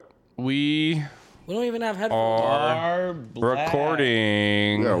We don't even have headphones. are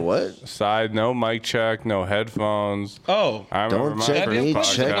recording. We are what? Side, no mic check, no headphones. Oh. I remember Don't my check first me,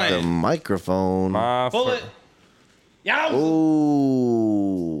 podcast. check the microphone. Bullet. Yeah.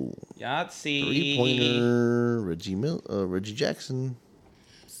 Ooh. Yahtzee. 3-pointer, Reggie Jackson.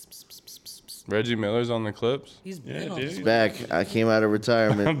 Reggie Miller's on the clips. He's been on this. Back. I came out of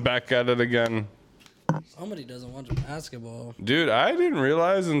retirement. I'm back at it again. Somebody doesn't watch basketball. Dude, I didn't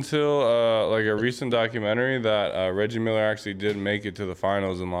realize until like a recent documentary that Reggie Miller actually did make it to the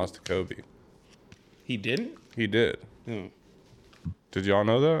finals and lost to Kobe. He didn't? He did. Hmm. Did y'all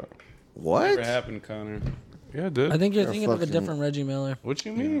know that? What? What happened, Connor? Yeah, it did. I think you're You're thinking of a fucking- different Reggie Miller. What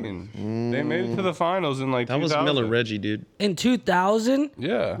you mean? They made it to the finals in like That was 2000. Miller Reggie, dude. In 2000,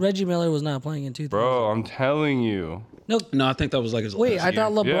 Yeah. Reggie Miller was not playing in 2000. Bro, I'm telling you. No, No, I think that was like his wait, last I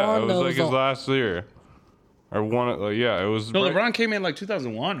thought year. LeBron Yeah, it was like was his all- last year. Or one, yeah, it was. No, right- LeBron came in like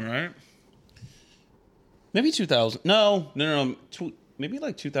 2001, right? Maybe 2000. No. Maybe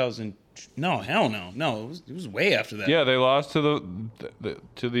like 2000. No, hell no. No, it was way after that. Yeah, they lost to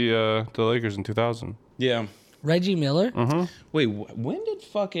the Lakers in 2000. Yeah. Reggie Miller. Wait, when did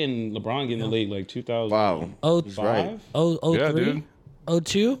fucking LeBron get in the league? Like 2000? Wow. Oh, He's right. oh, Yeah, 03? dude.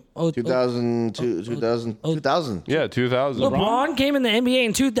 02? 2002, 2000. Yeah, 2000. LeBron came in the NBA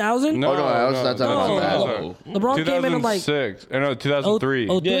in 2000? No, Oh, no, I was not talking about that. LeBron came in like 2006. No, 2003.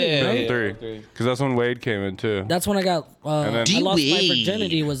 03, Yeah, right? yeah. 2003. Because that's when Wade came in too. That's when I got And then- I lost my D-Wade.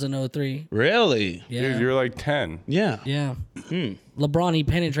 virginity was in 03. Really? Yeah. Dude, you're like 10. Yeah. Yeah. LeBron, he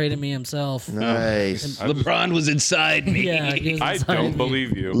penetrated me himself. Nice. LeBron was inside me. Yeah, he was I inside don't me.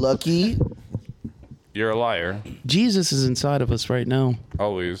 believe you. Lucky. You're a liar. Jesus is inside of us right now.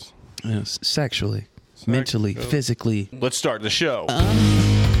 Always. Yes, sexually, mentally, physically. Let's start the show.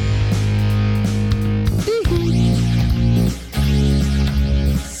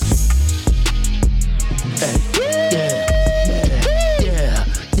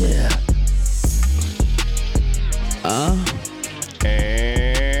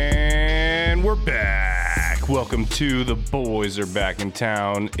 And we're back. Welcome to The Boys Are Back in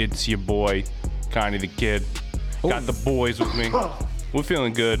Town. It's your boy, Connie the Kid. Got the boys with me. We're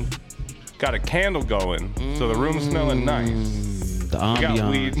feeling good. Got a candle going, so the room's smelling nice. The ambiance. We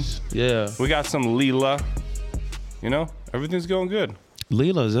got weed. Yeah. We got some Leela. You know, everything's going good.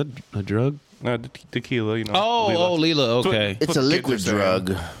 Leela, is that a drug? Tequila, you know. Oh, Leela. Okay. It's a liquid drug.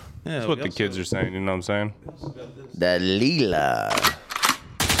 Yeah, That's what the kids are saying, you know what I'm saying? That Leela.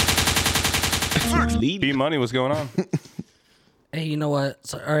 B Money, what's going on? Hey, you know what?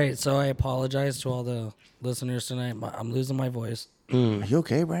 So, all right, so I apologize to all the listeners tonight. I'm losing my voice. Are you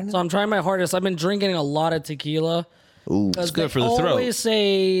okay, Brandon? So I'm trying my hardest. I've been drinking a lot of tequila. Ooh. It's good for the throat. Always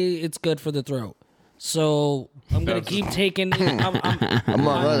say it's good for the throat. So I'm gonna keep taking.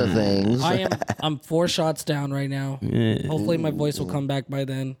 Among other things. I'm 4 shots down right now. Hopefully my voice will come back by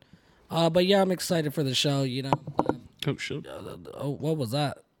then. But yeah, I'm excited for the show. You know. Oh, shit. Oh, what was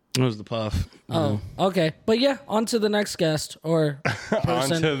that? That was the puff. Oh, okay. But yeah, on to the next guest or On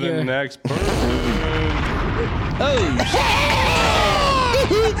person to the here. next person.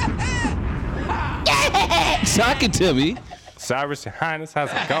 Talk it to me. Cyrus, your highness,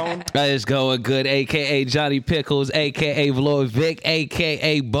 how's it going? It's going good, a.k.a. Johnny Pickles, a.k.a. Lloyd Vic,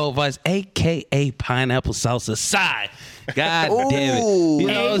 a.k.a. Bovice, a.k.a. Pineapple Salsa Side. God damn it. You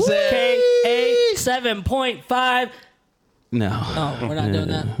know what I'm saying? AKA 7.5. No. Oh, we're not doing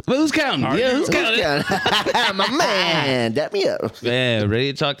that. But who's counting? Who's counting? My man. Dap me up. Yeah,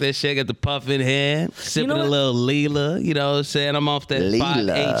 ready to talk that shit, got the puff in hand, sipping know a what? little Leela, you know what I'm saying? I'm off that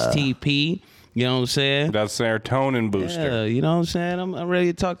Leela. 5-HTP, you know what I'm saying? That's serotonin booster. Yeah, you know what I'm saying? I'm ready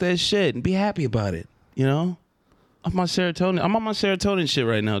to talk that shit and be happy about it, you know? I'm on my serotonin shit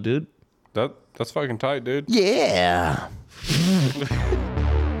right now, dude. That's fucking tight, dude. Yeah.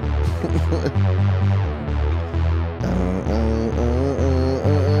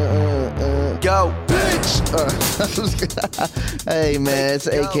 Go, bitch. Hey, man, it's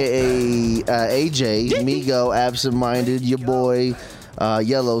AKA AJ, Migo, absent-minded, your boy,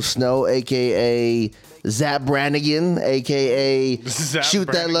 Yellow Snow, AKA Zap Brannigan, a.k.a. Zap shoot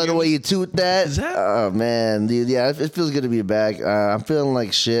that Brannigan? letter way you toot that. Zap? Oh, man. Dude, yeah, it feels good to be back. I'm feeling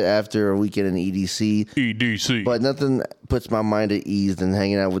like shit after a weekend in EDC. EDC. But nothing puts my mind at ease than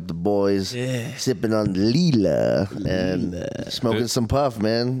hanging out with the boys, sipping on Leela, and smoking some puff,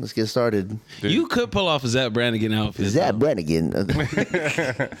 man. Let's get started. You could pull off a Zap Brannigan outfit. Zap Brannigan.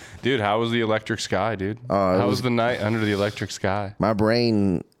 Dude, how was the electric sky, dude? How was the night under the electric sky? My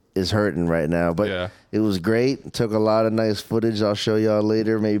brain is hurting right now. But Yeah. it was great. Took a lot of nice footage. I'll show y'all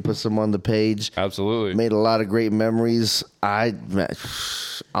later. Maybe put some on the page. Absolutely. Made a lot of great memories.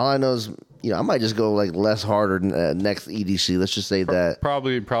 All I know is, I might just go like less harder next EDC. Let's just say that.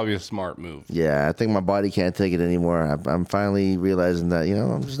 Probably a smart move. Yeah, I think my body can't take it anymore. I'm finally realizing that,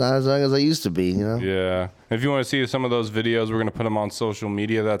 I'm just not as young as I used to be, Yeah. If you want to see some of those videos, we're going to put them on social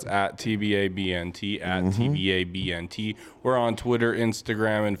media. That's at TBABNT, at TBABNT. We're on Twitter,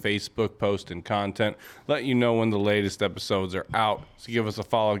 Instagram, and Facebook posting content. Let you know when the latest episodes are out. So give us a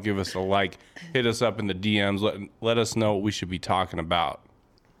follow, give us a like, hit us up in the DMs. Let us know what we should be talking about.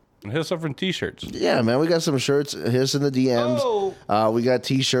 And hit us up for t-shirts. Yeah, man, we got some shirts. Hit us in the DMs. We got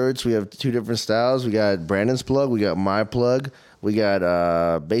t-shirts. We have 2 different styles. We got Brandon's plug. We got my plug. We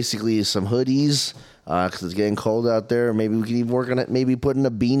got basically some hoodies because it's getting cold out there. Maybe we can even work on it. Maybe putting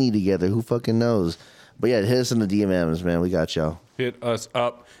a beanie together. Who fucking knows? But yeah, hit us in the DMs, man. We got y'all. Hit us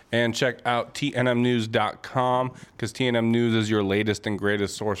up and check out TNMnews.com because TNM News is your latest and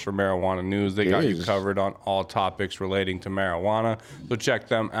greatest source for marijuana news. They got you covered on all topics relating to marijuana. So check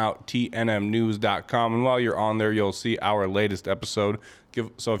them out, TNMnews.com. And while you're on there, you'll see our latest episode.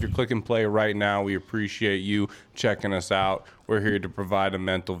 So if you're clicking play right now, we appreciate you checking us out. We're here to provide a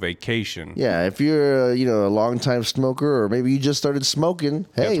mental vacation. Yeah, if you're a long-time smoker or maybe you just started smoking,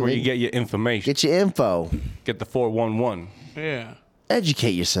 That's hey, where you get your information. get your info. Get the 411. Yeah. Educate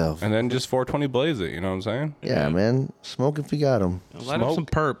yourself. And then just 420 blaze it. You know what I'm saying? Yeah, man. Smoke if you got them. Light up some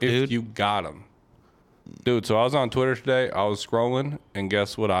perp, dude. If you got them. Dude, so I was on Twitter today. I was scrolling, and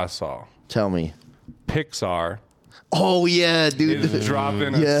guess what I saw? Tell me. Pixar Oh, yeah, dude. is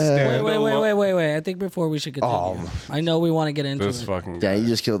dropping a Yeah. standalone. Wait. I think before we should continue. I know we want to get into This it. fucking Yeah, guy. you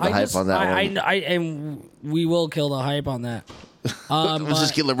just killed the hype on that one. And we will kill the hype on that. Let's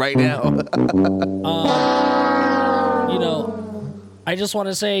just kill it right now. I just want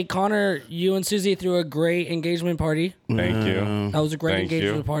to say, Connor, you and Susie threw a great engagement party. Thank you. That was a great Thank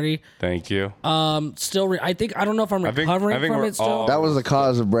engagement you. party. Thank you. I don't know if I'm I think recovering from we're it still. all- That was the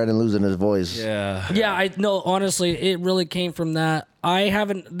cause of Brandon losing his voice. Yeah. Yeah, honestly, it really came from that.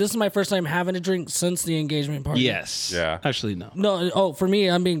 This is my first time having a drink since the engagement party. Yes. Yeah. Actually, no. No, for me,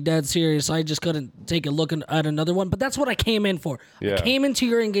 I'm being dead serious. I just couldn't take a look at another one. But that's what I came in for. Yeah. I came into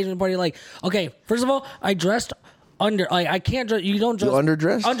your engagement party like, okay, first of all, I dressed I can't dress. You don't dress. You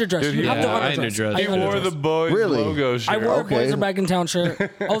underdressed? Underdressed. Dude, You have to yeah, I underdress. underdressed. I He wore underdressed. the boys Really? logo shirt. I wore a Okay. Boys Are Back in Town shirt.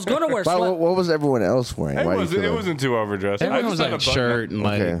 I was going to wear But sweat. what was everyone else wearing? It Why do you wasn't, feel it that? wasn't too overdressed. Everyone I was just had like a a shirt and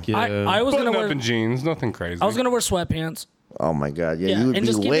like, Okay. yeah. I was button going to up wear. in jeans, nothing crazy. I was going to wear sweatpants. Oh my God! Yeah, Yeah, you would and be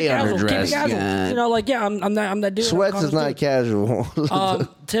just keep way it casual. Keep it underdressed. casual. Yeah. I'm that dude. Sweats I'm is not casual.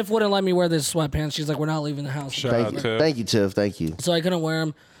 Tiff wouldn't let me wear this sweatpants. She's like, we're not leaving the house. Shout thank out you, to thank you, Tiff. Thank you. So I couldn't wear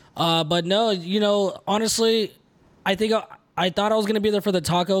them. But no, honestly, I think I thought I was gonna be there for the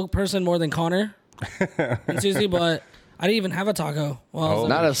taco person more than Connor and Susie, but I didn't even have a taco. Well,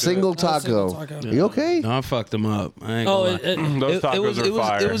 Not a single Not a single taco. taco. You okay? No, I fucked them up. I ain't gonna Oh, lie. those tacos are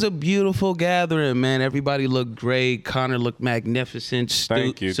fire. It was a beautiful gathering, man. Everybody looked great. Connor looked magnificent.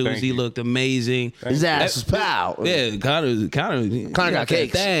 Thank you, Susie thank you. looked amazing. His ass was pow. Yeah, Connor got that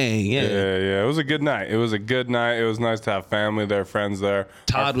cakes. Thing, yeah. Yeah. It was a good night. It was nice to have family there, friends there.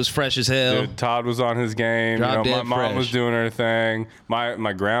 Todd was fresh as hell. Dude, Todd was on his game. Drop My dead mom fresh. was doing her thing.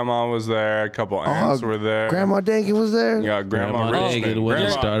 My grandma was there. A couple aunts were there. Grandma Dankin was there. Yeah, Grandma Grandma Richmond. Dagan, what Grandma,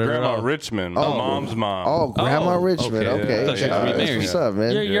 started it Grandma all. Richmond, my mom's mom. Oh, Grandma Oh, Richmond. okay. Okay. I thought she was That's remarried. what's up,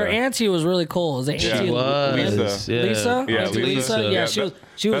 man? Your Yeah. auntie was really cool. Is it Yeah. auntie She was. Lisa. Yeah. Lisa? Yeah, Auntie Lisa. Yeah, she was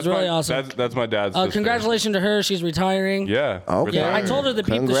that's really my- awesome. That's my dad's sister. Congratulations to her. She's retiring. Yeah. Okay. Yeah, I told her to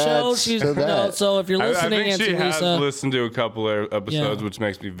peep the show. Congrats She's to that. so if you're I listening, think she Auntie has Lisa. listened to a couple of episodes, Yeah. which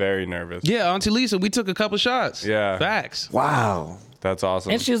makes me very nervous. Yeah, Auntie Lisa, we took a couple shots. Yeah. Facts. Wow. That's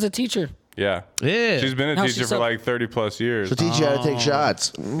awesome. And she was a teacher. Yeah. Yeah. She's been a Now teacher she's for up- like 30 plus years. So teach you how to take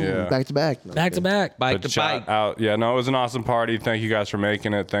shots. Yeah. Back to back. Back to back. bike But to shout bike. out. Yeah, no, it was an awesome party. Thank you guys for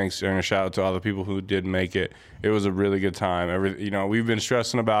making it. Thanks, and a shout out to all the people who did make it. It was a really good time. We've been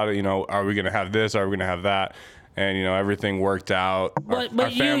stressing about it. Are we going to have this? Are we going to have that? And everything worked out. But our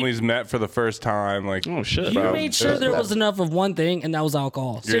you- families met for the first time. Like, Oh, shit. You Bro, made sure there was enough of one thing, and that was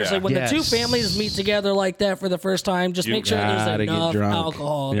alcohol. Seriously, Yeah. when the two Yes. families meet together like that for the first time, just You make sure gotta there's get enough drunk.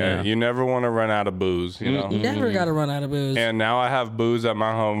 alcohol. yeah, you never want to run out of booze. You know. Never got to run out of booze. And now I have booze at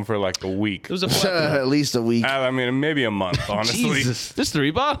my home for like a week. It was a plethora. At least a week. I mean, maybe a month, honestly. Jesus. Just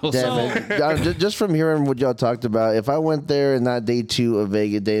 3 bottles. Damn it. Just from hearing what y'all talked about, if I went there and not day 2 of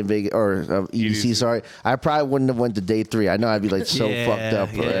Vegas, day in Vegas, or of EDC, sorry, I probably wouldn't have went to day 3. I know I'd be like so Yeah, fucked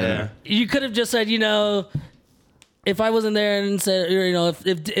up. yeah. You could have just said, if I wasn't there and said, you know,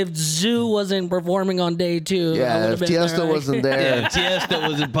 if Zoo wasn't performing on day 2, I Yeah, would've if been Tiesto there. wasn't there. Yeah, Tiesto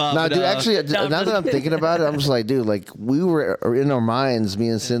wasn't popping. No, dude, up. actually, now that I'm thinking about it, I'm just like, dude, like, we were in our minds, me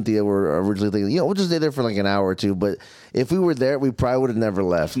and Cynthia were originally thinking, you know, we'll just stay there for like an hour or two. But if we were there, we probably would have never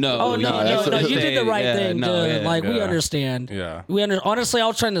left. No, Oh no! You did the right thing. We Yeah. understand. Yeah. Honestly, I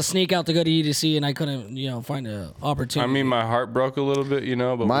was trying to sneak out to go to EDC, and I couldn't, you know, find an I opportunity. mean, my heart broke a little bit, you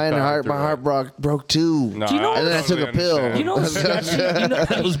know, but My heart broke too. No, Do you know and then I took a pill. You know what's sketchy?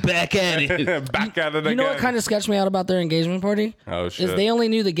 I was back at it. back at it again. You know what kind of sketched me out about their engagement party? Oh, shit. Is they only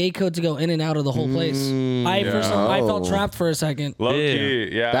knew the gate code to go in and out of the whole place. I felt trapped for a second. Low key,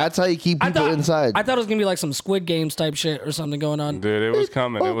 yeah. That's how you keep I people thought inside. I thought it was gonna be like some Squid Games type shit or something going on. Dude, it was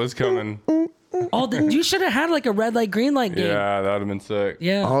coming. It was coming. You should have had like a red light, green light game. Yeah, that would have been sick.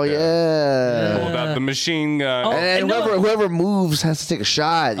 Yeah. Oh yeah. Pulled out the machine gun. Oh, And and no- whoever moves has to take a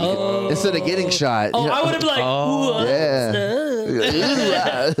shot instead of getting shot. Oh, You know? I would have been like, ooh,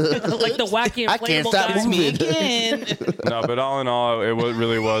 Yeah. like the wacky inflatable I can't stop guy. moving. No, but all in all, it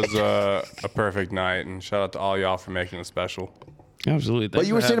really was a perfect night. And shout out to all y'all for making it special. Absolutely. But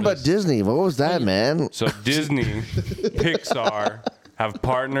you were saying about Disney. What was that, man? So Disney, Pixar have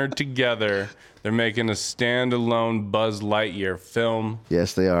partnered together. They're making a standalone Buzz Lightyear film.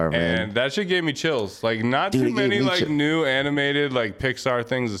 Yes, they are, man. And that shit gave me chills. Like, not Dude, too it gave many me like new animated like Pixar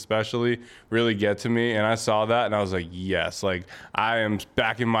things, especially, really get to me. And I saw that, and I was like, yes, like I am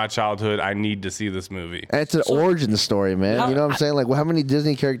back in my childhood. I need to see this movie. And it's an origin story, man. You know what I'm saying? Like, how many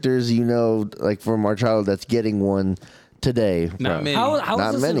Disney characters do you know, like from our childhood, that's getting one today? Not bro? many. How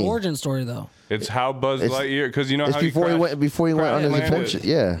Not is this many. an origin story though? It's how Buzz Lightyear, because you know It's how before he went on his landed. adventure.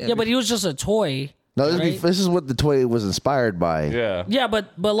 Yeah. Yeah, but he was just a toy. No, right? this is what the toy was inspired by. Yeah. Yeah,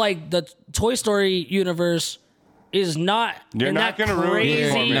 but like the Toy Story universe is not You're in not that gonna ruin it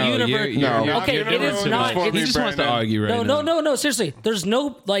for crazy me. No, universe. you're not Okay, gonna it is ruin it not. for He me, It's, just wants to Brandon. argue right no, now. no. Seriously, there's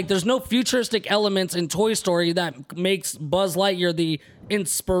no futuristic elements in Toy Story that makes Buzz Lightyear the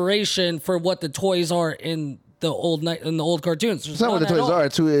inspiration for what the toys are in the old cartoons. It's not what the toys are.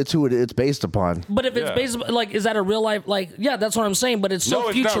 It's who it's based upon. But if it's Yeah. based, like, is that a real life? Like, yeah, that's what I'm saying. But it's so No,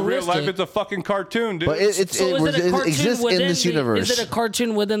 it's futuristic. not real life. It's a fucking cartoon, dude. But it So is it a cartoon exists within in this the- universe. Is it a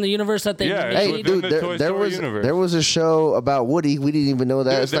cartoon within the universe that they Yeah, made? it's Hey, within dude, the Toy there Story was universe. a show about Woody. We didn't even know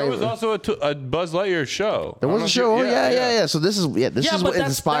that. Dude, It's there not was even- also a Buzz Lightyear show. There was a show. Oh yeah. So this is Yeah, what but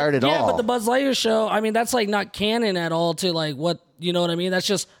inspired it all. Yeah, but the Buzz Lightyear show, I mean, that's like not canon at all to like what, you know what I mean? That's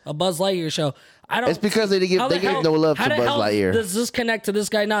just a Buzz Lightyear show. I don't. It's because they gave no love how to the Buzz hell Lightyear. Does this connect to this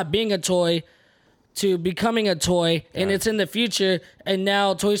guy not being a toy to becoming a toy, and it's in the future, and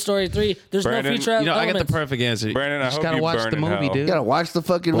now Toy Story 3, there's Brandon, no future I got the elements. perfect answer. Brandon, I you just hope gotta you watch burn the in movie, hell. dude. You gotta watch the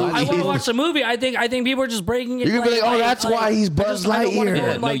fucking movie. I want to watch the movie. I think people are just breaking it. You're gonna be like, oh, that's why he's Buzz I don't wanna Lightyear. go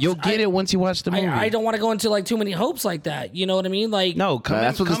Yeah, in, No, like, you'll get it once you watch the movie. I don't want to go into like too many hopes like that. You know what I mean? Like, No, come Nah,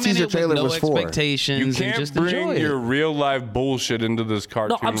 that's in, what this come in teaser it with trailer no was for. expectations You and can't just bring enjoy your it. real life bullshit into this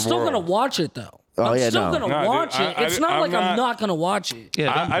cartoon no, I'm still world. gonna watch it though. Oh, I'm yeah, still no. gonna No, dude, watch it. It's not I'm like I'm not gonna watch it.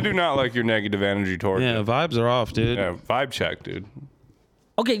 Yeah, I do not like your negative energy towards yeah, it. vibes are off, dude. Yeah, vibe check, dude.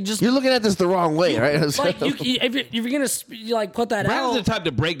 Okay, just You're looking at this the wrong way, right? like if you're gonna like put that Brandon's out. the type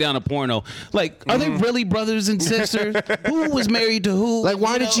to break down a porno. Like, are they really brothers and sisters? Who was married to who? Like,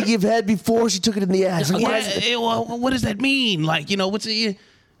 why did she give head before she took it in the ass? Like, why Yeah, is- well, what does that mean? Like, what's it?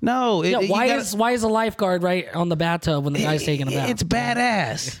 No. Yeah, you why gotta- is a lifeguard right on the bathtub when the guy's taking a bath? It's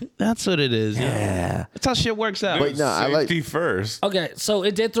badass. That's what it is. Yeah. That's how shit works out. Wait, no, I like. Safety first. Okay, so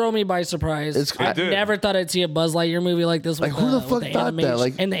it did throw me by surprise. I It did. never thought I'd see a Buzz Lightyear movie like this. With Like, who the with fuck thought that? animation.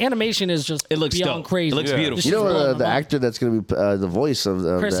 Like- and the animation is just It looks beyond dope. crazy. It looks Yeah. beautiful. This You is know blowing the my mind. actor that's going to be the voice of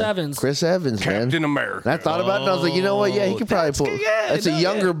Chris the- Evans. Chris Evans, man. Captain America. And I thought about it, and I was like, you know what? Yeah, he could probably pull. yeah, It's a no,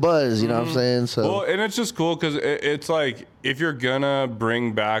 younger yeah. Buzz, you know what I'm saying? So Well, and it's just cool because it's like if you're gonna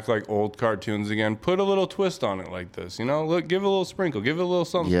bring back like old cartoons again, put a little twist on it like this. You know, look, give it a little sprinkle, give it a little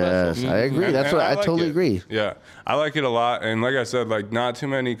something Yes, special. I agree. And- That's and what I like totally it. agree. Yeah, I like it a lot, and like I said, like not too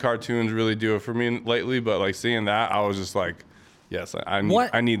many cartoons really do it for me lately. But like seeing that, I was just like, yes, I need,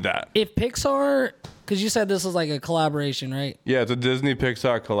 What- I need that. If Pixar, because you said this is like a collaboration, right? Yeah, it's a Disney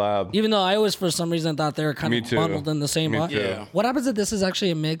Pixar collab. Even though I always, for some reason, thought they were kind Me of too. bundled in the same Me box. too. Yeah. What happens if this is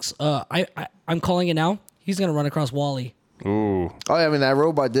actually a mix? I'm calling it now. He's gonna run across Wally. Ooh, oh, yeah, I mean that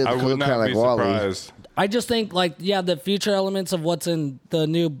robot did I look would kind of not like be Wally. surprised. I just think like the future elements of what's in the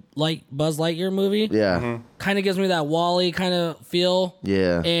new Buzz Lightyear movie. Yeah, Mm-hmm. Kind of gives me that Wally kind of feel.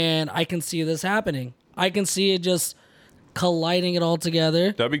 yeah. And I can see this happening. I can see it just colliding it all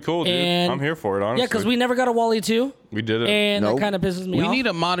together. That'd be cool, dude. And- I'm here for it, honestly. Yeah, because we never got a Wally 2. We did it. And Nope. that kind of pisses me We off. need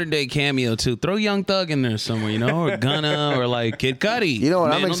a modern day cameo too. Throw Young Thug in there somewhere, you know, or Gunna, or like Kid Cudi. You know what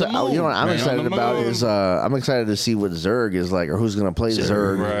Man I'm on the excited. moon. You know what I'm Man on excited the about moon. is I'm excited to see what Zurg is like, or who's gonna play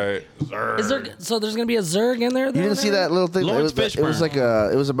Zurg. Right. Is there, so there's going to be a Zurg in there? You didn't see that little thing? Lawrence It was like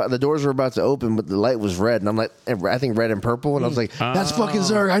it was about the doors were about to open, but the light was red, and I'm like, I think red and purple, and I was like, that's fucking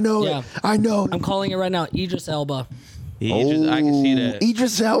Zurg. I know Yeah. it. I know. I'm calling it right now. Idris Elba. I can see that.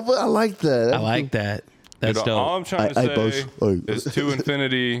 Idris Elba. I like that. I like that. That's Dude, dope. all I'm trying to I say both- oh. is to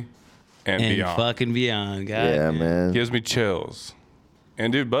infinity and, And beyond. fucking beyond, God. Yeah, man. Gives me chills.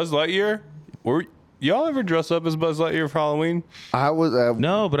 And dude, Buzz Lightyear, were y'all ever dress up as Buzz Lightyear for Halloween? I was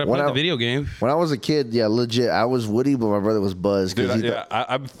No, but I when played the video game. When I was a kid, yeah, legit, I was Woody, but my brother was Buzz. 'cause Dude, he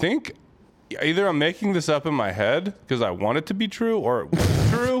I think either I'm making this up in my head because I want it to be true or it was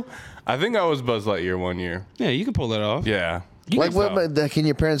true. I think I was Buzz Lightyear one year. Yeah, you can pull that off. Yeah. like, So, what? Can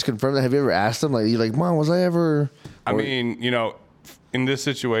your parents confirm that? Have you ever asked them? Like, you like, Mom, was I ever? I mean, you know, in this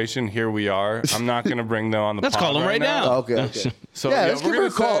situation, here we are. I'm not going to bring them on the Let's pod call them right now. Oh, okay. So Yeah, yeah, let's we're give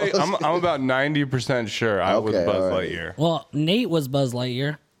her gonna a call. say I'm about 90% sure I was Okay, Buzz all right. Lightyear. Well, Nate was Buzz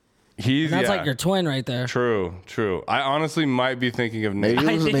Lightyear. He's That's yeah, like your twin right there. true. I honestly might be thinking of Nate. Maybe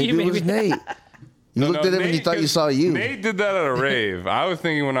I it was, think maybe you it was maybe- Nate. You looked at him and you Nate, thought you 'cause saw you. Nate did that at a rave. I was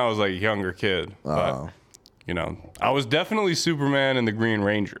thinking when I was like a younger kid, but you know, I was definitely Superman and the Green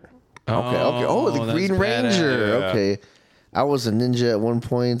Ranger. Okay. Oh, the that's Green badass. Ranger. Yeah. Okay. I was a ninja at one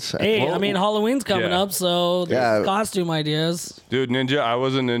point. Hey, Well, I mean, Halloween's coming yeah. up, so there's Yeah. costume ideas. Dude, ninja. I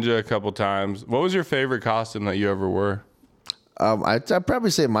was a ninja a couple times. What was your favorite costume that you ever wore? I'd probably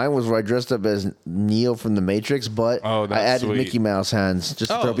say mine was where I dressed up as Neo from the Matrix, but Oh, I that's added sweet. Mickey Mouse hands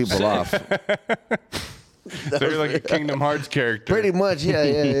just to Oh, throw people sick. off. So you're like a Kingdom Hearts character. Pretty much, yeah.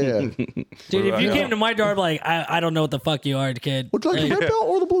 Dude, if about you you? came to my door, I'm like, I don't know what the fuck you are, kid. Would you like the red pill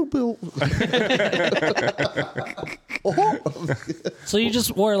or the blue pill? So you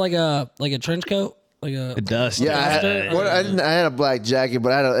just wore like a trench coat, like a Dust. Yeah, I had a black jacket,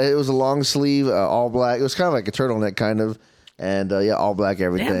 but it was a long sleeve, all black. It was kind of like a turtleneck, kind of, and yeah, all black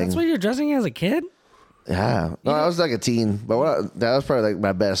everything. Damn, that's what you're dressing as a kid. Yeah, no, I was like a teen, but that was probably like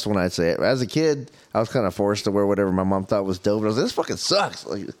my best one, I'd say. As a kid, I was kind of forced to wear whatever my mom thought was dope. And I was like, this fucking sucks.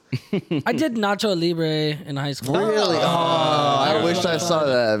 Like, I did Nacho Libre in high school. really? Oh, I wish I saw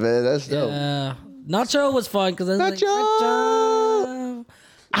that, man. That's dope. Yeah, Nacho was fun because I was like, Nacho! Nacho.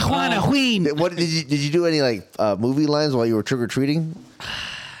 I want a queen. What did you do any like movie lines while you were trick or treating?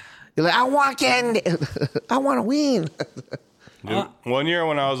 You're like, I want candy. I want to win. Dude, one year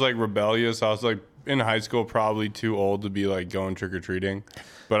when I was like rebellious, I was like in high school, probably too old to be like going trick or treating,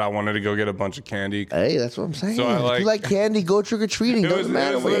 but I wanted to go get a bunch of candy. Hey, that's what I'm saying. So I if you like candy, go trick or treating. Doesn't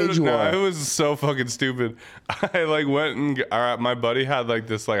matter what age you it are. was so fucking stupid. I like went and all right, my buddy had like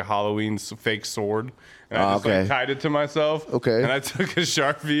this like Halloween fake sword, and I just okay. like tied it to myself. Okay. And I took a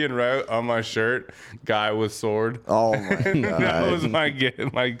Sharpie and wrote on my shirt, "Guy with sword." Oh my That was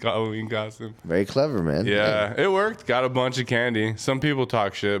god, my Halloween costume. very clever, man. Yeah, it worked. Got a bunch of candy. Some people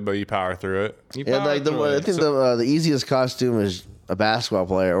talk shit, but you power through it. Yeah, like I think the easiest costume is a basketball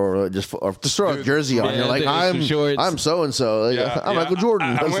player, or just throw a jersey on. yeah, You're like, some shorts. I'm so and so. I'm Michael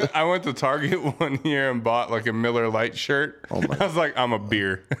Jordan. I went to Target one year and bought like a Miller Lite shirt. I was like, I'm a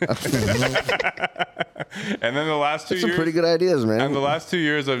beer. And then the last 2 Some years, pretty good ideas, man. and the last 2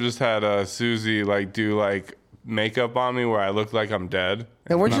 years, I've just had Susie like do like makeup on me where I look like I'm dead.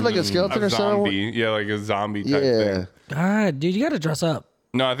 And weren't you like a skeleton A or something? zombie, yeah, like a zombie type Yeah. thing. God, dude, you got to dress up.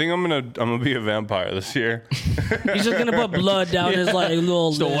 No, I think I'm gonna be a vampire this year. He's just gonna put blood down his like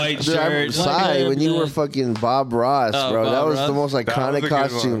little. The white Dude, I'm shirt. sorry, when you were blood. fucking Bob Ross, bro. That Bob was Ross? the most That was a iconic good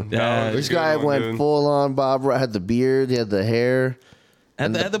costume. one. That was a This good guy one, went dude. full on Bob Ross. Had the beard, he had the hair.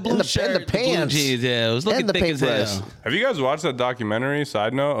 And the blue and the shirt, and the pants. blue jeans, yeah, it was looking And the thick as paintbrush. hell. Have you guys watched that documentary?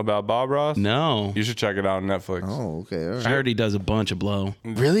 Side note about Bob Ross. No, You should check it out on Netflix. Oh, okay. All right. I heard he does a bunch of blow.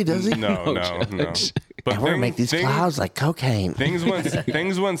 Really, does he? No. But I want to make these clouds like cocaine. things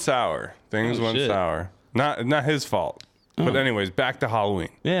went sour. Things went shit. sour. Not his fault. But anyways, back to Halloween.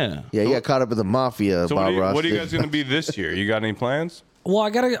 Yeah. Yeah, you got caught up in the mafia, So Bob Ross. what are you did. guys gonna be this year? You got any plans? Well,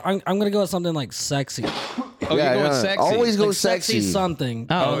 I'm gonna go with something like sexy. Oh, Yeah, you're going yeah. sexy. Always go Like sexy sexy. something.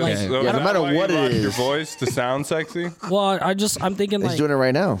 Oh, okay. Like, So Yeah, is no that matter why you what it locked your is. voice to sound sexy. well, I'm thinking He's like doing it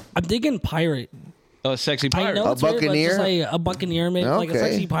right now. I'm thinking pirate. Oh, sexy I pirate. know it's weird, but buccaneer? just like a buccaneer, maybe like a Okay.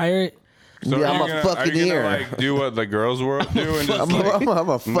 sexy pirate. So Yeah, are I'm you a gonna, fucking are you ear. gonna, like, do what the girls do and just I'm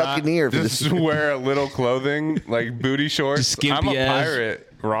a fucking ear for just this. wear a little clothing like booty shorts. Just skimpy I'm a ass. pirate.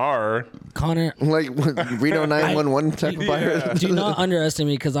 Rawr. Connor, Like Reno 911 type of pirate. do not underestimate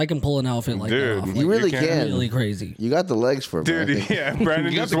me because I can pull an outfit like Dude, that off. You Like, really can. can. really crazy. You got the legs for it, Dude, man. yeah,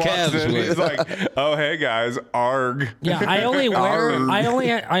 Brandon You got just the walks calves in. with He's it. like, "Oh, hey guys, arg." Yeah, I only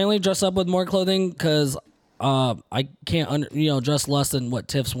I only dress up with more clothing because I can't dress less than what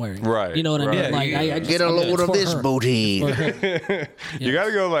Tiff's wearing. Right, You know what I right. mean? Like I just, Get a I'm load it's of for this her. booty. You got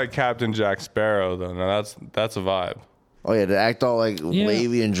to go like Captain Jack Sparrow though. Now that's a vibe. Oh yeah, to act all like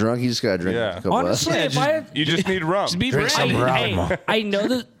wavy and drunk, you just gotta drink Yeah. a couple Honestly, of if I You just need rum. Just be Drink some ready. rum. I know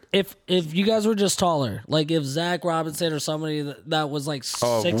that if you guys were just taller, like if Zach Robinson or somebody that was like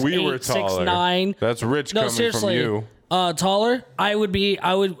Oh, 6'8", we were taller. 6'9", That's rich no, coming seriously, from you. Taller, I would be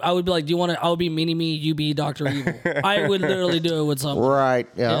like, do you want to? I would be Mini Me, you be Dr. Evil. I would literally do it with someone. Right.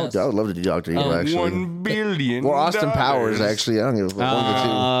 Yeah, Yes. I would love to do Dr. Evil, actually. $1 billion. Or Austin Powers, actually. I don't give a fuck. One of the two.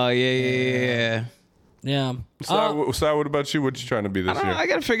 Oh, yeah. Yeah. So, what about you? What you trying to be this year? I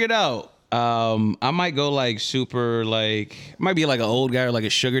gotta figure it out. I might go like super like might be like an old guy or like a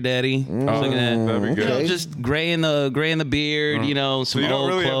sugar daddy. Oh, that'd be good. You know, Okay. just gray in the beard. You know, So some you don't old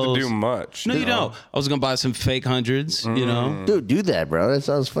really clothes. have to do much. No, you don't. I was gonna buy some fake hundreds. You know, Dude, do that, bro. That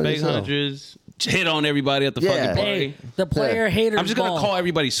sounds funny. fake as hell. hundreds. Hit on everybody at the Yeah. fucking party. Hey, the player haters. I'm just gonna ball. call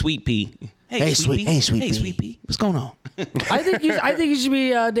everybody Sweet Pea. Hey, Sweet- hey, Sweet Pea. Sweet Pea. What's going on? I think you should be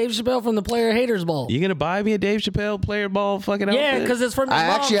Dave Chappelle from the player haters ball. You gonna buy me a Dave Chappelle player ball fucking outfit? Yeah, because it's from his I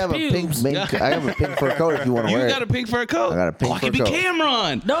mom's actually have a pubes. I have a pink fur coat if you want to you wear got it. a pink fur coat. I got a pink I fur could be coat.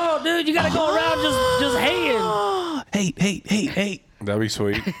 Cameron. No, dude, you gotta go around just hating. Hey. That'd be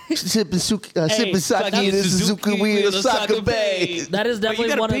sweet. Sipping sake that's in the Suzuki Suzuki wheel of Soccer Bay. That is You definitely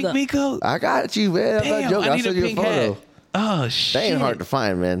got a one of pink the. me coat? I got you, man. I'm Damn, not joking. I I'll need a send you a pink photo. hat. Oh shit. They ain't hard to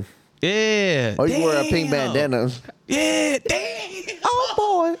find, man. Yeah. Or you can wear a pink Damn. bandana. Yeah, damn. Oh,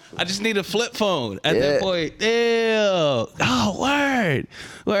 boy. I just need a flip phone at Yeah. that point. Damn. Oh, word.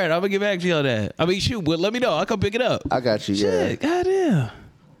 I'm gonna get back to you on that. I mean, shoot, well, let me know. I'll come pick it up. I got you, yeah. Shit, goddamn.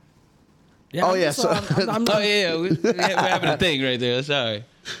 Yeah, Oh, I'm yeah, just- so- I'm Oh yeah, we're having a thing right there. Sorry.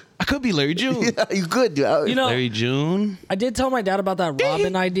 I could be Larry June. You could do it. You know, Larry June. I did tell my dad about that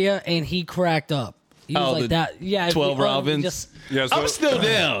Robin idea, and he cracked up. He was Oh, like the that. Yeah, 12 Robins? Just, Yeah, so, I'm still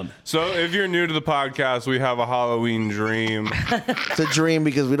down. so if you're new to the podcast, we have a Halloween dream. It's a dream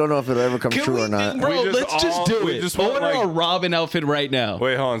because we don't know if it'll ever come true or not. Bro, We just let's just all- do we it. just want, Order like- a Robin outfit right now.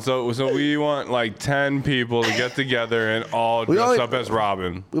 Wait, hold on. So we want like 10 people to get together and all dress only- up as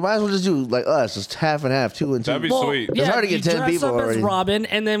Robin. We might as well just do like us, just half and half, 2 and 2. That'd be well, sweet. It's hard to get you 10 dress people up already. as Robin,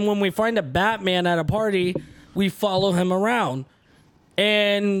 and then when we find a Batman at a party, we follow him around,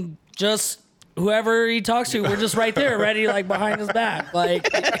 and just whoever he talks to, we're just right there, ready, like behind his back,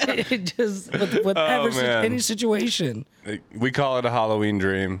 like just with man. any situation. We call it a Halloween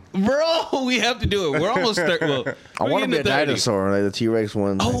dream. Bro, we have to do it. We're almost 30. Well, I want to be a dinosaur, like the T-Rex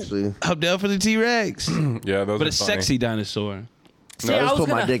one, actually. I'm down for the T-Rex. Yeah, those But are a funny. sexy dinosaur. See, No, I let's was put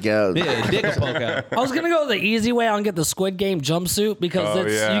my gonna, dick out. Yeah, dick will poke out. I was gonna go the easy way and get the Squid Game jumpsuit because Oh,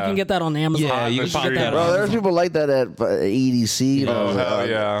 you yeah. can get that on Amazon. Yeah, you can get street. that. Bro, on there's people like that at EDC. You know, Oh, hell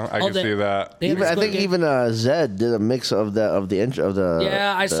yeah. I can they- see that. they had Even, a I Squid think Game- even Zed did a mix of the intro of the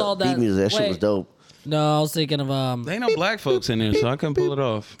Yeah, I the saw that. beat music. That shit Wait. was dope. No, I was thinking of There ain't no black folks in there, so I couldn't pull it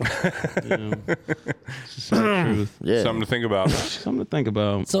off. You know, it's just the truth. Yeah, Something to think about. Something to think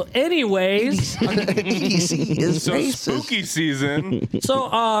about. So, anyways, EDC is So racist. spooky season.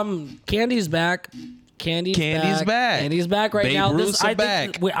 so Candy's back. Candy's back. Candy's back right Babe now. Ruth's I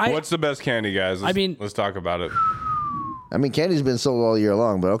back. think What's the best candy, guys? Let's talk about it. I mean, candy's been sold all year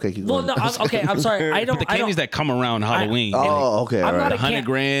long, but okay, keep well, going. no, I'm sorry. I don't. The I don't. candies that come around Halloween. Oh, okay, I'm all not right. a 100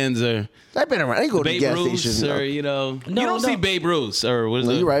 grands or I've been around. I go to the Babe gas Ruths station. or, you know. No, you don't no. see Babe Ruths or what is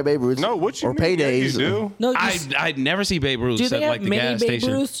No, it? you're right, Babe Ruth. No, what you or mean? Yeah, paydays. you do. No, I'd never see Babe Ruths do they at have like the mini gas Babe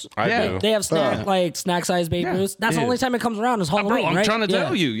station. Ruths? I do. They have snack size Babe Ruths. That's the Yeah. only time it comes around is Halloween, I'm right? trying to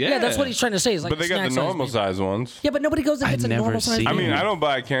tell you, Yeah, that's yeah. what he's trying to say. Is like But they got the snack-sized normal Babe. size ones. Yeah, but nobody goes and gets a never normal size. seen I mean, Babe I don't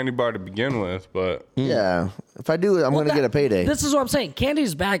buy a candy bar to begin with, but Yeah, if I do it, I'm Well, gonna get a payday. This is what I'm saying.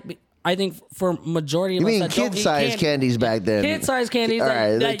 Candy's back. I think for majority of You us mean that don't eat kid-sized candy- candies back then? Kid-sized candies. All that-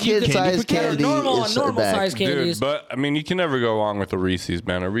 right, the that you could- kid-sized yeah, candy normal is normal back. size candies. dude, but I mean, you can never go wrong with a Reese's,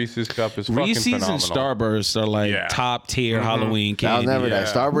 man. A Reese's cup is fucking Reese's phenomenal. and Starbursts are like Yeah. top tier Halloween I'll candy. never die. Yeah.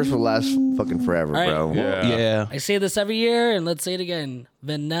 Starburst will last fucking forever, All right. bro. Yeah. Yeah. I say this every year, and let's say it again.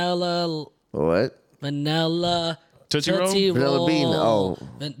 Vanilla What? Tootsie Roll? Tootsie Vanilla Roll. bean, oh.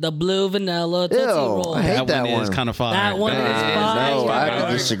 The blue vanilla Tootsie Ew, Roll. I hate that is one. kind of fire. That one is fire. No, I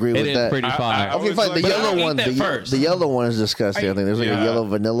can disagree It with is that. pretty fire. I Okay, was fine. like- The But I yellow eat one, that first. the yellow one is disgusting. I think there's like a Yeah. yellow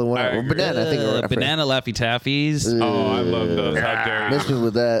vanilla one, I or agree. banana. I think. Or, Banana Laffy Taffies. Oh, I love those. How dare Miss you? me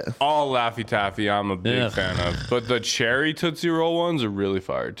with that. All Laffy Taffy, I'm a big Ugh. fan of. But the cherry Tootsie Roll ones are really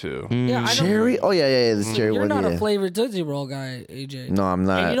fire too. Yeah, I know. Cherry? Oh yeah. The cherry You're one. not Yeah. a flavored Tootsie Roll guy, AJ. No, I'm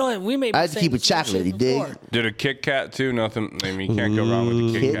not. And you know what? We may be I had to saying keep it the same chocolate. shit You dig? before. Did a Kit Kat too? Nothing. I mean, you can't go wrong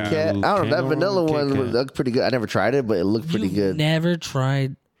with the Kit Kit Kat. Kat. I don't know. Can't That go vanilla wrong with Kit one Kat. looked pretty good. I never tried it, but it looked pretty You good. never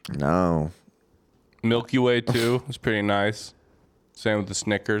tried. No. Milky Way too. It's pretty nice. Same with the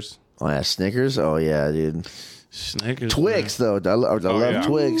Snickers. Oh yeah, Snickers. Oh yeah, dude. Snickers. Twix though. I love yeah.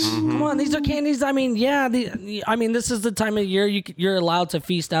 Twix. Come on, these are candies. I mean, yeah. I mean, this is the time of year you're allowed to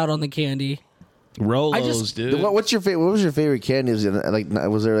feast out on the candy. Rolos, I just- dude. What's your favorite? What was your favorite candy? Was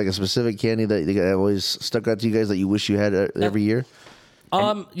there like a specific candy that always stuck out to you guys that you wish you had every year?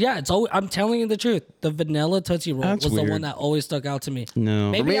 Yeah, it's always, I'm telling you the truth. The vanilla Tootsie Roll That's was the weird. one that always stuck out to me.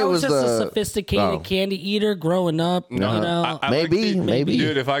 No. Maybe For me, I it was was just a the- sophisticated oh. candy eater growing up. You know, I Maybe, like maybe.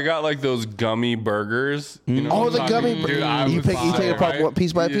 Dude, if I got like those gummy burgers, you know Oh, what the I'm gummy. talking- Dude, I you was take it apart fire, right?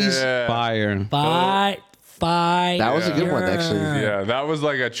 piece by piece. Yeah. Fire. Fire. That was a good one, actually. Yeah, that was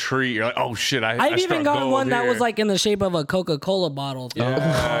like a treat. You're like, oh shit, I I've even struck gotten gold one that here. was like in the shape of a Coca-Cola bottle.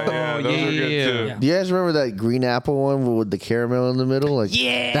 yeah, those are good yeah. too. Yeah. Do you guys remember that green apple one with the caramel in the middle? Like,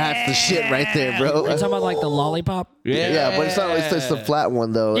 Yeah. that's the shit right there, bro. Are you talking about like the lollipop? Yeah, but it's not. It's the flat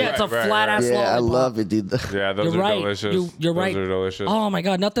one though. Yeah, it's a Right, flat ass yeah, lollipop. I love it, dude. Yeah, those You're are right. delicious. You're right. Those are delicious. Oh my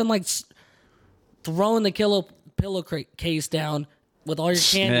god, nothing like throwing the pillowcase down with all your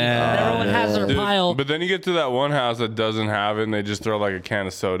candy. Yeah. And everyone has their Dude, pile. but then you get to that one house that doesn't have it, and they just throw like a can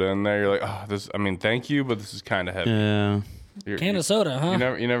of soda in there. You're like, oh, this. I mean, thank you, but this is kind of heavy. Yeah. Can of soda,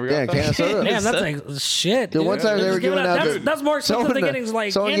 huh? You never got Yeah, that? can of soda. Damn, that's like shit. Dude, one time they They're were just giving out. that's more expensive than getting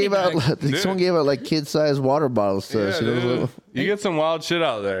like someone candy gave out. bags. Someone gave out like kid-sized water bottles to Yeah, us. You know, dude. You get some wild shit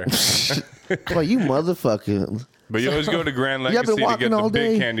out there. oh, you motherfucker! But you always go to Grand Yeah, I've been Legacy to walking get the all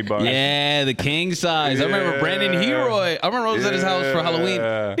big day. candy bars. Yeah, the king size. I remember Yeah. Brandon Heroy. I remember I was at his house for Yeah.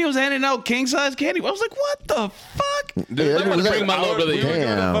 Halloween. He was handing out king size candy. I was like, what the fuck? Dude, Yeah, I'm was gonna that- bring my little brother. We would go to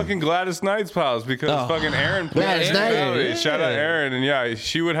Damn. fucking Gladys Knight's house because Oh. fucking Aaron. Gladys Yeah, Knight. yeah. Shout out Aaron, and yeah,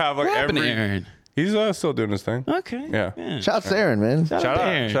 she would have like What happened to every. Aaron? He's still doing his thing. Okay. Yeah. Shout out to Aaron, man. Shout out to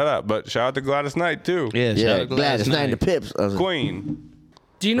Aaron. out, but shout out to Gladys Knight too. Yeah, Yeah, shout out to Gladys Knight. Knight the Pips. I was like, Queen.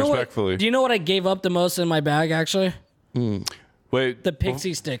 Do you know Respectfully. what? Do you know what I gave up the most in my bag? Actually, Wait. the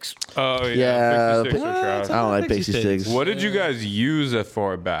pixie sticks. Oh yeah. Yeah, Pixie sticks are trash. I don't like Pixie Pixie sticks. sticks. What did you guys use it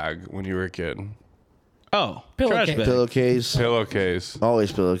for a bag when you were a kid? Oh, Pillowcase. trash bag. Pillowcase. Pillowcase.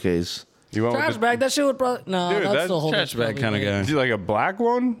 Always pillowcase. You went Trash with the, bag. That shit would probably no. Dude, that's that's the whole Trash bag kind of guy. Is it like a black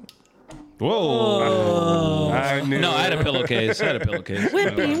one? Whoa. I knew. No, I had a pillowcase. I had a pillowcase.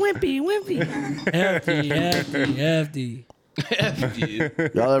 Wimpy. Hefty.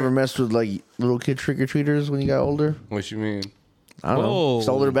 Y'all ever messed with like little kid trick or treaters when you got older? What you mean? I don't know. Whoa.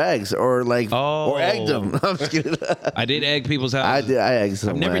 Stole their bags or like Oh. or egged them. I'm just kidding. I did egg people's house. I did. I egged some.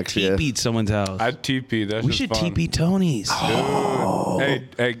 I've never actually, yeah. TP'd someone's house. I'd TP. That's We just should fun. TP Tony's.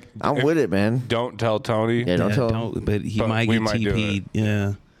 Hey, I'm with it, man. don't tell Tony, Yeah, don't Yeah, tell him. don't, but he But might we get might do TP'd.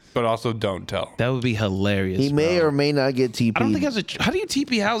 Yeah. but also don't tell. That would be hilarious. He may bro. or may not get TP. I don't think that's a. How do you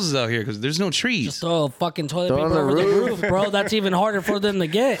TP houses out here? Because there's no trees. Throw a fucking toilet Throw it paper on the over the roof. roof, bro. That's even harder for them to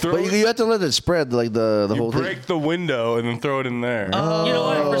get. But you have to let it spread, like the You whole break thing. the window and then throw it in there. You know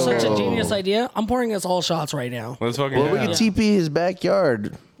what? For such a genius idea, I'm pouring us all shots right now. Let's fucking Well, we yeah. can TP his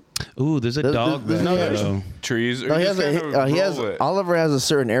backyard. Ooh, there's a dog there's back no- there, though. trees. Or No, he you has just kinda he has roll it. Oliver has a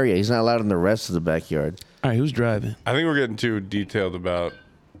certain area. He's not allowed in the rest of the backyard. All right, who's driving? I think we're getting too detailed about.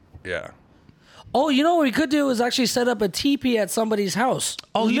 Yeah. Oh, you know what we could do is actually set up a teepee at somebody's house.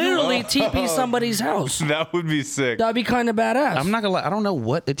 Oh, literally teepee somebody's house. That would be sick. That'd be kind of badass. I'm not gonna lie. I don't know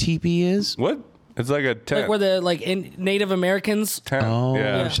what a TP is. What? It's like a tent. like where the Native Americans. tent. Oh,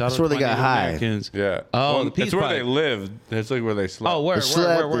 yeah. shout That's out where to they my got Native high. Americans. Yeah. Oh, Well, the peace it's where pipe. they lived. It's like where they slept. Oh, where, They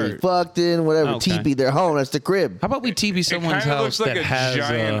slept, they fucked in, whatever. Okay. TP their home. That's the crib. How about we TP It someone's kind of house looks like that a has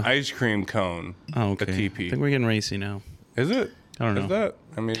giant ice cream cone. Oh, okay. A teepee. I think we're getting racy now. Is it? I don't know. Is that?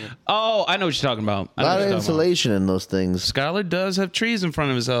 I mean, Oh, I know what you're talking about. I A know lot what of you're talking about. insulation in those things. Skylar does have trees in front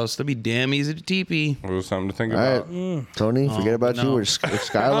of his house. That'd be damn easy to TP. it was something to think All about. right, Tony, forget about you. no. We're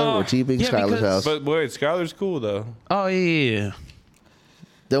Skylar. We're TPing yeah, Skylar's because- house. But wait, Skylar's cool though. Oh yeah.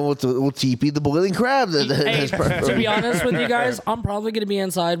 Then we'll TP the boiling crab. Hey, That's perfect. to be honest with you guys, I'm probably gonna be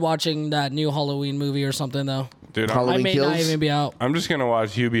inside watching that new Halloween movie or something though. Dude, Halloween I may not Kills? even be out. I'm just gonna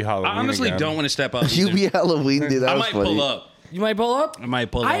watch Hubie Halloween. I honestly again. don't want to step out. You either. be Halloween, dude. That I was might funny. pull up. You might pull up. I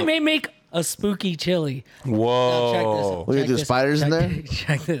might pull I up. may make a spooky chili. Now, Whoa. check this out. We gonna Check do this spiders in out. there?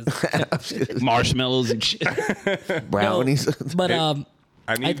 Check this. Marshmallows and shit. Brownies. But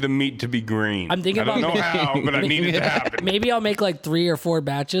I need the meat to be green. I'm thinking I don't about- know how, but I need it to happen. maybe I'll make like 3 or 4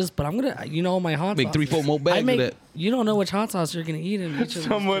 batches. But I'm gonna, my hot Make sauce. 3-4 more I bags of make. that. You don't know which hot sauce you're gonna eat in each of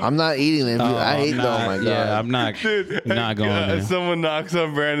them. I'm not eating them. dude. I hate them. Oh my god. Yeah, I'm not. Dude, Not going there. Someone knocks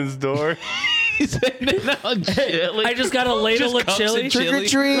on Brandon's door. He's sitting on chili. I just got a ladle of cups chili. and Trick or chili.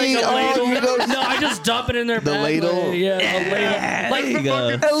 treat. Like a Oh, ladle. you go. No, I just dump it in their bag. ladle? Like, yeah, a ladle. Like, There you go.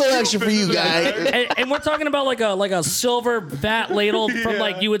 A little extra for you guys. and we're talking about like a silver fat ladle from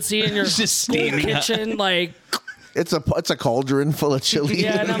like you would see in your It's just school steaming up. kitchen. Like, It's a cauldron full of chili.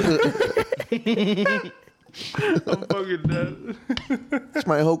 yeah, and I'm, I'm fucking dead. It's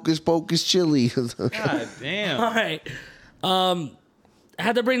my hocus pocus chili. God damn. all right. I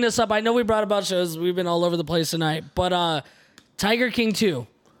had to bring this up. I know we brought about shows. We've been all over the place tonight, but Tiger King 2.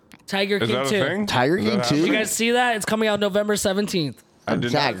 Tiger Is King that a 2. thing? Tiger Is that King 2? happening? You guys see that? It's coming out November 17th. I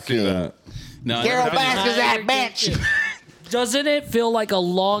did Tiger not see King. that. No, Carol no, Baskin's that Tiger King bitch. 2. Doesn't it feel like a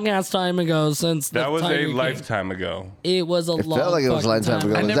long ass time ago since the That was Tiger a King? lifetime ago. It was a It long. felt like it was a long time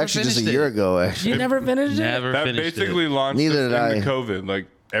ago. I It was never actually just a finished year it. ago. Actually, You never finished it? Never That finished basically it. launched Neither us did into I. COVID. Like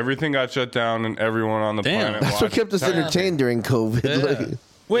everything got shut down and everyone on the Damn. planet. that's what watched kept us Tiger King. entertained during COVID. Yeah. Like,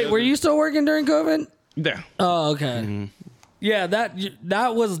 Wait, were you still working during COVID? Yeah. Oh, okay. Yeah,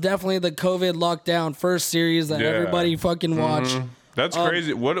 that was definitely the COVID lockdown first series that Yeah. everybody fucking watched. That's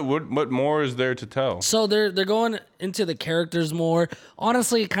crazy. What more is there to tell? So they're going into the characters more.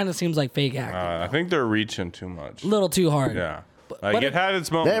 Honestly, it kind of seems like fake acting. I think they're reaching too much. A little too hard. Yeah, but like it had its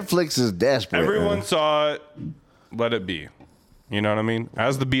moment. Netflix is desperate. Everyone man. saw it. Let it be. You know what I mean?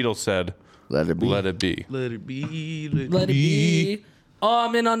 As the Beatles said, Let it be. "Let it be." Let it be. Let it be.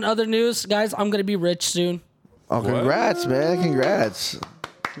 And on other news, guys, I'm gonna be rich soon. Oh, congrats, man! Congrats.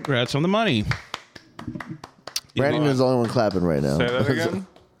 Congrats on the money. Brandon is the only one clapping right now. Say that again. Say I'm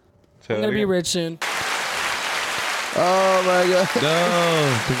that gonna be again. rich soon. Oh my god!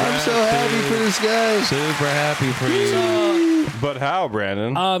 No. I'm so happy for this guy. Super happy for you. But how,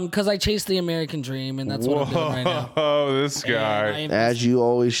 Brandon? Because I chase the American dream, and that's what I'm doing right now. Oh, this And I guy. invest- As you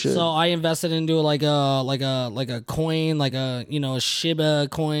always should. So I invested into like a coin, like a Shiba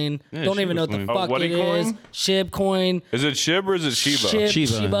coin. Yeah, Don't even know what Shiba the coin. fuck what it coin? is. Shib coin. Is it Shib or is it Shiba? Shiba.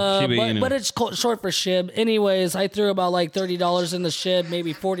 Shiba Inu. But it's short for Shib. Anyways, I threw about like $30 in the Shib,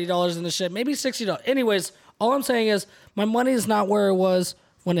 maybe $40 in the Shib, maybe $60. Anyways, all I'm saying is my money is not where it was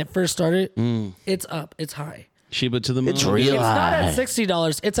when it first started. It's up. It's high. Shiba to the moon. It's real. It's not at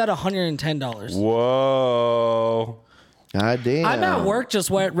 $60. It's at $110. Whoa. God damn. I'm at work just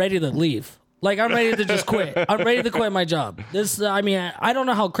ready to leave. Like I'm ready to just quit. I'm ready to quit my job. I don't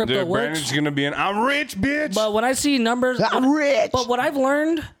know how crypto Dude, works. Brandon's gonna be I'm rich, bitch. But when I see numbers, I'm rich. But what I've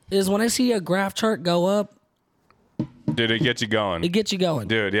learned is when I see a graph chart go up, Dude, it gets you going. it gets you going.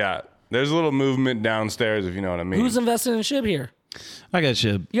 Dude, yeah. There's a little movement downstairs, if you know what I mean. Who's investing in SHIB here? I got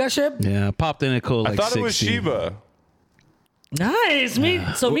Shib. You got SHIB? Yeah, I popped in a cool I like thought it was 60. Shiba. Nice. Me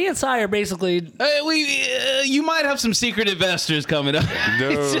and Sai are basically. You might have some secret investors coming up.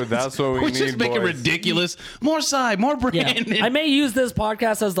 Dude, that's what we We're need, just making boys. ridiculous. More side, more Yeah, Brandon. I may use this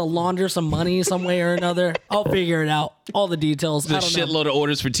podcast as to launder some money some way or another. I'll figure it out. All the details. a I don't know. shitload of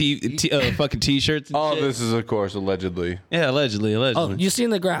orders for fucking t-shirts. And All shit. this is, of course, allegedly. Yeah, allegedly. Oh, you seen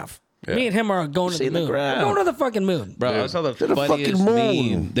the graph? Yeah. Me and him are going to the Seen the moon. graph. We're going to the fucking moon. Bro, I saw the the funniest fucking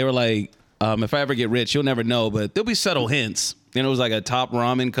moon. meme. They were like, if I ever get rich, you'll never know, but there'll be subtle hints. And it was like a top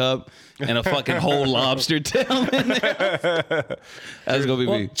ramen cup and a fucking whole lobster tail in there. That's gonna be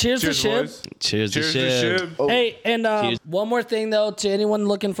Well, me. cheers to SHIB. boys. Cheers to Cheers to Shib. Shib. Hey, and Cheers. one more thing though, to anyone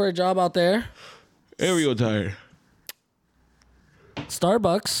looking for a job out there, Here we go, Tyre.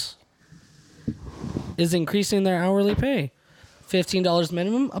 Starbucks is increasing their hourly pay. $15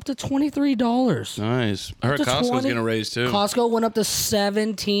 minimum up to $23. Nice. I heard To Costco's 20 gonna raise too. Costco went up to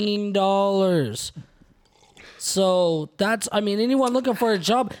 $17. So that's, anyone looking for a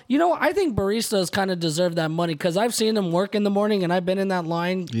job, I think baristas kind of deserve that money because I've seen them work in the morning and I've been in that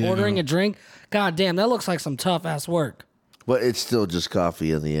line ordering a drink. God damn, that looks like some tough ass work. But it's still just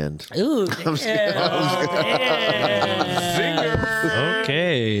coffee in the end. Ooh, damn.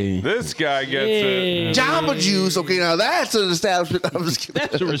 Okay. This guy gets it. Jamba Juice. Okay, now that's an establishment. I'm just kidding.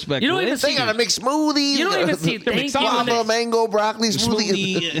 That's a respect. You don't even They see gotta make smoothies. You don't even see thank you. guava, mango, broccoli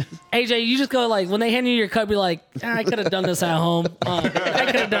smoothie. AJ, you just go like when they hand you your cup, you're like, I could have done this at home. I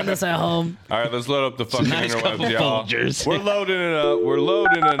could have done this at home. All right, let's load up the fucking Nice couple interwebs, y'all. Folgers. We're loading it up. We're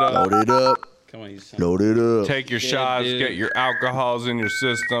loading it up. Load it up. Come on, you son. Load it up. Take your shots. dude. Get your alcohols in your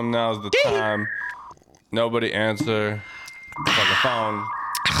system. Now's the time. Nobody answer. Fucking phone.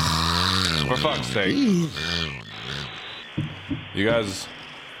 for fuck's sake. You guys.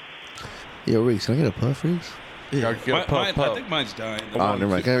 Yo, Reeks, can I get a puff, Reeks? Gotta get a puff, I puff. think mine's dying. Oh, never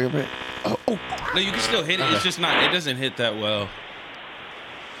mind. Can I get a No, you can still hit it. It's just not. It doesn't hit that well.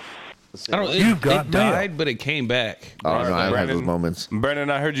 I don't. It died, but it came back. Oh, no, I've had Brandon. those moments. Brandon,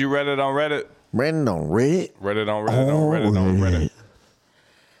 I heard you read it on Reddit. Brandon on Reddit? Reddit on Reddit.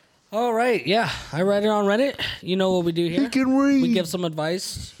 All right, yeah, I read it on Reddit. You know what we do here? He can read. We give some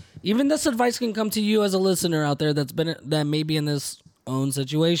advice. Even this advice can come to you as a listener out there that may be in this own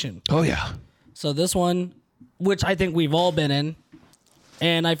situation. Oh yeah. So this one, which I think we've all been in,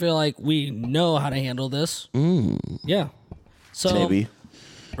 and I feel like we know how to handle this. Yeah. So Maybe.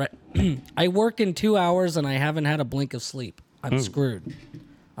 right, I work in 2 hours and I haven't had a blink of sleep. I'm screwed.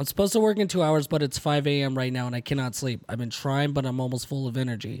 I'm supposed to work in 2 hours, but it's 5 a.m. right now and I cannot sleep. I've been trying, but I'm almost full of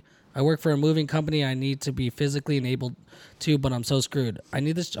energy. I work for a moving company. I need to be physically enabled to, but I'm so screwed. I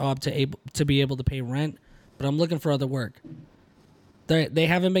need this job to be able to pay rent, but I'm looking for other work. They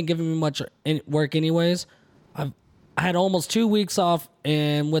haven't been giving me much work anyways. I had almost 2 weeks off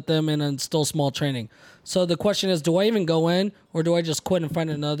and with them and still small training. So the question is, do I even go in or do I just quit and find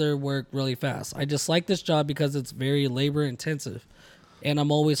another work really fast? I just like this job because it's very labor intensive and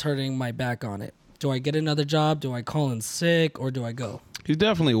I'm always hurting my back on it. Do I get another job? Do I call in sick or do I go? He's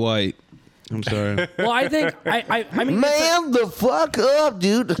definitely white. I'm sorry. Well, I think I mean, Man, the fuck up,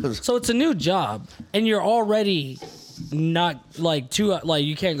 dude. so it's a new job and you're already not like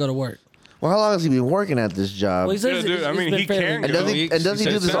you can't go to work. Well, how long has he been working at this job? Well, he says Yeah, dude, I he's mean, been he fairly- can And does he- and does he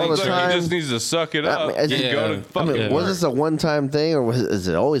do this all the time? He just needs to suck it up. I mean, and go to I fucking mean, was work. this a one-time thing, or has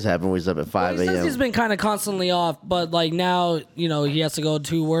it always happened when he's up at 5 He says he's a.m.? been kind of constantly off, but like now, he has to go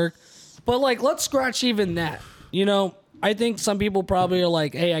to work. But like, let's scratch even that. I think some people probably are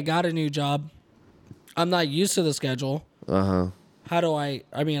like, "Hey, I got a new job. I'm not used to the schedule. How do I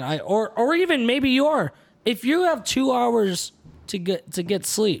mean, or even maybe you are. If you have 2 hours to get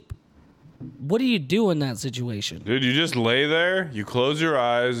sleep, what do you do in that situation? Dude, you just lay there, you close your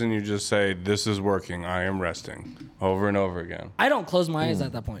eyes, and you just say, "This is working. I am resting," over and over again. I don't close my eyes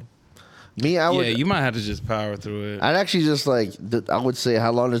at that point. Me, I would. Yeah, you might have to just power through it. I'd actually just I would say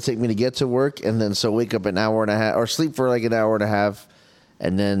how long did it take me to get to work, and then so wake up an hour and a half, or sleep for like an hour and a half,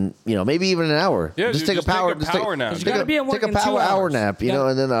 and then maybe even an hour. Yeah, just dude, take just a power, take a power nap. You gotta be at work take a in 2 power hour hours. nap, Yeah.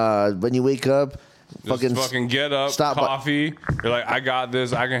 and then when you wake up, Just fucking get up, stop. coffee. You're like, I got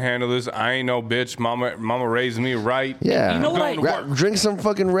this. I can handle this. I ain't no bitch. Mama raised me right. Yeah, You know what drink some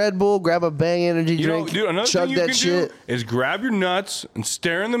fucking Red Bull, grab a Bang energy You know, drink, dude, another chug thing you that can shit. do is grab your nuts and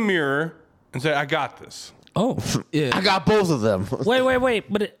stare in the mirror and say, I got this. Oh, Yeah. I got both of them, wait,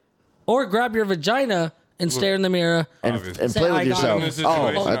 or grab your vagina and stare in the mirror. and Obviously. play I with got yourself. In this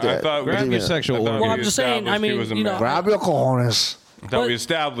situation, I thought Grab we- your sexual I thought organ. we Well, I'm just saying, established I he mean, was a you know, man. grab your cojones. I thought we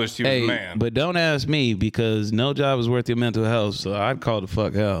established he was Hey, a man. but don't ask me because no job is worth your mental health. So I'd call the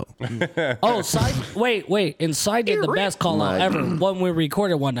fuck out. Oh, wait. And Cy did the best call out My- ever when we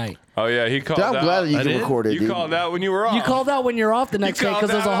recorded one night. Oh yeah, he called Dude, I'm out. glad that you I can did? record it, You dude. called out when you were off. You called out when you're off the next day called because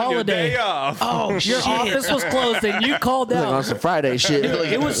it was a out on your holiday. day off. Oh, Your office was closed and you called Like on out. some Friday shit.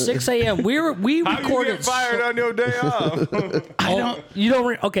 It was 6 a.m. We How you recorded. get fired on your day off? You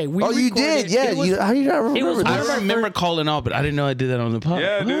don't. Okay, we. Oh, you recorded- did? Yeah. it was- How do you not remember it was that? one I of our remember calling off, but I didn't know I did that on the pod.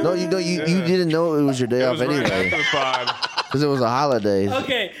 Yeah, dude. No, you didn't know it was your day It off was right anyway after the pod. because it was a holiday.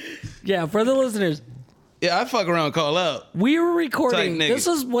 Okay, yeah. For the listeners, Yeah, I fuck around and call out. we were recording. Tight nigga. This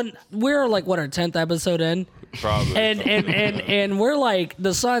is when we're like our 10th episode in. Probably. And we're like,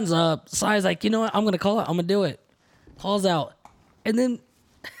 the sun's up. Cy's like, you know what? I'm gonna call it. I'm gonna do it. Calls out, and then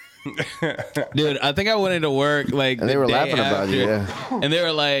Dude, I think I went into work like And they the were day laughing about after, you, yeah. And they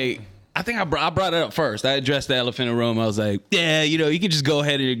were like, I think I brought it up first. I addressed the elephant in the room. I was like, yeah, you can just go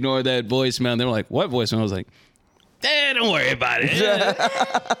ahead and ignore that voicemail. And they were like, what voicemail? I was like, don't worry about it.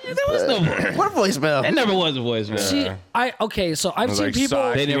 There was no voicemail. What voicemail? There never was a voicemail. see, so I've I was seen like, people.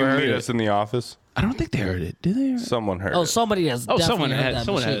 "Cy, They can never you heard meet it. us in the office. I don't think they heard it. Did they hear it? Someone heard Oh, it. somebody has. Oh, definitely someone heard had. that,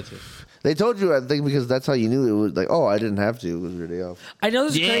 Someone but had shit. to. They told you, I think, because that's how you knew it was like, oh, I didn't have to. It was your day off. I know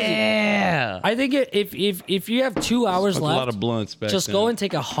this is crazy. Yeah. I think if you have 2 hours Smoked a lot left, of blunts back just then. go and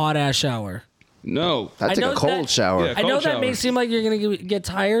take a hot ass shower. No. I take know a cold that- shower. Yeah. I know Cold that shower. may seem like you're gonna get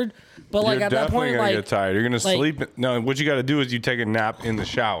tired, but like You're at that definitely point, gonna like get tired. You're gonna like- sleep. No, what you got to do is you take a nap in the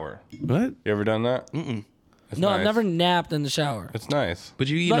shower. What? You ever done that? Mm-mm. no, I've never napped in the shower. It's nice. But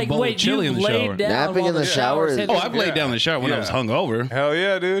you eat Like a bowl wait, of chili you in the laid shower. down Napping while in the shower shower's is- hitting- Oh, I've laid down in the shower when I was Yeah. hungover. Hell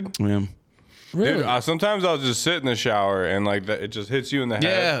yeah, dude. Yeah. really? Dude, sometimes I'll just sit in the shower and like it just hits you in the head.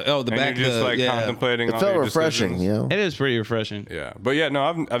 Yeah, oh, the and back You're just of the- like yeah. contemplating. It all felt your refreshing, decisions. you know? It is pretty refreshing. Yeah, but yeah, no,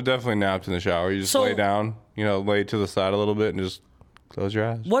 I've definitely napped in the shower. You just So- lay down, lay to the side a little bit and just Close your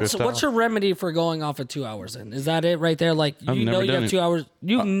eyes. What's Drift out. your remedy for going off at 2 hours in? Is that it right there? Like I've you know never you done have it. 2 hours.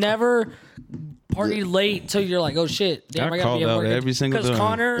 You never party late till you're like, oh shit, damn, I I gotta be called at out work. every single Because time.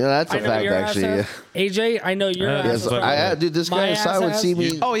 Connor, Yeah, that's a I know fact, your ass actually, ass. AJ, I know your ass. Yes, ass. dude, this My guy ass inside would ass. see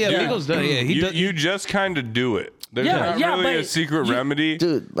me. Oh yeah, Yeah. Miguel's done. Yeah, he does. You just kind of do it. There's Yeah, not yeah, really a but secret remedy.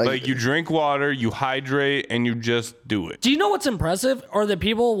 Dude, like you drink water, you hydrate, and you just do it. Do you know what's impressive? Are the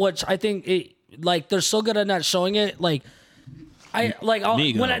people which I think like they're so good at not showing it. Like I'll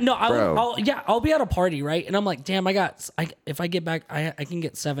Migo. I'll be at a party, right? And I'm like, damn, if I get back, I can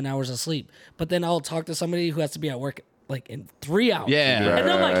get 7 hours of sleep. But then I'll talk to somebody who has to be at work like in 3 hours. Yeah. And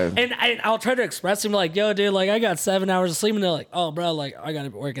I'm Right. like, and I'll try to express to them like, yo, dude, like I got 7 hours of sleep, and they're like, oh, bro, like I got to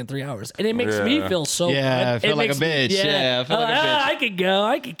work in 3 hours, and it makes me Yeah. feel so Yeah, I good. feel It like a makes me- bitch. Yeah, I feel I'm like a bitch. I could go,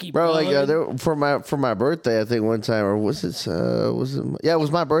 I could keep Bro, going. like for my birthday, I think one time, or was it? Yeah, it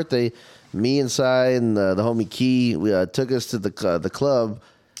was my birthday. Me and Cy and the homie Key, we took us to the club,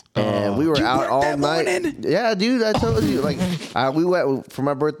 and we were out all night. Yeah, dude, I told you. Like, we went for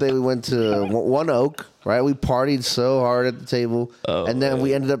my birthday. We went to One Oak, right? We partied so hard at the table, and then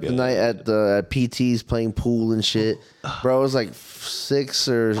we ended up the night at PT's playing pool and shit. Bro, it was like 6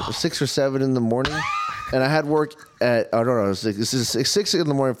 or 7 in the morning. And I had work at, I don't know, this is 6 in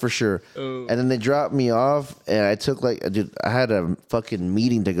the morning for sure. And then they dropped me off, and I took dude, I had a fucking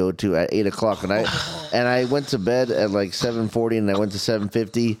meeting to go to at 8 o'clock, and I went to bed at like 7:40, and I went to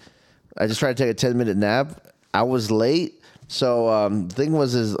 7:50. I just tried to take a 10-minute nap. I was late. So the thing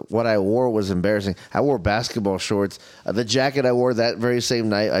is what I wore was embarrassing. I wore basketball shorts. The jacket I wore that very same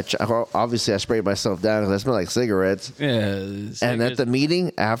night, obviously I sprayed myself down because I smelled like cigarettes. Yeah. And at the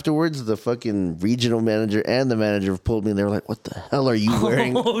meeting afterwards, the fucking regional manager and the manager pulled me, and they were like, what the hell are you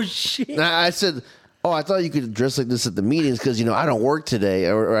wearing? Oh shit. And I said, oh, I thought you could dress like this at the meetings because, I don't work today.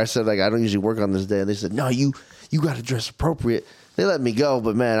 Or I said, like, I don't usually work on this day. And they said, no, you got to dress appropriate. They let me go,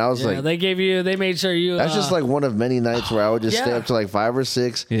 but man, I was like, they made sure you. that's just like one of many nights where I would just stay Yeah. up to like 5 or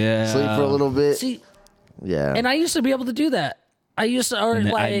 6, Yeah. sleep for a little bit. see, Yeah. and I used to be able to do that. I used to, or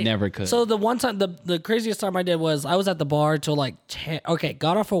like, I never could. So the one time, the craziest time I did was I was at the bar till like 10. Okay,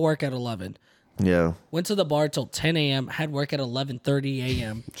 got off of work at 11. Yeah. Went to the bar till 10 a.m. Had work at 11:30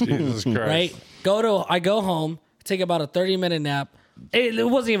 a.m. Jesus Christ. Right? I go home, take about a 30-minute nap. It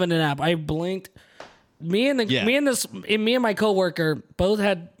wasn't even a nap. I blinked. Me and my coworker both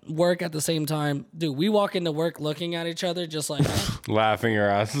had work at the same time. Dude, we walk into work looking at each other just like Laughing your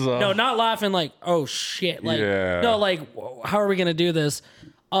asses off. no, not laughing like, oh shit. Like Yeah. no, like how are we gonna do this?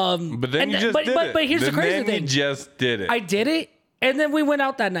 But then you just did it. But here's the crazy Then thing. you just did it. I did it, and then we went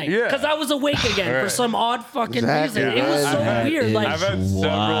out that night. Yeah. Because I was awake again for Right. some odd fucking Exactly. reason. It was so That weird. is Like I've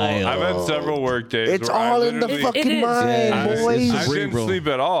had several work days. It's where I all in the literally- fucking It is. mind, Yeah, it's- boys. it's I didn't cerebral. sleep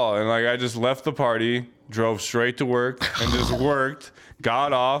at all, and like I just left the party, drove straight to work, and just worked.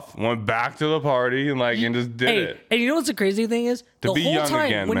 Got off, went back to the party, and just did hey, it. and you know what's the crazy thing is? To The be whole young time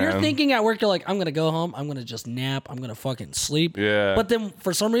again, when you're man. thinking at work, you're like, I'm gonna go home, I'm gonna just nap, I'm gonna fucking sleep. Yeah. But then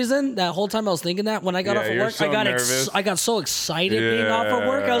for some reason, that whole time I was thinking that when I got Yeah, off of you're work, so nervous. I got so excited being off of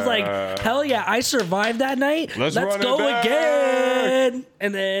work. I was like, Yeah. hell yeah, I survived that night. Let's run it go back. again.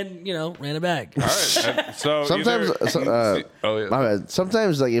 And then ran it back. All right. So Sometimes, oh yeah. my bad.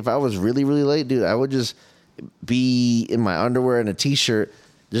 Sometimes, like if I was really, really late, dude, I would just be in my underwear and a t-shirt,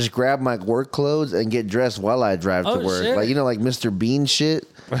 just grab my work clothes and get dressed while I drive Oh, to work. shit. Like like Mr. Bean shit,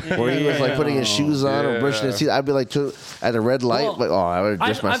 where he was like putting his shoes on or brushing his teeth. I'd be like at a red light, Well, I would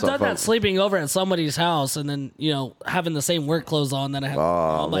dress I've myself done up. that sleeping over at somebody's house and then, having the same work clothes on that I had.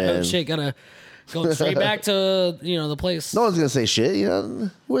 Oh, I'm like, oh man. shit, gotta go straight back to, the place. No one's gonna say shit. Who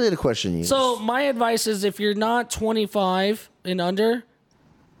are they to question you? So my advice is if you're not 25 and under,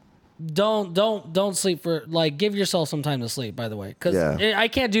 don't sleep for give yourself some time to sleep, by the way. Cause Yeah. I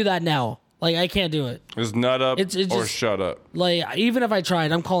can't do that now. I can't do it. Just nut up It's or just- shut up. Even if I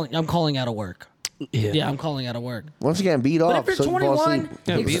tried, I'm calling out of work. Yeah, I'm calling out of work. Once again, beat But off if so you're you can fall 21, asleep.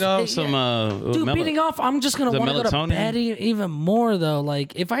 Yeah, beat off some. Dude, beating off, I'm just gonna the want to go to melatonin? bed even more though.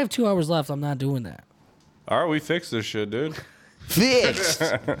 Like if I have 2 hours left, I'm not doing that. All right, we fixed this shit, dude. Fixed.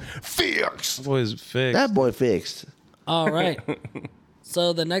 Fixed. Boys fixed. That boy fixed. All right.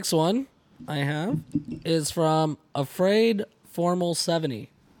 So the next one I have is from Afraid Formal 70.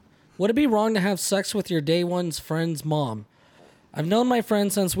 Would it be wrong to have sex with your day one's friend's mom? I've known my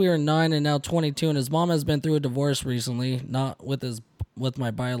friend since we were 9 and now 22, and his mom has been through a divorce recently, not with his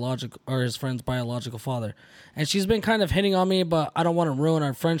friend's biological father. And she's been kind of hitting on me, but I don't want to ruin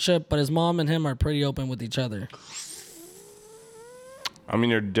our friendship, but his mom and him are pretty open with each other. I mean,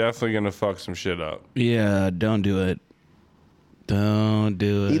 you're definitely gonna fuck some shit up. Yeah, don't do it. Don't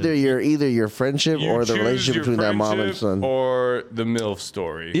do it. Either your friendship You or the choose relationship your between that mom and friendship son. or the MILF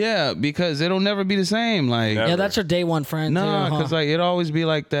story. Yeah, because it'll never be the same. Like, Never. Yeah, that's your day one friend. nah, too, huh? because like it always be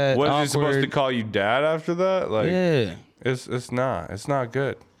like that. What awkward. is he supposed to call you dad after that? Like, Yeah. it's not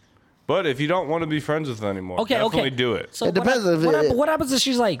good. But if you don't want to be friends with them anymore, definitely do it. So It depends if it- what happens if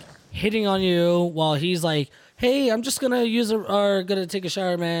she's like hitting on you while he's like, "Hey, I'm just gonna gonna take a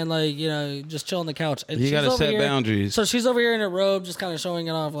shower, man. Like, just chill on the couch." And You she's gotta over set here- boundaries. So she's over here in her robe, just kind of showing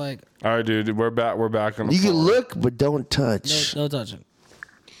it off, like, All right, dude, we're back on the You can phone. look, but don't touch. no touching.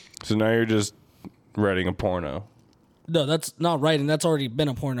 So now you're just writing a porno. No, that's not writing. That's already been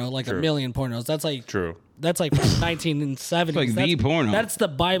a porno, like a million pornos. That's like True. That's like from 1970s. Like the that's, porno. That's the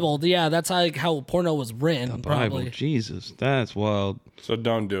Bible. Yeah, that's how porno was written. Bible. Probably. Jesus, that's wild. So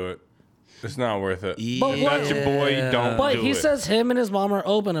don't do it. It's not worth it. But If that's your boy, don't But do he it. says him and his mom are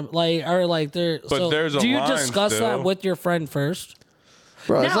open, like they're. But so there's a do you line discuss still. that with your friend first?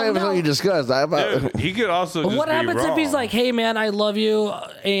 Bro, it's Now- not even now- something you discussed. Dude, he could also just What be happens if he's wrong. like, "Hey man, I love you,"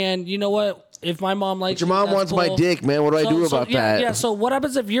 and you know what? If my mom likes Your you, mom that's wants my cool. dick, man. What do I do about yeah, that? Yeah. So what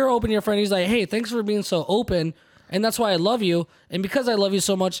happens if you're open to your friend? He's like, "Hey, thanks for being so open, and that's why I love you. And because I love you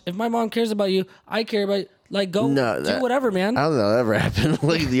so much, if my mom cares about you, I care about you. Like, go No, do whatever, man." I don't know. That ever happened.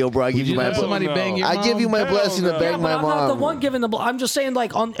 Like, yo, bro, I give you my let somebody no. bang your I give you my Hell blessing to no. bang Yeah, my but I'm not the mom. one giving the. I'm just saying,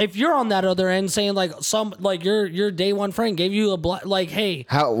 like, if you're on that other end, saying like your day one friend gave you like, hey,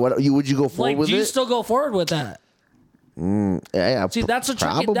 How? What? Would you go forward like, with do you it? still go forward with that? Yeah, See, that's what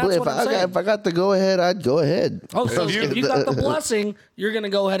you're- probably. that's If what I'm I saying. if I got the go ahead, I'd go ahead. Oh, so if you got the blessing, you're gonna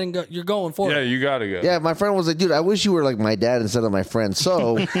go ahead and go. You're going forward. Yeah, you gotta go. Yeah, my friend was like, dude, I wish you were like my dad instead of my friend.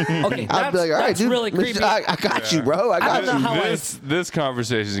 So Okay, I'd that's, be like, all right, that's dude, really creepy. I got you, bro. I got don't know you. how This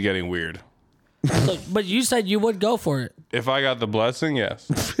conversation is getting weird. So, but you said you would go for it. If I got the blessing, yes.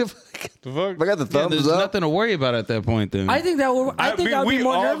 The fuck? If I got the Yeah, thumbs there's up, nothing to worry about at that point. Then I think that would. I think I would we be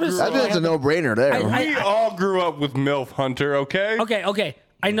more all nervous. grew I think it's a no-brainer there. We all grew up with MILF Hunter, okay? Okay.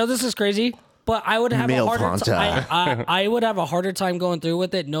 I know this is crazy, but I would have a Milf harder Hunter. time. I would have a harder time going through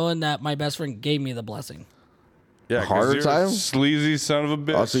with it, knowing that my best friend gave me the blessing. Yeah, 'cause Harder you're time? a sleazy son of a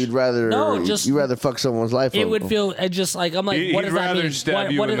bitch. Also, you'd rather you rather fuck someone's life. It up. would feel just like I'm like, He'd what does that rather mean?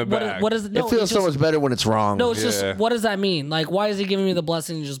 stab you in the back. What is It no? feels it's so just, much better when it's wrong. no, it's Yeah. just what does that mean? Like, why is he giving me the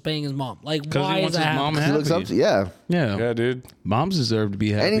blessing and just banging his mom? Like, because why he is wants that his mom happening? he looks up happy. to yeah. Yeah, Yeah, dude. moms deserve to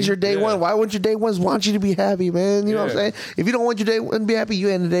be happy. And he's your day Yeah. one. Why wouldn't your day ones want you to be happy, man? You know what I'm Yeah. saying? If you don't want your day one to be happy, you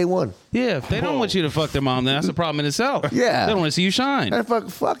end the day one. Yeah, if they don't want you to fuck their mom, then that's a problem in itself. Yeah. they don't want to see you shine. And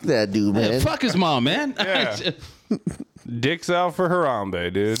fuck that dude, man. Fuck his mom, man. Yeah. Dicks out for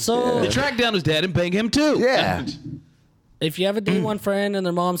Harambe, dude. So Track down his dad and bang him too. Yeah. if you have a day one friend and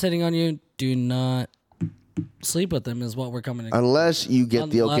their mom's hitting on you, do not sleep with them. Is what we're coming to. Unless you get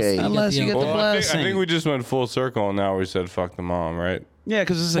the okay. Unless you get the Well, I blessing. think we just went full circle and now we said fuck the mom, right? Yeah,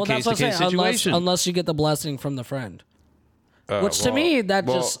 because this is a Well, that's what I'm case-to-case saying. situation. Unless you get the blessing from the friend. Which to Well- me, that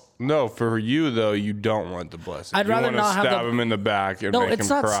well, just- no, for you though, you don't want the blessing. I'd you rather wanna not have stab the- him in the back and No, make it's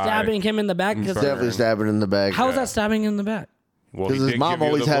him not cry. stabbing him in the back because Definitely stabbing in the back. how is that stabbing him in the back? Well, he Because his did mom give you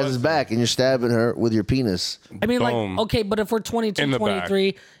always the has his blessing. back, and you're stabbing her with your penis. I mean, Boom. like, okay, but if we're 22, In the back.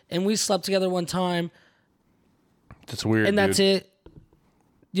 23, and we slept together one time, That's weird, and that's dude. it.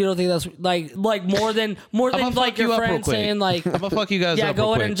 You don't think that's like more than I'ma like fuck your you up real friend quick. saying like, I'm gonna fuck you guys yeah, up go real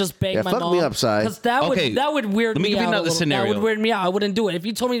ahead quick. and just bang Yeah, my fuck mom. me upside. Because that Okay, would weird let me me give you out. another a little. scenario. That would weird me out. I wouldn't do it. If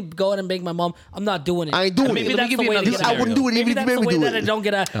you told me to go ahead and bang my mom, I'm not doing it. I ain't doing Maybe it. let me give you way to another get I out. wouldn't do it Maybe even if that's you the made me way do that I it. don't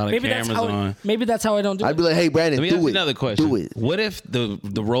get out. Oh, the Maybe that's camera's how. on. Maybe that's how I don't do I'd it. be like, hey, Brandon, Let me ask do you it. another question. Do it. What if the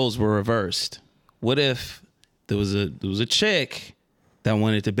roles were reversed? What if there was a chick that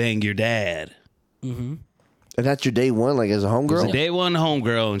wanted to bang your dad? And that's your day one, like as a It was a homegirl? day one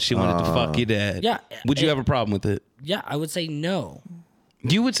homegirl, and she wanted to fuck your dad. Yeah. Would you have a problem with it? Yeah, I would say no.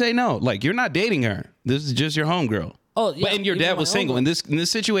 You would say no. Like, you're not dating her. This is just your homegirl. Oh, yeah, But, and your even dad my was single. homegirl. In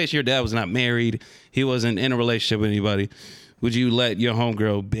this situation, your dad was not married. He wasn't in a relationship with anybody. Would you let your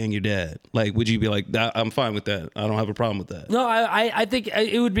homegirl bang your dad? Like, would you be like, I'm fine with that. I don't have a problem with that. No, I think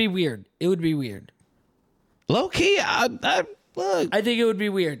it would be weird. It would be weird. Low key, look, I think it would be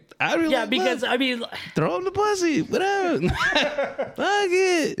weird. I really Yeah, like, because look, I mean, throw him the pussy, whatever. Fuck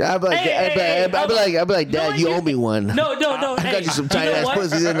it. I'd be like, Hey, I'd be like, Dad, like you you- owe me one. no. I got you some tight ass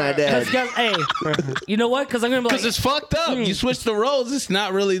pussy, didn't I, Dad? Hey, you know what? Because I'm gonna be like, Because it's fucked up. You switch the roles. It's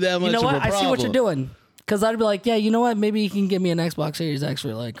not really that much you know of what? a I problem. see what you're doing. Because I'd be like, yeah, you know what? Maybe you can give me an Xbox Series X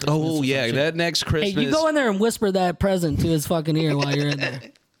for like. Christmas Oh or yeah, some shit. that next Hey, Christmas. you go in there and whisper that present to his fucking ear while you're in there.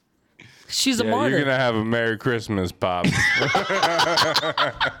 She's a Yeah, martyr. you're gonna have a Merry Christmas, Pop.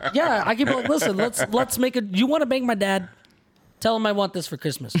 Yeah, I can be like, listen, let's make it. You want to bang my dad? Tell him I want this for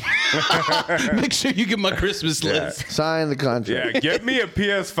Christmas. Make sure you get my Christmas list. Sign the contract. Yeah, get me a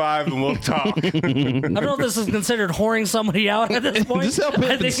PS5 and we'll talk. I don't know if this is considered whoring somebody out at this point. Just help him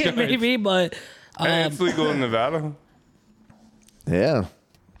I think it start. may be, but Hey, it's legal in Nevada. Yeah.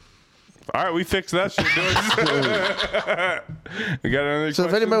 All right, we fixed that shit. We got another So if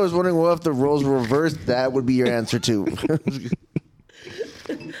question? anybody was wondering what if the roles were reversed, that would be your answer too.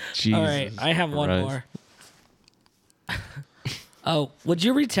 Jesus all right, I have one Christ. more. Oh, would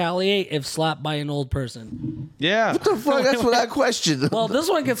you retaliate if slapped by an old person? Yeah. What the fuck? That's for that question. Well, this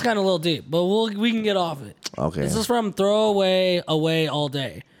one gets kind of a little deep, but we can get off it. Okay. This is from Throwaway Away All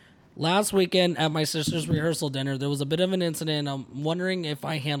Day. Last weekend at my sister's rehearsal dinner, there was a bit of an incident. I'm wondering if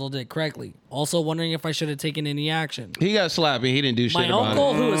I handled it correctly. Also wondering if I should have taken any action. He got slapped. He didn't do shit My about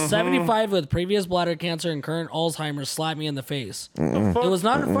uncle, it. who is 75 with previous bladder cancer and current Alzheimer's, slapped me in the face. It was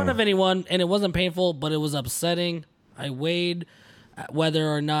not in front of anyone, and it wasn't painful, but it was upsetting. I weighed whether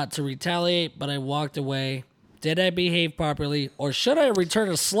or not to retaliate, but I walked away. Did I behave properly, or should I return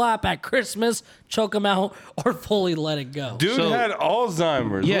a slap at Christmas, choke him out, or fully let it go? Dude So- had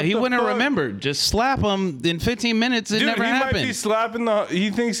Alzheimer's. Yeah, What he the wouldn't fuck? remember. Just slap him in 15 minutes. It Dude, never he happened. might be slapping the.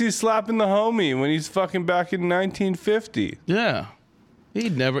 He thinks he's slapping the homie when he's fucking back in 1950. Yeah.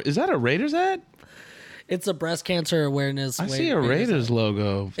 He'd never. Is that a Raiders ad? It's a breast cancer awareness. I see a Raiders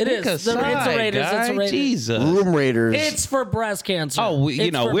logo. It Think is. It's a aside, Raiders. It's a guy. Raiders. Jesus. Room Raiders. It's for breast cancer. Oh,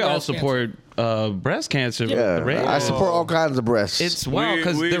 It's for we all breast cancer. support breast cancer. yeah, The Raiders. I support all kinds of breasts. It's wild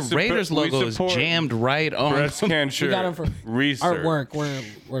because We the support- Raiders we logo is support jammed right on. Breast cancer We got him for research.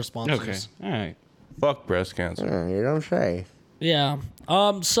 artwork. We're sponsors. Okay. All right. Fuck breast cancer. You don't say. Yeah.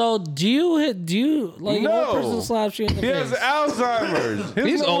 So do you like an No. old person slaps you in the He has face? Alzheimer's. He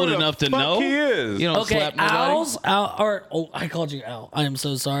He's doesn't know old who the enough to fuck know. He is. You don't Okay, slap nobody. I called you Al. I am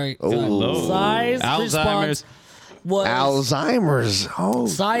so sorry. Oh. Zai's Alzheimer's. response was Alzheimer's. Oh,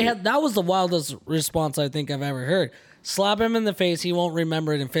 Zai had that was the wildest response I think I've ever heard. Slap him in the face, he won't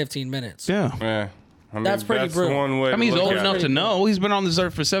remember it in 15 minutes. Yeah. Yeah. I mean, That's pretty brutal. one way. I mean, he's to look old at enough it. to know. He's been on this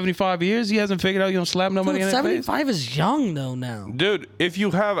earth for 75 years. He hasn't figured out you don't slap nobody Dude, in the face. 75 is young though now. Dude, if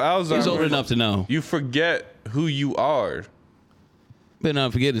you have Alzheimer's, He's old enough to know. you forget who you are. Better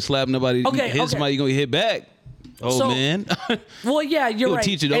not forget to slap nobody. Okay, Hit okay. somebody, you going to hit back. Oh, So- man. Well, yeah, you're You'll right.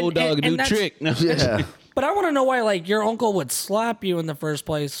 teach an old dog a new that's- trick. yeah. But I want to know why, like, your uncle would slap you in the first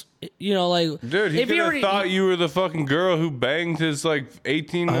place. You know, like, Dude, he if could you have already- thought you were the fucking girl who banged his like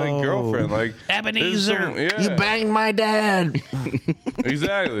 18 girlfriend. Like there's Ebenezer. yeah, You banged my dad.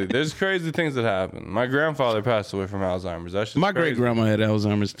 exactly. There's crazy things that happen. My grandfather passed away from Alzheimer's. That's just My crazy. great grandma had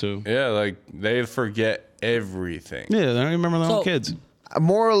Alzheimer's too. Yeah, like they forget everything. Yeah, they don't remember their So- own kids.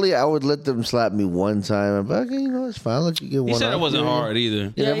 Morally, I would let them slap me one time. But okay, you know, it's fine. I'll let you get one. He said it off. wasn't hard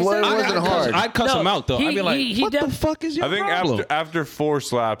either. Yeah, Yeah, he it said- wasn't hard. I'd cuss No, him out though. he- I'd be like, he "What the def- fuck is your I think problem?" after 4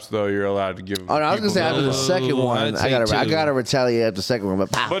 slaps though, you're allowed to give. Oh, no, I was gonna say after the second one, I'd I say gotta two. retaliate after the second one.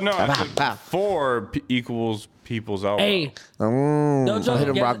 But pow, But no, pow, I pow, think pow. 4 equals people's elbow. Hey, no I joke. hit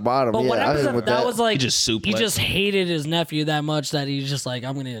him yeah, rock bottom. But Yeah, what I hit happens him if with that that. was like He just he suplexed. just hated his nephew that much that he's just like,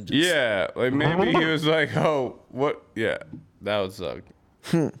 I'm gonna just Yeah, like maybe he was like, "Oh, what? Yeah, that would suck."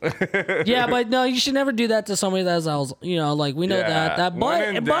 Yeah, but no, you should never do that to somebody that's you know, like we know Yeah. that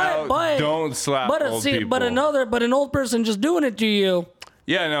When in doubt, but don't slap but old see, but people. an old person just doing it to you.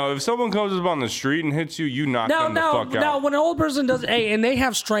 Yeah, no. If someone comes up on the street and hits you, you knock them the fuck Now, out. when an old person does, hey, and they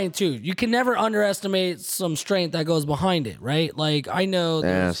have strength too. You can never underestimate some strength that goes behind it, right? Like I know,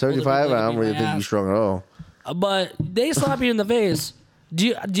 Yeah, there's older 75. people that I don't beat really my think you're ass, strong at all. but they slap you in the face. Do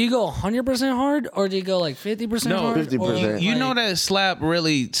you go 100% hard or do you go like 50% No, hard? 50%. Or, You know like- that slap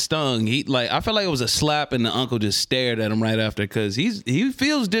really stung. I felt like it was a slap, and the uncle just stared at him right after because he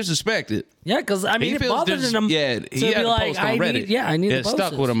feels disrespected. Yeah, because I mean, He it feels bothered him. Yeah, to he had be to like, post on Reddit. I need to It post stuck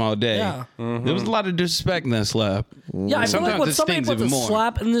this. with him all day. Yeah. There was a lot of disrespect in that slap. Yeah, I feel Sometimes like when it somebody stings puts a even more.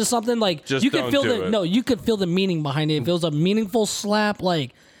 slap into something, like Just you could don't feel do it. you could feel the meaning behind it. If it was a meaningful slap,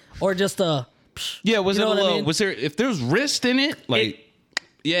 like, or just a, Yeah, was You it know a what I little? mean? Was there? If there's wrist in it, like,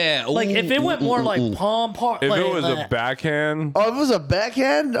 yeah, like if it went more like palm part, If like, it was a backhand, Oh, if it was a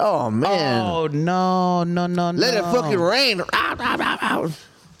backhand? Oh, man. Oh no, Let it fucking rain. Ow, ow, ow, ow.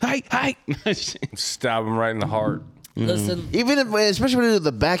 Hi. stab him right in the heart. listen, Even if, especially when you do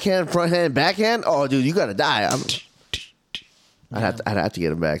the backhand, front hand, backhand. Oh, dude, you gotta die. I'd have to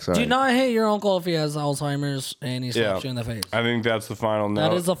get him back. Sorry. do not hit your uncle if he has Alzheimer's and he slaps Yeah, you in the face. I think that's the final note.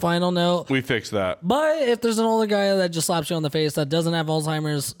 That is the final note. We fixed that. But if there's an older guy that just slaps you on the face that doesn't have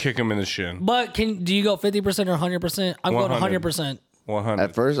Alzheimer's, Kick him in the shin. but do you go 50% or 100%? I'm going 100. 100%. 100.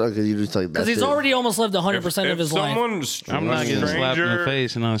 At first, okay, you just like Because he's already almost lived 100% of his life. someone, I'm not a getting slapped in the stranger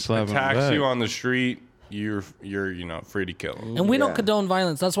face and I'm slapping him attacks back. you on the street, you're free to kill them. And we don't condone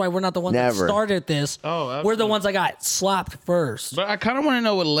violence. That's why we're not the ones that Never. started this. Oh, absolutely. We're the ones that got slapped first. But I kind of want to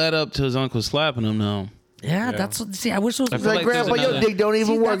know what led up to his uncle slapping him, though. Yeah, that's what. See, I wish it was. feel Like, like Grandpa, there's your another- dick don't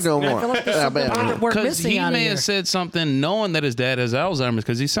even work that's- no I more. feel like there's Yeah, something man. we're Because missing he out of may here. have said something knowing that his dad has Alzheimer's,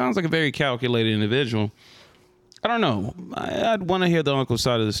 because he sounds like a very calculated individual. I don't know. I'd want to hear the uncle's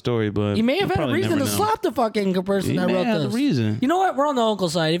side of the story, but He may have we'll had a probably reason to never know. slap the fucking person He that may wrote have a this. reason. You know what? We're on the uncle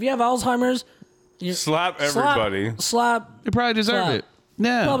side. If you have Alzheimer's, you Slap everybody. Slap. He probably deserved Slap. it.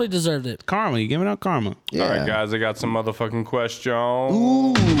 Yeah. Probably deserved it. Karma. You giving out karma. Yeah. All right, guys, I got some motherfucking questions.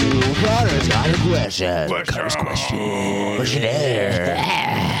 Ooh, Connor's got a question. First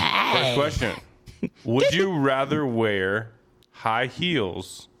question. Would you rather wear high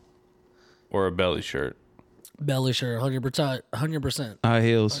heels or a belly shirt? Belly shirt, 100%. 100%. High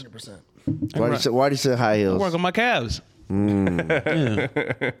heels. 100%. Why do you say high heels? Work on my calves. Yeah.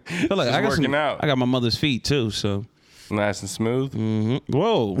 Feel like I got working out. I got my mother's feet too, so. Nice and smooth.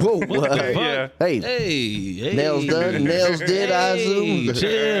 Whoa. Whoa, what? Yeah. Hey, Hey. nails done, nails did, I Hey, assume.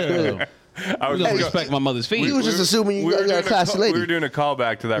 chill. I was We gonna just- respect my mother's feet. You was just assuming you were got doing a classy lady. We were doing a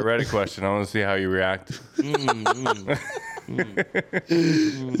callback to that Reddit question. I want to see how you react.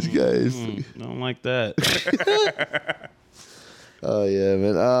 These guys. I don't like that. Oh yeah,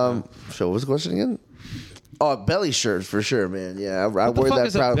 man. So what's the question again? Oh, belly shirts for sure, man. Yeah, I What the wear fuck that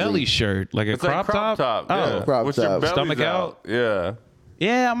is a proudly. belly shirt? Like a It's like crop top? Yeah. Oh. Crop With your top. bellies Stomach out? Yeah.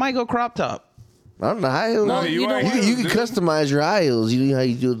 Yeah, I might go crop top. I don't know high heels. No, you know ain't what? You can dude. customize your high heels. You know how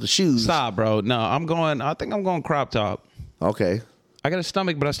you do the shoes. Stop, bro. No, I think I'm going crop top. Okay, I got a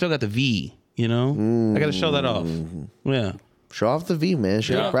stomach, but I still got the V, you know? I got to show that off. Yeah. show off the V, man.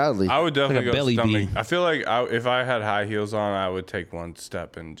 Show it proudly. I would definitely Like a go belly stomach. V. I feel like if I had high heels on, I would take one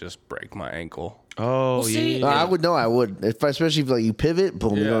step and just break my ankle. Oh, see, yeah. I would know. I would, especially if like you pivot.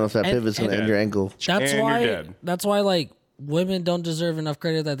 Boom, you Yeah. don't know if that And- pivot's gonna and- end your ankle. That's And you're why. dead. That's why, like, women don't deserve enough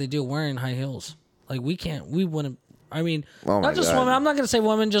credit that they do wearing high heels. Like, we can't. We wouldn't. I mean, Oh my not just God. women. I'm not gonna say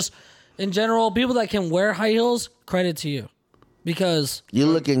women. Just in general, people that can wear high heels. Credit to you, because You're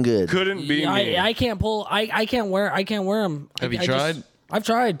looking good. Couldn't be me. I can't pull. I can't wear them. Have you I tried? I've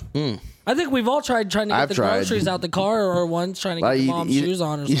tried. I think we've all tried trying to get I've the tried. groceries out the car, or one's trying to get Like, the mom's shoes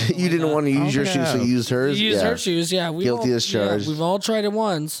on, or something. you didn't want to use your Okay. shoes, so you used hers. You use Yeah. her shoes, yeah. We Guilty all, as charged. Yeah, we've all tried it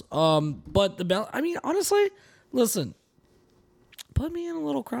once. But the belt. I mean, honestly, listen. Put me in a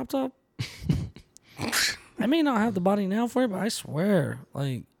little crop top. I may not have the body now for it, but I swear,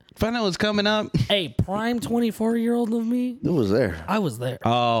 like, Find out what's coming up. hey, prime 24-year-old of me, It was there. I was there.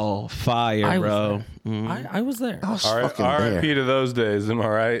 Oh, fire, I was bro. there. I was there. I was All right, fucking R.I.P. there. to those days. Am I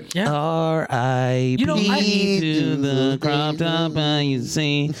right? Yeah. R.I.P. You know, to the crop top you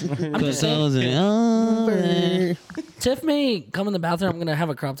see. just saying. Tiff may come in the bathroom. I'm gonna have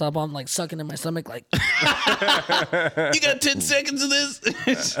a crop top on, like sucking in my stomach, like. You got 10 seconds of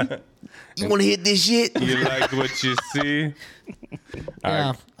this? You want to hit this shit? You like what you see?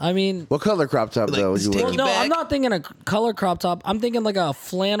 Yeah. I mean, What color crop top though? Would you sticky wear? no, back. I'm not thinking a color crop top. I'm thinking like a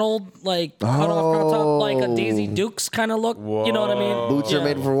flannel, like cut off crop top, like a Daisy Dukes kind of look. You know what I mean? Boots are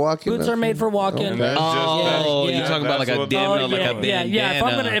made for walking. Boots are made for walking. And that's Oh, yeah, you're talking about like a denim, like a yeah, yeah.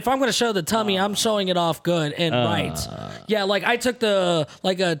 bandana. If I'm gonna show the tummy, I'm showing it off good and right. Yeah, like I took a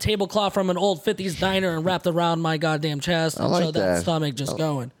tablecloth from an old 50s diner and wrapped around my goddamn chest and like showed that that. stomach just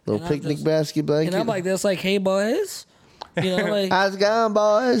going. Little And I'm picnic just- basket blanket. And I'm like this, like, hey boys, you know, like how's it going,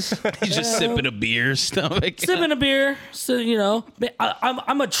 boys? He's just sipping a beer, stomach. sipping a beer. So you know,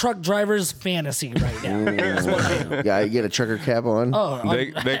 I'm a truck driver's fantasy right now. Yeah, you get a trucker cap on. Oh,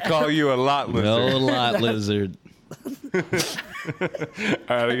 They call you a lot lizard. No lot lizard. All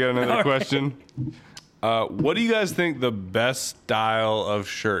right, I got another question. What do you guys think the best style of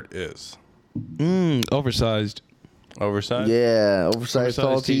shirt is? Oversized. Oversized? Yeah, oversized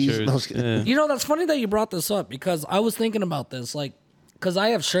tall tees. t-shirts. No, I was kidding. Yeah. You know, that's funny that you brought this up because I was thinking about this, like, because I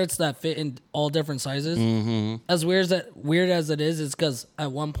have shirts that fit in all different sizes. Mm-hmm. As weird as it is because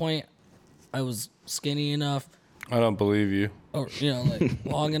at one point I was skinny enough, I don't believe you. or you know, like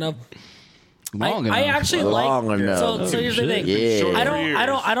long enough. Long I enough. actually Long like. enough. So here's the thing. Yeah. Short I for don't, years.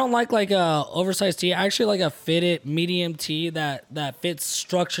 I don't like a oversized tee. I actually like a fitted medium tee that fits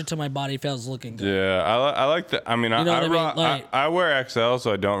structure to my body. Feels looking good. Yeah, I like the. I mean, You know what I mean? rock- Like- I wear XL,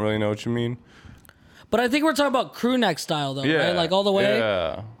 so I don't really know what you mean. But I think we're talking about crew neck style though, Yeah, right? Like all the way.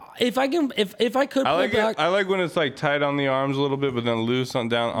 Yeah, If I can, if I could I pull like back, it. I like when it's like tight on the arms a little bit, but then loose on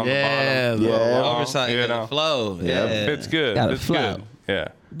down on Yeah, the bottom. Yeah. oversized. You You know. flow. Yeah. Fits good. Gotta Fits flow. good. Yeah.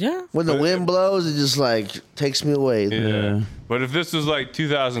 Yeah. When the wind blows, it just like takes me away. Yeah. But if this was like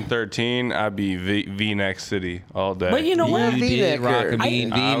 2013, I'd be V-neck city all day. But you know what? You did rock a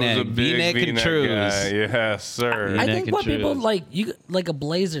mean I was a V-neck. big V-neck and V-neck trues. guy. Yes, sir. I V-neck think and what people trues. like you like a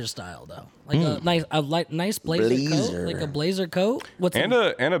blazer style though, like a nice blazer Blazer. coat, like a blazer coat. What's And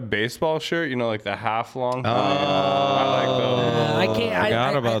a baseball shirt, you know, like the half long. I like those. I can't. I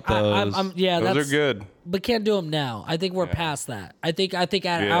Forgot about those. Yeah, Those that's are good. But can't do them now. I think we're past that. I think at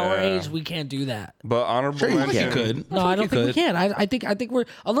our Yeah. age we can't do that. But honorable Sure you mention. You could. No, I don't think we can. I think we're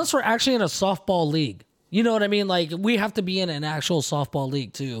unless we're actually in a softball league. You know what I mean? Like we have to be in an actual softball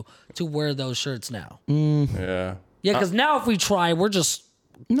league to wear those shirts now. Yeah. Yeah, because now if we try, we're just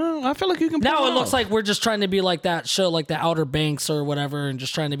No, I feel like you can. now pull it looks off. like we're just trying to be like that show, like the Outer Banks or whatever, and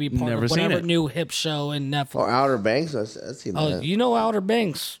just trying to be part Never of seen whatever it. new hip show in Netflix. Or Outer Banks. I've seen Oh, that. you know Outer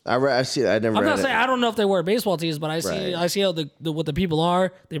Banks. I see it. I never I'm read not it. saying I don't know if they wear baseball tees, but I see Right. how what the people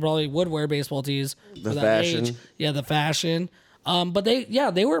are. They probably would wear baseball tees. The for that fashion. age. Yeah, the fashion. But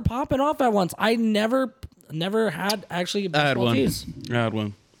they were popping off at once. I never had actually I had baseball one. tees. I had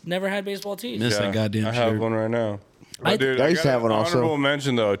one. Never had baseball tees. Miss that goddamn I have shirt. one right now. I- But dude, I used to got have one also. Honorable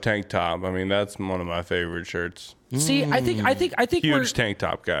mention though, tank top. I mean, that's one of my favorite shirts. See, I think we're Huge tank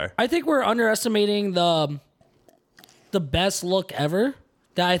top guy. I think we're underestimating the best look ever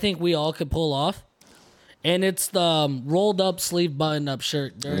that I think we all could pull off. And it's the rolled up sleeve button up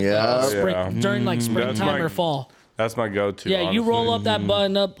shirt during Yeah. during like springtime my- or fall. That's my go-to. Yeah, you roll honestly. up that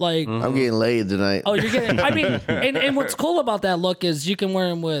button up like I'm getting laid tonight. oh, you're getting. I mean, and what's cool about that look is you can wear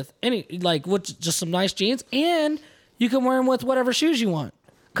them with any like with just some nice jeans, and you can wear them with whatever shoes you want.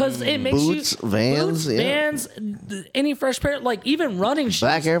 Cause it makes Boots, you Vans, yeah. Vans, any fresh pair, like even running shoes.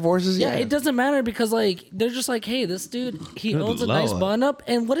 Black Air Forces. Yeah, it doesn't matter because like they're just like, hey, this dude he Good owns a nice Lord. button up,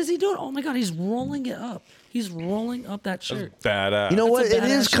 and what is he doing? Oh my god, he's rolling it up. He's rolling up that shirt. Badass. You know what? a It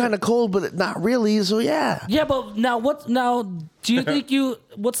is badass kind of cold, but not really. So yeah. Yeah, but now do you think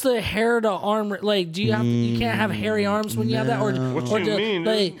what's the hair to arm like do you can't have hairy arms when you have that or What or you do- mean,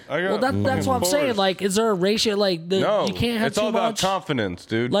 like dude? I got that's what I'm fucking saying force. like is there a ratio like No, you can't have it's too all about much confidence,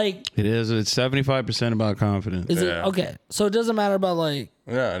 dude. like It is. It's 75% about confidence. is it Yeah. okay so it doesn't matter about like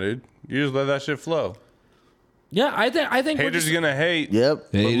yeah, dude. You just let that shit flow. yeah I think we're Haters just, gonna hate. Yep.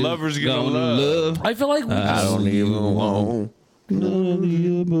 But lovers gonna love. I feel like we I don't even want.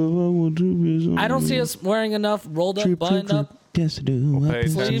 I don't see us wearing enough rolled up buttoned up Yes, I do. Pay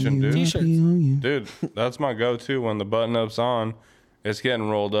attention, dude. t-shirts. Dude, that's my go-to when the button-up's on. It's getting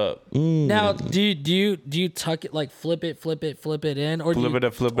rolled up. Now do you tuck it like flip it in or do Flip you, it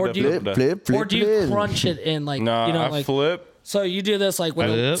up, flip or it up, do you, flip it up. Flip or do you it in. crunch it in like Nah, you know I like flip. so you do this like with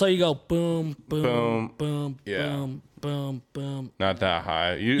Flip. so you go boom boom Boom. boom Yeah. boom boom boom. Not that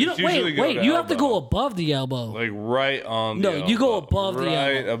high. You don't wait you have to go above the elbow. like right on. No, the elbow. you go above the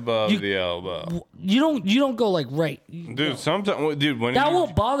right elbow. above You- the elbow, You don't go like right. dude. Sometimes, dude, when That you,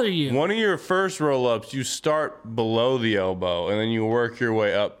 won't bother you. one of your first roll-ups, you start below the elbow and then you work your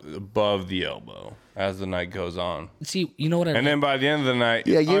way up above the elbow as the night goes on. See, you know what I mean? And then by the end of the night,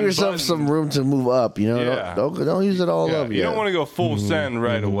 Yeah, give yourself unbutton. some room to move up. You know, Yeah. don't use it all Yeah, up. you yet. don't want to go full send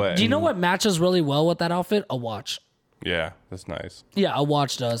right away. Do you know what matches really well with that outfit? A watch. Yeah, that's nice. Yeah, a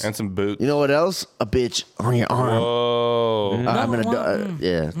watch does. And some boots. You know what else? A bitch on your arm. Oh, I'm gonna. well,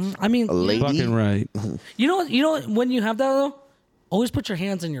 Yeah, I mean, a lady. Fucking right. you know what, when you have that though, always put your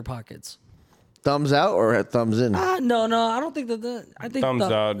hands in your pockets. Thumbs out or thumbs in? No, I don't think that. I think thumbs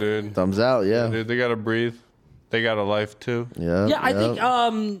out, dude. Thumbs out. Yeah. Dude, they gotta breathe. They got a life too. Yeah. Yeah, I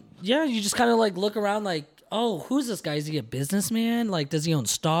think yeah, you just kind of like look around like, oh, who's this guy? Is he a businessman? Like, does he own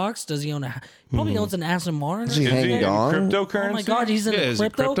stocks? Does he own he probably owns an Aston Martin? Is he Is he hanging in on? cryptocurrency? Oh my god, he's in Yeah, the is he a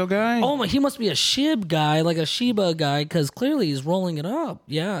crypto? crypto guy? Oh my, he must be a SHIB guy, like a Shiba guy, because clearly he's rolling it up.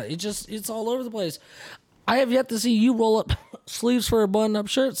 Yeah, it's all over the place. I have yet to see you roll up sleeves for a button-up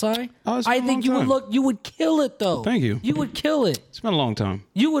shirt, Si. Oh, it's been I a think long time. you would kill it though. Thank you. You would kill it. It's been a long time.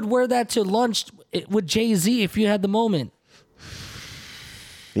 You would wear that to lunch with Jay-Z if you had the moment.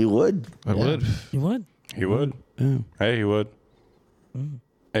 He would. I would. You would. He would. Yeah. Hey, he would.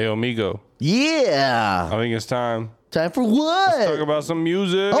 Hey, Amigo. Yeah. I think it's time. Time for what? Talk about some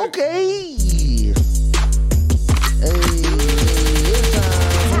music. Okay. Hey, it's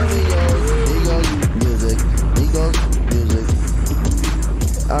time for Migos music. Migos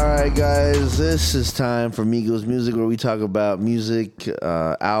music. All right, guys. This is time for Migos music, where we talk about music,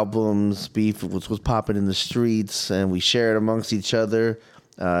 albums, beef, what's popping in the streets, and we share it amongst each other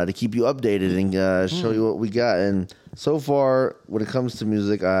to keep you updated and show you what we got. And so far, when it comes to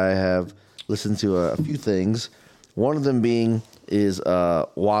music, I have listened to a few things. One of them being is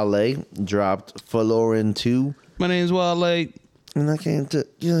Wale dropped Falorin 2. My name's Wale. and I came to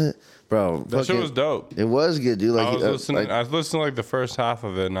bro. That shit was dope. It was good, dude. Like I was listening. like, I listened to like the first half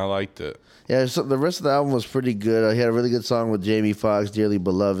of it, and I liked it. yeah, so the rest of the album was pretty good. He had a really good song with Jamie Foxx, "Dearly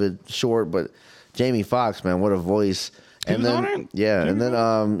Beloved." Short, but Jamie Foxx, man, what a voice! He was on it? Yeah, and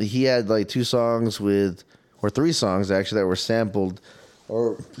then he had like 2 songs or 3 songs actually that were sampled,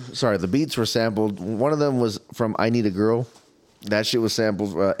 the beats were sampled. One of them was from "I Need a Girl." That shit was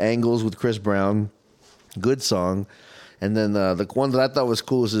sampled. "Angles" with Chris Brown, good song. And then the one that I thought was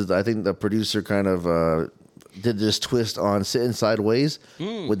cool is I think the producer kind of did this twist on "Sitting Sideways"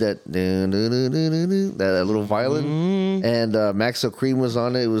 with that little violin, and Maxo Cream was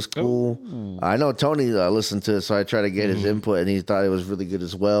on it. It was cool. I know Tony listened to it, so I tried to get his input, and he thought it was really good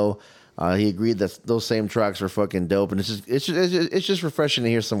as well. He agreed that those same tracks were fucking dope, and it's just refreshing to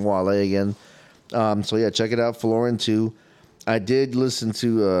hear some Wale again. So yeah, check it out, Florin 2. I did listen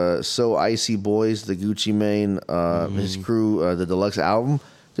to So Icy Boys, the Gucci Mane, his crew, the deluxe album.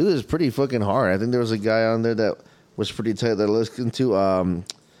 Dude, it was pretty fucking hard. I think there was a guy on there that was pretty tight that I listened to.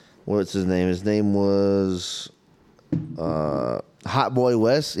 What's his name? His name was Hot Boy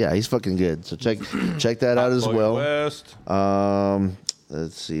West. Yeah, he's fucking good. So check that out as Boy well. West.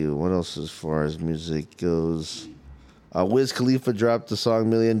 Let's see what else as far as music goes. Wiz Khalifa dropped the song $1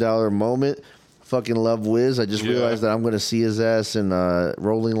 Million Moment. Fucking love Wiz. I just realized that I'm going to see his ass in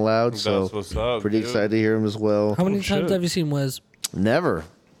Rolling Loud. So That's what's up, pretty dude. excited to hear him as well. How many times have you seen Wiz? Never.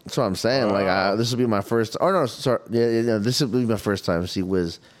 That's what I'm saying. Like this will be my first. Oh no, sorry. Yeah. This will be my first time to see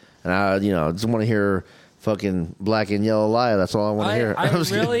Wiz, and I just want to hear fucking Black and Yellow Lie. That's all I want to hear. I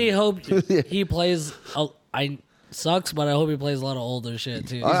really hope he plays. Sucks, but I hope he plays a lot of older shit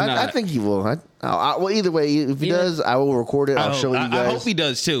too. I think he will. Well, either way, if he does, I will record it. I'll show you guys. I hope he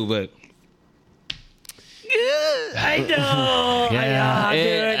does too, but. I know.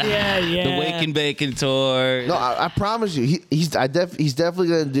 Yeah. The Wake and Bacon tour. No, I promise you, he's definitely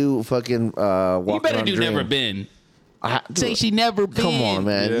gonna do fucking. You better on do Dream. Never Been. Say she never been. Come on,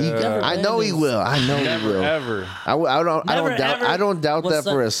 man. Yeah. I know he will. I know he Never will. ever. I don't doubt that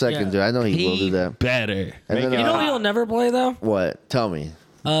for a second, dude. I know he will do that. Better. And then, You know what he'll never play though? what? Tell me.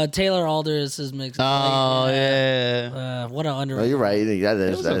 Taylor Alder is his mix. Oh yeah. What an Oh, underrated. you're right.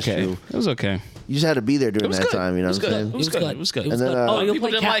 That's Okay. true. It was okay. You just had to be there during It was that good. time. You know what I'm saying? It was good. It was good. It was And then, good. Oh, you'll People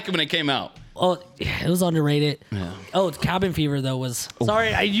play didn't like it when it came out. Oh, yeah, it was underrated. Oh, it's Cabin Fever though. Was sorry,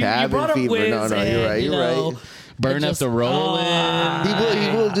 you Cabin brought up Fever. Wiz. No, you're right. You're right. Burn up the rolling.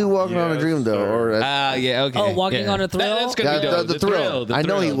 He will do Walking on a Yes, Dream though. sir. Or Yeah, okay. Oh, Walking on a Thrill? That's gonna be dope. the Thrill. I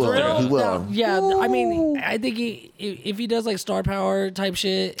know he will. Thrill? He will. Yeah, I mean, I think if he does like Star Power type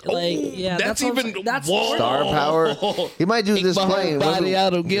shit, like that's even that's whoa. Star Power. He might do this plane. Body,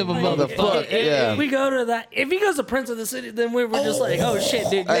 I don't give a Motherfucker. Yeah. If we go to that, if he goes to Prince of the City, then we were just like, oh shit,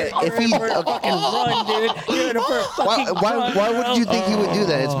 dude, If you're he- in for a fucking run, dude. You're in for a fucking run. Why would bro. you think he would do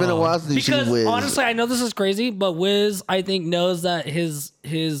that? It's been a while since you've Because seen Wiz. honestly, I know this is crazy, but Wiz, I think, knows that his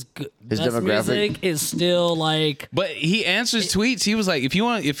best demographic? music is still like. But he answers tweets. He was like, if you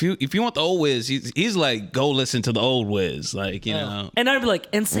want the old Wiz, he's like, go listen to the old Wiz, like you know. And I'd be like,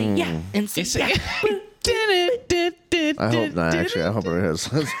 NSYNC, yeah, NSYNC, yeah. I hope not. Actually, I hope it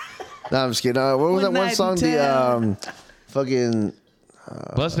is. No, I'm just kidding. What was that one night song? in The fucking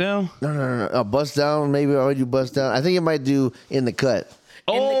Bust down. no. Bust Down. Maybe I already do Bust Down. I think it might do In the Cut.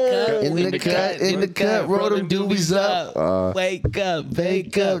 In the cut, roll them doobies up. Wake up,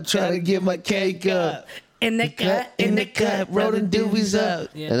 trying to get my cake up. In the cut, roll them doobies up.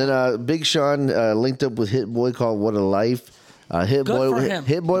 Yeah. And then Big Sean linked up with Hit Boy called What a Life. Hit Good for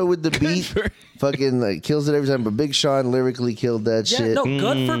him. Boy with the beat, fucking kills it every time. But Big Sean lyrically killed that Yeah, shit. no,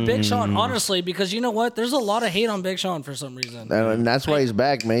 good for Big Sean, honestly, because you know what? There's a lot of hate on Big Sean for some reason. And that's why he's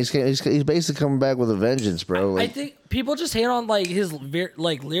back, man. He's basically coming back with a vengeance, bro. I Like, think people just hate on like his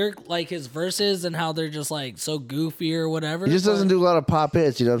lyric, like his verses and how they're just like so goofy or whatever. he just doesn't do a lot of pop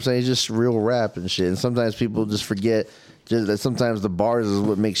hits. You know what I'm saying? He's just real rap and shit. And sometimes people just forget that sometimes the bars is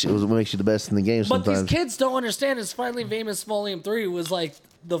what makes you the best in the game. But Sometimes. these kids don't understand. It's Finally Famous Volume 3 was like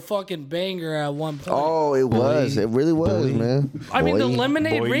the fucking banger at one point. Oh, it was. It really was, man. I mean, the Boy.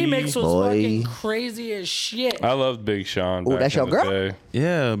 Lemonade Boy. remix was Boy. fucking crazy as shit. I love Big Sean. Oh, back that's in your the girl? day.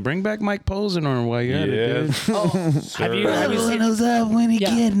 Yeah, bring back Mike Posner while you're at it, Yeah. dude. Have you seen? up when he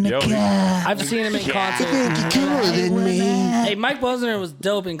Yeah. in the Yo, I've seen him in concert. Cooler than me. Hey, Mike Posner was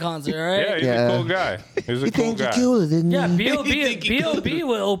dope in concert, all Yeah, right? he's Yeah. a cool guy. He's a You cool think you're guy. cooler than Yeah, me? B.O.B.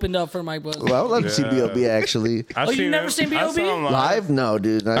 opened up for Mike Posner. Well, I would love to see Yeah. B.O.B. actually. I Oh, you seen never him- seen I B.O.B.? saw him Live? No, dude.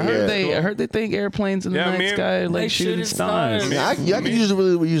 dude. Not I heard yet. I heard they think airplanes in the Yeah, night me and- sky are Like like shooting shooting stars. stars. I can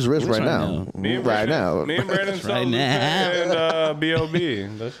use wrist right now. Me and Right now. Me and Brandon saw Right Lieutenant now. and B.O.B.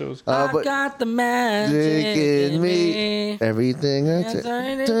 That shit was cool. I but got the magic Dick in in me. me. Everything I And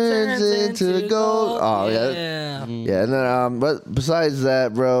turns turns into gold. Oh yeah. Yeah. Yeah, and then but besides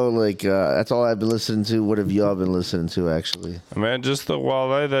that, bro, like that's all I've been listening to. What have y'all been listening to, actually? Man, just the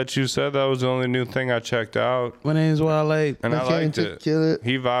Wale that you said, that was the only new thing I checked out. My name's Wale. And I I came liked to it. kill it.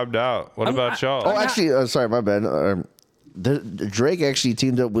 He vibed out. What about y'all? Oh, actually, sorry, my bad. Drake actually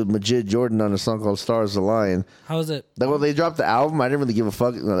teamed up with Majid Jordan on a song called "Stars Align." How was it? Like when they dropped the album, I didn't really give a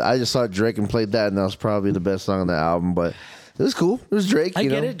fuck. I just saw Drake and played that, and that was probably the best song on the album. But it was cool. It was Drake. I you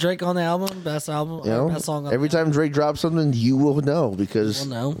get know? it. Drake on the album, best album, You know, best song. On every the time Drake drops something, you will know because You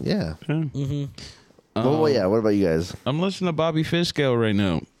will know. yeah. Well, yeah. What about you guys? I'm listening to Bobby Fishscale right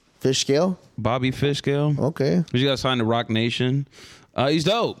now. Fish scale? Bobby Fishscale. Okay. He got signed to Rock Nation. He's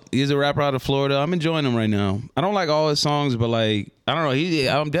dope. He's a rapper out of Florida. I'm enjoying him right now. I don't like all his songs, but like I don't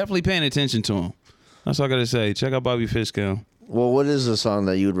know. I'm definitely paying attention to him. That's all I gotta say. Check out Bobby Fishscale. Well, what is the song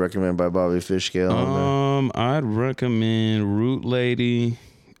that you would recommend by Bobby Fishscale? I'd recommend Root Lady.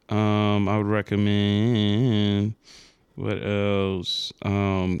 I would recommend what else?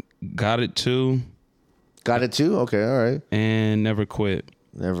 Got It Too Got it too? Okay, all right. and Never Quit.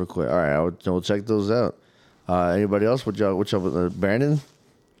 Never quit. All right, we'll check those out. Anybody else? What y'all with Brandon?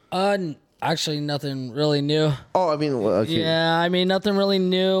 Actually, nothing really new. Oh, I mean, okay. Yeah, I mean, nothing really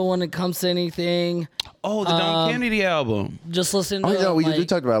new when it comes to anything. Oh, the Don Kennedy album. Just listen to Oh, yeah, we like,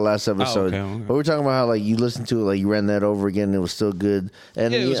 talked about it last episode. okay. But we're talking about how like you listened to it, like you ran that over again, and it was still good.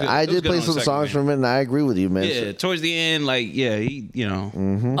 And Yeah, it was good. I It was did good play on some second, songs man. from it, and I agree with you, man. Yeah, towards the end, like he, you know.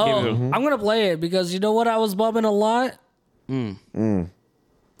 Oh, I'm gonna play it because you know what I was bumming a lot.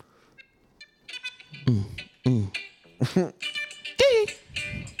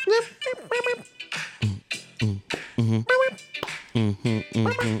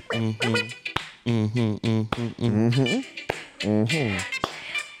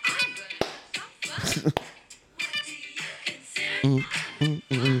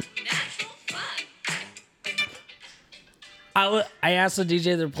 I asked the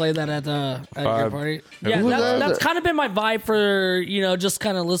DJ to play that at your party. Yeah, Who was that? that's kind of been my vibe for just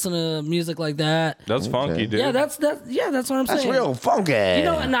kind of listen to music like that. That's funky, dude. Yeah, that's what I'm That's saying. real funky. You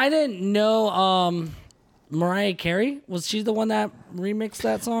know, and I didn't know Mariah Carey, was she the one that remixed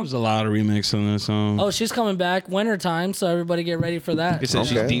that song? There's a lot of remix on that song. Oh, she's coming back wintertime, so everybody get ready for that. It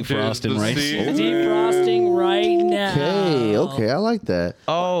says Okay. she's defrosting, right? Defrosting right now. Okay, I like that.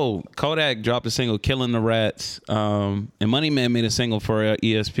 Oh, Kodak dropped a single, "Killing the Rats," and Money Man made a single for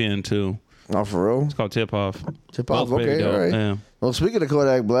ESPN too. Oh, for real? It's called Tip Off. Tip off. Both pretty Okay, dope, all right. yeah. Well, speaking of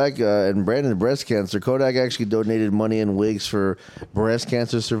Kodak Black and Brandon breast cancer, Kodak actually donated money and wigs for breast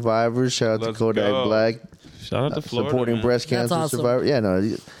cancer survivors. Shout out Let's to Kodak go. Black. Shout out to Florida, Supporting man. breast That's cancer awesome. survivors. Yeah,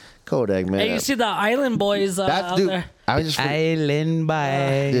 no, Kodak, man. Hey, you see the Island Boys That's out dude. there? I just Island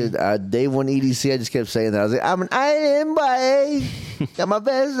Boy. dude, day one EDC. I just kept saying that. I was like, I'm an island boy. Got my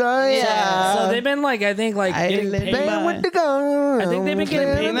best on. Yeah. So they've been like, I think like getting Island paid Playing with the gun. I think they've been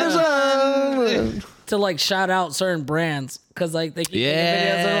getting paid in the sun. to like shout out certain brands because like they keep making Yeah,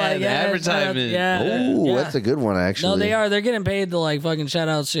 videos. They're like, the yeah, advertisement. Yeah, Ooh, yeah. that's a good one, actually. No, they are. They're getting paid to like fucking shout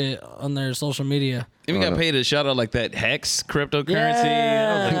out shit on their social media. And we got paid a shout out like that Hex cryptocurrency.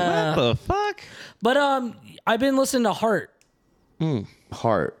 I was like, what the fuck? But I've been listening to Heart.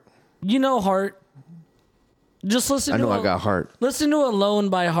 Heart. You know Heart. Just listen. I to know I a- got heart. Listen to Alone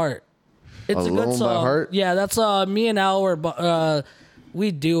by Heart. It's a Alone good by song. Heart? Yeah, that's me and Al were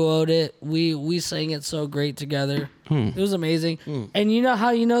we duoed it. We sang it so great together. It was amazing. And you know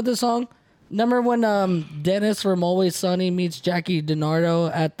how you know the song? Remember when Dennis from Always Sunny meets Jackie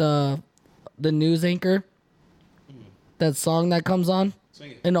DiNardo at the news anchor? That song that comes on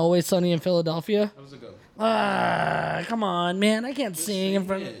in Always Sunny in Philadelphia. How's it go? Come on, man! I can't sing in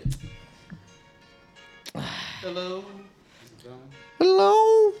front. Hello.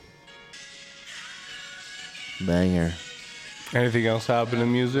 Hello. Banger. Anything else happen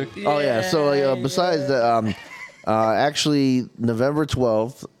in music? Oh yeah. So besides the actually November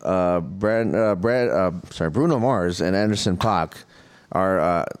 12th, Bruno Mars and Anderson .Paak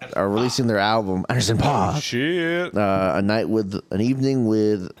are releasing their album Anderson .Paak. Shit. An evening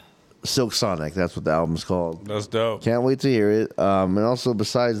with Silk Sonic. That's what the album's called. That's dope. Can't wait to hear it. And also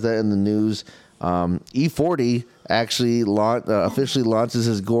besides that, in the news, E40 actually officially launches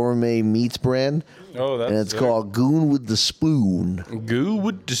his gourmet meats brand, Oh, that's and it's sick. called Goon with the Spoon. Goo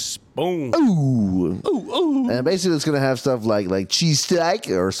with the Spoon. Boom. Ooh. And basically, it's gonna have stuff like cheese steak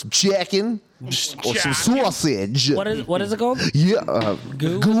or some chicken or some sausage. What is it called? Yeah,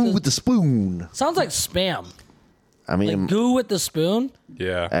 goo with the spoon. Sounds like spam. I mean, Like goo with the spoon.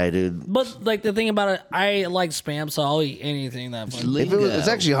 Yeah. hey, dude. But like the thing about it, I like spam, so I'll eat anything that. If it's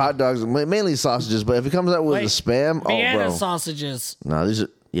actually hot dogs, mainly sausages. But if it comes out with Wait, the spam, Vienna bro. sausages. No, these are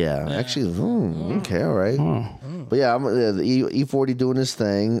actually okay, all right. But yeah, the E40 doing his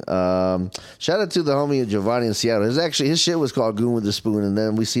thing. Shout out to the homie Giovanni in Seattle. His shit was called Goon with the Spoon, and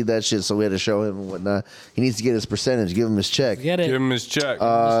then we see that shit, so we had to show him and whatnot. He needs to get his percentage. Give him his check. Get it? Give him his check.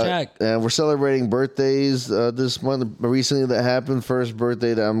 check. And we're celebrating birthdays this month. Recently, that happened. First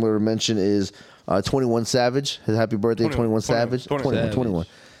birthday that I'm going to mention is 21 Savage. His happy birthday, 21 Savage. 21.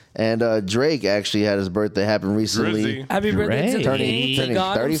 And Drake actually had his birthday happen recently. Drizzy. Happy birthday to the king, to Turning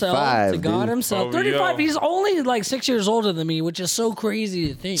God 35, himself. To God dude. himself. Oh, 35. yo. He's only like 6 years older than me, which is so crazy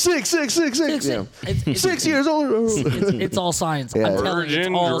to think. Six. Yeah. It's 6 years older. it's all signs. I'm telling you, it's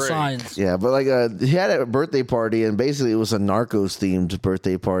Virgin all Drake. signs. Yeah, but he had a birthday party, and basically it was a Narcos themed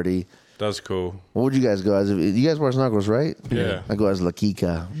birthday party. That's cool. What would you guys go as? You guys watch Narcos, right? Yeah. I go as La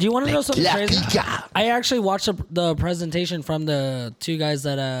Kika. Do you want to know something La crazy? Kika. I actually watched the presentation from the two guys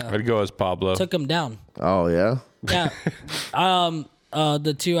that I'd go as Pablo. took him down. Oh yeah. Yeah.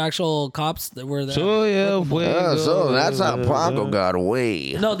 The two actual cops that were there. So that's how Pablo got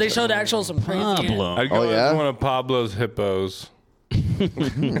away. No, they showed actual some crazy. I'd go Oh, yeah? as one of Pablo's hippos.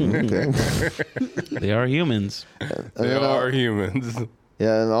 Okay. They are humans. They are humans.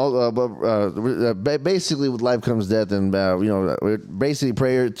 Yeah, and all, basically, with life comes death, and basically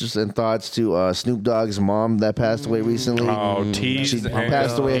prayers and thoughts to Snoop Dogg's mom that passed away recently. Oh, tease She and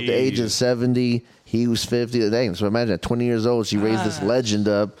passed away at the age of tease. 70. He was 50. Dang, so imagine at 20 years old, she raised this legend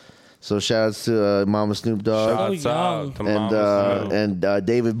up. So shout outs to Mama Snoop Dogg. Shouts out to And Mama Snoop.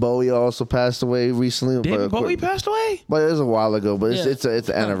 David Bowie also passed away recently. David Bowie passed away? But it was a while ago. But it's Yeah. it's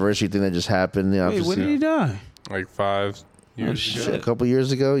an anniversary thing that just happened. You know, Wait, when obviously. did he die? Like 5 years Shit, ago. a couple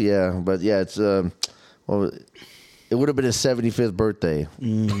years ago, yeah. But yeah, it's well, it would have been his 75th birthday.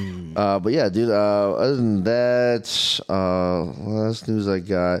 But yeah, dude. Other than that, last news I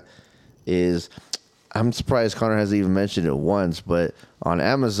got is I'm surprised Connor hasn't even mentioned it once, but on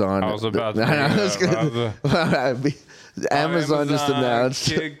Amazon, I was about to I bring was it up. gonna- Amazon just announced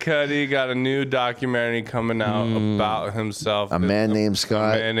Kid Cudi got a new documentary coming out about himself. A Man Named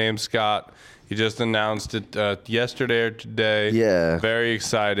Scott. A Man Named Scott. He just announced it yesterday or today. Yeah. Very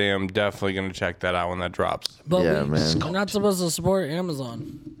exciting. I'm definitely going to check that out when that drops. But Yeah, man. we're not supposed to support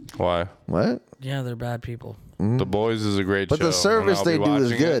Amazon. Why? what? Yeah, they're bad people. The Boys is a great But show. the service and I'll they be do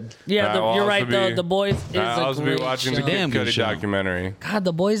is watching good. it. Yeah, And I'll you're also right. be- The Boys is I'll a also great be watching show. the Kid Damn good Cudi show. documentary. God,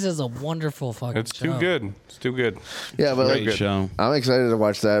 The Boys is a wonderful fucking It's show. too good. It's too good. Yeah, but Great show. I'm excited to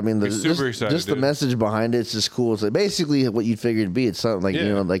watch that. I mean, super excited, just the dude. message behind it's just cool. It's like basically what you figured it'd be. It's something like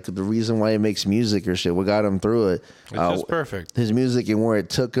Yeah. like the reason why he makes music or shit. What got him through it. It's just perfect. His music and where it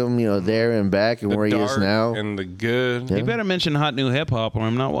took him, there and back, and The where he is dark now. and the good. You better mention Hot New Hip Hop or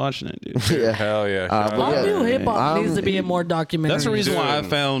I'm not watching it, dude. Yeah. Hell yeah. but Shout out. Hot yeah. new hip hop Um, needs to be in more documentaries. That's the reason why I Dude.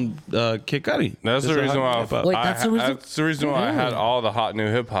 found Kid Cudi. That's the Just reason Hot why. New Hip Hop. Wait, that's the reason? That's the reason why I had all the hot new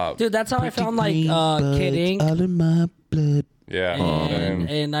hip hop. Dude, that's how I found like Kid Ink, All in my blood. Yeah.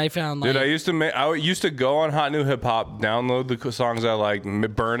 and I found like Dude, I used to go on Hot New Hip Hop, download the songs I like,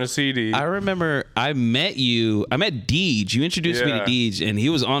 burn a CD. I remember I met Deej. You introduced me to Yeah. Deej, and he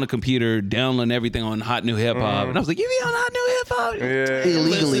was on a computer downloading everything on Hot New Hip Hop. And I was like, you be on Hot New Hip Hop? yeah.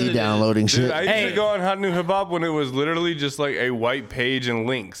 Illegally downloading Dude, shit. I used to go on Hot New Hip Hop when it was literally just like a white page and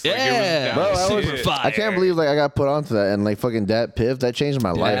links. Like, Yeah, it Bro, was I down was- shit. fire. I can't believe I got put onto that and fucking Dat Piff. That changed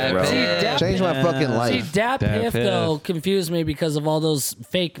my life, bro. See, Dat Changed my fucking See, life. Dat Piff Piff. though confused me because of all those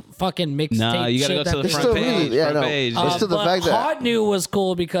fake fucking mixtape Nah, you gotta shit go to that the It's they- still front really- page. yeah, front no. page. It's to the but fact that- Hot New was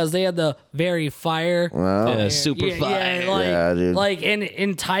cool because they had the very fire. Well, Super yeah, fire. like, Yeah, dude. Like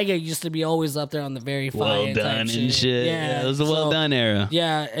in Tyga used to be always up there on the very fire. Well type done and shit. Yeah, it was a well so- done era.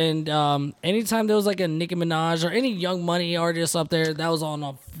 Yeah, and anytime there was like a Nicki Minaj or any Young Money artist up there, that was on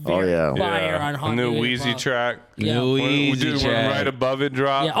a very yeah. fire on A Hot new New Wheezy Hip-Hop. track. Yeah. New When, Easy dude, when Track. right above it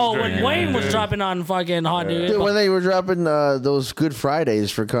dropped. Yeah. Oh, when Wayne was Dude. dropping on fucking Hot New Dude, Hip-Hop. when they were dropping those Good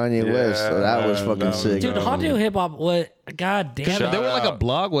Fridays for Kanye West, that was fucking that was sick. Dude, Hot New Hip Hop, what? God damn Shout it. They were like a out.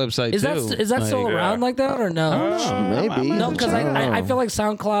 blog website Is too. that still Yeah. around like that or no? Maybe. No, because I don't I know. feel like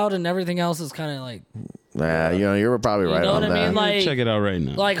SoundCloud and everything else is kind of like, Nah, you're probably right know on what I that. mean? Like, Check it out right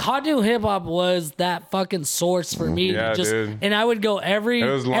now. like Hot New Hip Hop was that fucking source for me. Yeah, just dude. and I would go every It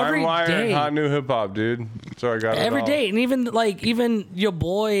was every LimeWire day. and Hot New Hip Hop, dude. So I got it every all. day, and even your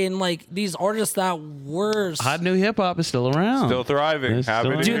boy and like these artists that were. Hot new hip hop is still around. Still thriving. It's Happy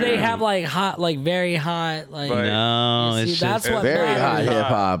still to Do hear they it. have like hot, like very hot, like? Like- No, See, it's that's just what Very matters. hot hip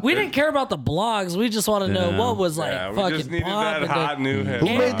hop. We didn't care about the blogs. We just want to know what was like Yeah, we fucking just needed pop that and hot new hip Who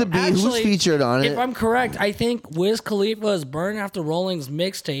hop. made the beat? Who's Actually, featured on it? If I'm correct, I think Wiz Khalifa's "Burn After Rolling's"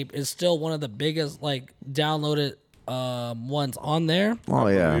 mixtape is still one of the biggest like downloaded ones on there. Oh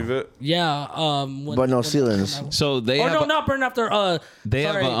yeah, Believe it. Yeah, but no ceilings. so they Or have no, not "Burn After." They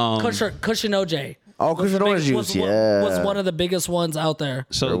have sorry, a, Cushion OJ. Oh, Cushion Orange Juice, was yeah. one of the biggest ones out there.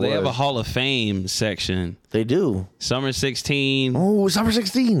 so There they have a was. Hall of Fame section. They do. Summer 16, Oh, Summer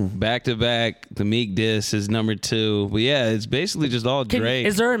 16. back to back. The Meek diss is number 2. But yeah, it's basically just all Drake.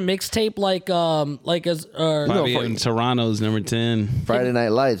 Is there a mixtape like as Bobby for- in Toronto's number 10. Friday Night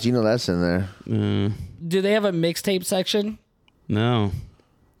Lights. You know that's in there. do they have a mixtape section? No.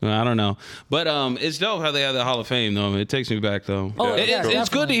 Well, I don't know, but it's dope how they have the Hall of Fame though. It takes me back though. Oh, It- yeah, it's good to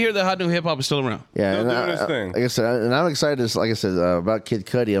definitely. hear that hot new hip hop is still around. Yeah, Still and doing his thing. like I said, and I'm excited. Like I said about Kid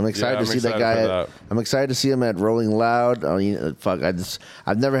Cudi, I'm excited Yeah, to I'm see that excited guy. for At, that. I'm excited to see him at Rolling Loud.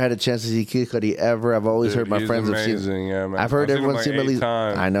 I've never had a chance to see Kid Cudi ever. I've always Dude, heard my he's friends have seen. amazing, yeah, man. I've heard I've seen him everyone like see him at 8 least.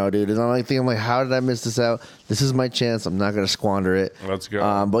 times. I know, dude. And I'm like thinking, I'm like, how did I miss this out? This is my chance. I'm not gonna squander it. Let's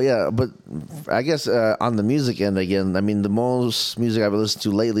go. But yeah, but I guess on the music end again, I mean, the most music I've listened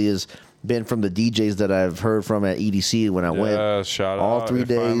to lately has been from the DJs that I've heard from at EDC when I went. Yeah, shout all out. 3 It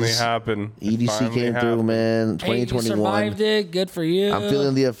finally days. happened. It EDC finally came through, happened. man. Hey, you 2021. survived it. Good for you. I'm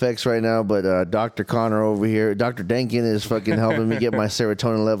feeling the effects right now, but Dr. Connor over here, Dr. Dankin is fucking helping me get my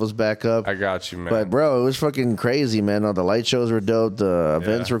serotonin levels back up. I got you, man. But bro, it was fucking crazy, man. All the light shows were dope. The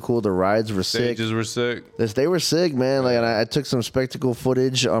events were cool. The rides were sick. Stages were sick. They were sick, man. Like, and I took some spectacle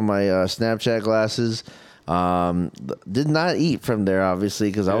footage on my Snapchat glasses. Did not eat from there, obviously,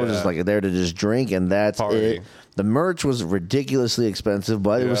 because I was just Yeah. like there to just drink, and that's Party. it. The merch was ridiculously expensive,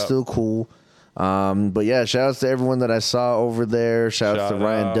 but it was Yeah. still cool. But yeah, shout outs to everyone that I saw over there. Shout outs to Shout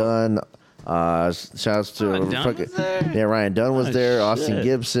Ryan out. Dunn. Shout outs to Ryan Dunn fucking was there? yeah, Ryan Dunn was Oh, there. Austin shit.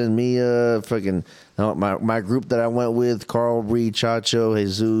 Gibson, Mia, fucking my group that I went with: Carl Reed, Chacho,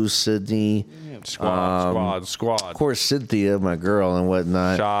 Jesus, Sydney. Squad. Of course, Cynthia, my girl, and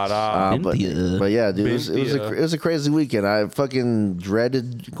whatnot. Shout out. But yeah, dude, it Cynthia. was a crazy weekend. I fucking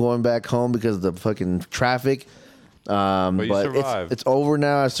dreaded going back home because of the fucking traffic. But you But survived. it's over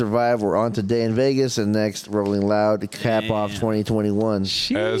now. I survived. We're on today in Vegas, and next Rolling Loud to cap off 2021. Let's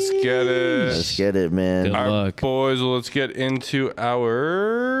get it. Let's get it, man. Good All right, luck. boys, well, let's get into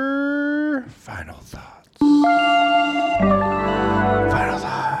our final thoughts. Final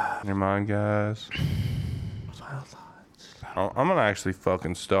thoughts. Your mind, guys. Final thoughts. I'm gonna actually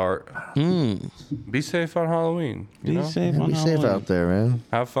fucking start. Be safe on Halloween. You know? Be safe on Be safe Halloween. out there, man.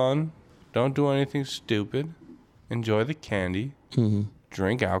 Have fun. Don't do anything stupid. Enjoy the candy.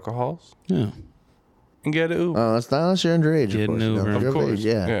 Drink alcohols Yeah. and get it. Oh, that's not unless you're underage. Get Of course, an you know. Uber. If Of you're course. age,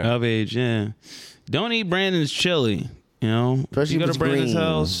 yeah. Yeah. Of age, yeah. Don't eat Brandon's chili. You know, Especially you go if to it's Brandon's green.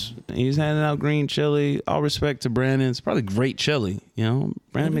 house. He's handing out green chili. All respect to Brandon. It's probably great chili. You know,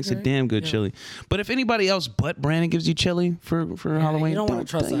 Brandon makes a damn good chili. But if anybody else but Brandon gives you chili for Halloween, you don't wanna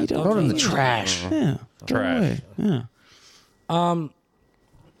trust that. you Don't Throw it in the trust that. trash. Yeah, throw it Trash. away. Yeah.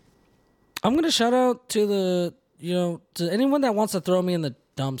 I'm gonna shout out to to anyone that wants to throw me in the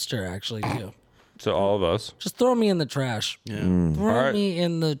dumpster. Actually, too. To all of us. Just throw me in the trash. Yeah. Throw Alright. me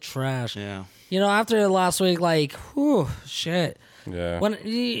in the trash. Yeah. You know, after last week, like, whew, shit. Yeah. When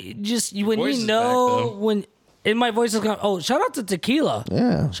you Voice is know back, though. when and my voice is going. Oh, shout out to tequila.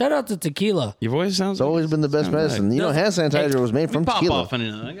 Yeah. Shout out to tequila. Your voice sounds. It's always been the best medicine. You know, hand sanitizer was made from pop tequila. off in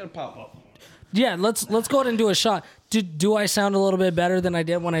it. I gotta pop off. Yeah, let's go ahead and do a shot. Do I sound a little bit better than I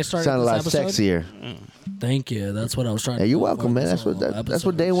did when I started Sound a this lot episode? sexier. Thank you. That's what I was trying. Yeah, to you're do welcome, for man. this That's what whole that's what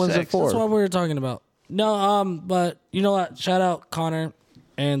episode. day ones are Sex. That's what for. we were talking about. No, but you know what? Shout out Connor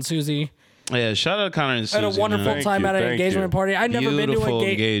and Susie. Yeah, shout out Connor and Susie. Had a wonderful man. Thank time you, at an thank engagement you. party. I'd never been to Beautiful an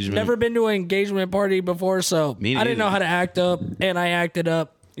engagement. never been to an engagement party before, so Me I didn't know neither. how to act up, and I acted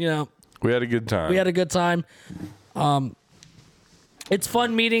up. You know, We had a good time. we had a good time. It's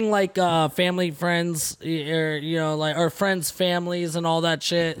fun meeting like family, friends, or like our friends' families and all that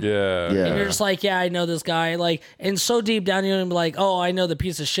shit. Yeah. And Yeah. you're just like, yeah, I know this guy. Like, and so deep down, you're gonna be like, oh, I know the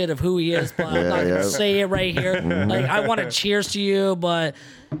piece of shit of who he is, but I'm not yeah. gonna say it right here. Like, I want to cheers to you, but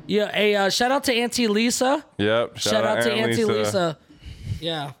yeah, hey, shout out to Auntie Lisa. Yep. Shout out to Aunt Auntie Lisa.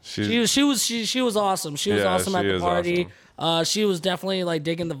 Yeah, She's- she was awesome. She was Yeah, awesome at she the is party. She was definitely like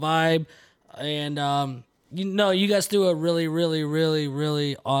digging the vibe, and you guys do a really, really, really,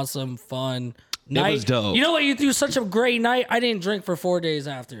 really awesome, fun night. was dope. You know what? You threw such a great night. I didn't drink for 4 days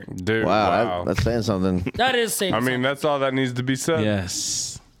after. Dude, Wow, that's saying something. That is saying I mean, that's all that needs to be said.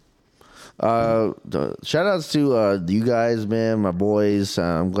 Yes. Shout outs to you guys, man, my boys.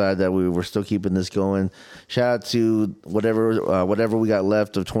 I'm glad that we're still keeping this going. Shout out to whatever we got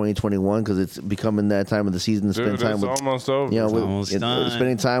left of 2021 because it's becoming that time of the season to spend Dude, time it's with. almost over. You know, almost done.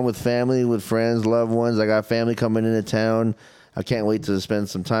 spending time with family, with friends, loved ones. I got family coming into town. I can't wait to spend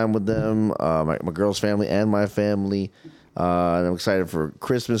some time with them. My girl's family and my family. And I'm excited for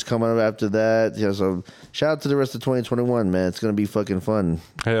Christmas coming up after that. Yeah, so shout out to the rest of 2021, man. It's gonna be fucking fun.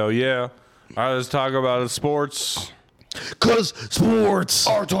 Hell yeah. All right, let's talk about sports. Cause sports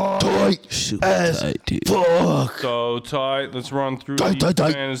are tight as dude. fuck. So tight. Let's run through Tight, the tight,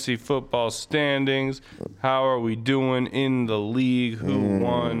 tight. fantasy football standings. How are we doing in the league? Who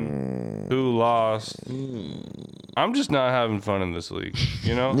won? Who lost? I'm just not having fun in this league.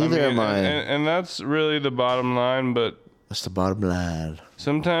 You know? Neither am I. And that's really the bottom line, but That's the bottom line.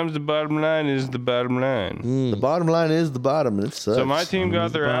 sometimes the bottom line is the bottom line. The bottom line is the bottom, and it sucks. So my team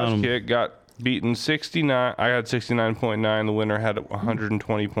got their ass bottom. kicked, got beaten 69. I had 69.9. The winner had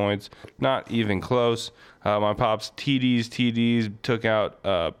 120 points. Not even close. My pops TDs took out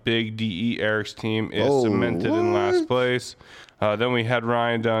Big DE Eric's team is Oh, cemented in last what? place. Then we had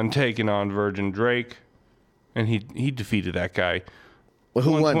Ryan Dunn taking on Virgin Drake, and he defeated that guy. Well,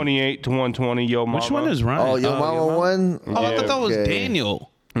 who won? 128 to 120. Yo mama. Which one is Ryan? Oh, your mama won. Oh, I thought that was Okay. Daniel.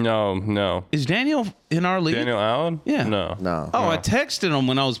 No. Is Daniel in our league? Daniel Allen? Yeah. No. No. Oh, I texted him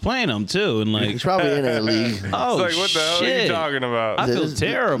when I was playing him too, and like, He's probably in a league. oh It's like, what the hell are you shit. talking about? I feel This-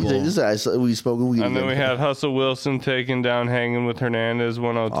 terrible. We spoke a week And then we had Hustle Wilson taking down Hanging with Hernandez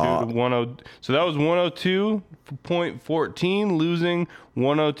 102 to 10. So that was 102.14, losing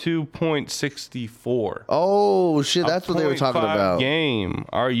 102.64. Oh shit, that's what they were talking 0.5 about. Game.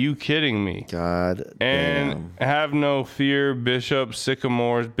 Are you kidding me? God And have no fear, Bishop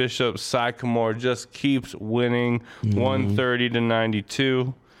Sycamore just keeps winning 130 to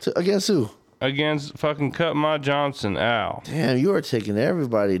 92 damn. Against who? against fucking Cut My Johnson, Al. Damn, you are taking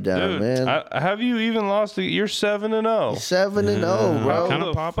everybody down, Dude, man. have you even lost? You're 7-0. 7-0, bro. Kind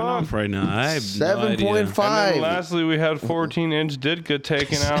of popping off right now. I have no idea. 7.5. And then lastly, we had 14-inch Ditka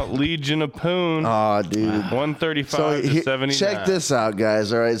taking out Legion of Poon, Oh, dude. 135 to he- 79. check this out,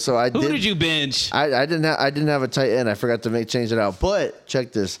 guys. All right, so I Who did you bench? I didn't have a tight end. I forgot to change it out. But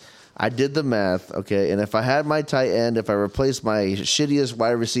check this. I did the math, okay? And if I had my tight end, if I replaced my shittiest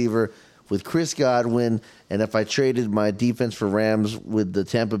wide receiver with Chris Godwin, and if I traded my defense for Rams with the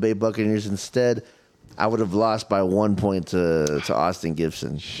Tampa Bay Buccaneers instead, I would have lost by 1 point to Austin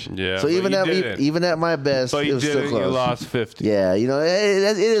Gibson. Yeah, So but even you at didn't. even at my best, But it you was did still it. close. You lost 50. Yeah, you know, it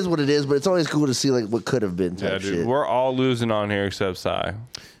is what it is. But it's always cool to see like what could have been type Yeah, dude. shit. We're all losing on here except Cy.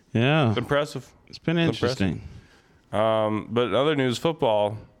 Yeah, It's impressive. it's been interesting. But in other news,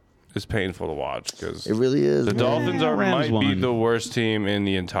 football is painful to watch because It really is. the man. Dolphins Rams might be won. the worst team in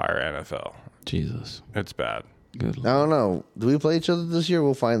the entire NFL. Jesus, It's bad. good. I don't know. Do we play each other this year?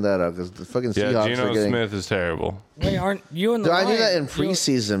 We'll find that out because the fucking Yeah, Seahawks Geno are getting. Smith is terrible. Wait, aren't you and the Dude, I Lions? knew that in you-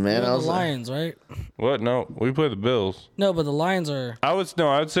 preseason, man. You I and was the like, Lions, right? What? No, we play the Bills. No, but the Lions are. I would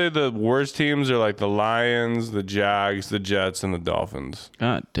say the worst teams are like the Lions, the Jags, the Jets, and the Dolphins.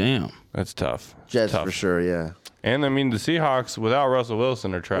 God damn. That's tough. It's Jets tough. for sure, yeah. And I mean the Seahawks without Russell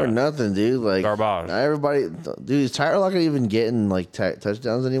Wilson are trash. Or nothing, dude. Like Garbage. not everybody, dude. Is Tyler Lockett even getting like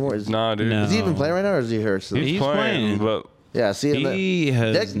touchdowns anymore? Nah, dude. No. Is he even playing right now, or is he hurt? Still? He's, He's playing, playing. but Yeah, see, He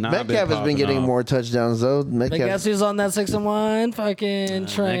has not been Metcalf has been popping getting off. more touchdowns though. But Metcalf, guess who's on that 6-1 fucking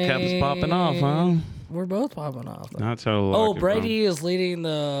train? Metcalf is popping off, huh? We're both popping off. Not so. Oh, lucky, Brady is leading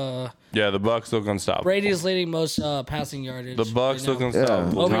the. yeah, the Bucks look unstoppable. Brady's leading most passing yardage. The Bucks right look now.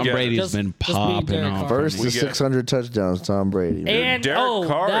 unstoppable. Over We Tom get it. Brady's Just- been just beat popping Derek off. Carr. first We to get- 600 touchdowns, Tom Brady. And Derek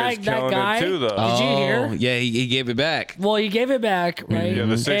Carr that, is that killing guy. it too, though. Did you hear? Oh, yeah, he gave it back. Well, he gave it back, right? Yeah,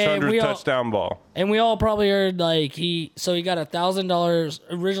 the And 600 we all- touchdown ball. And we all probably heard like he got $1,000.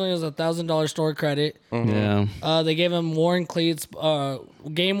 Originally, it was $1,000 store credit. Yeah. They gave him worn cleats,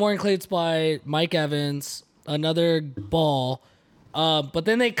 game worn cleats by Mike Evans, another ball. But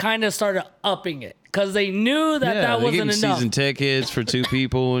then they kind of started upping it because they knew that Yeah, that they gave wasn't him enough. season tickets for 2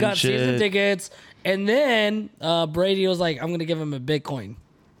 people and Got shit. season tickets, and then Brady was like, "I'm gonna give him a Bitcoin."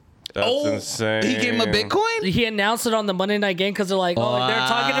 That's insane. He gave him a Bitcoin? He announced it on the Monday night game because they're like, oh, they're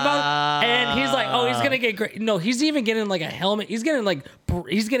talking about, and he's like, oh, he's gonna get great. No, he's even getting like a helmet. He's getting like,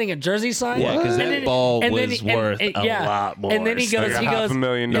 he's getting a jersey sign. Yeah, 'cause And that then- ball and then was he- and- worth and- a yeah. lot more. And then he goes, Like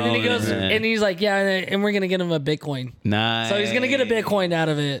 $500,000. and then he goes, Yeah. and he's like, yeah, and we're gonna get him a Bitcoin. Nice. So he's gonna get a Bitcoin out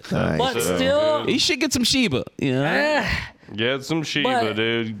of it. Nice. But still, He should get some Shiba. You know? Get some Shiba, But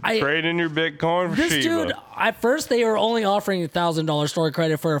dude. I- Trade in your Bitcoin for This Shiba. dude, at first they were only offering $1,000 store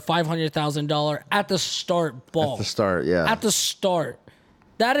credit for a $500,000 at the start ball. At the start, yeah. At the start.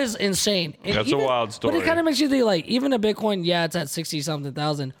 That is insane. And That's a wild story. But it kind of makes you think, like, even a Bitcoin, yeah, it's at 60-something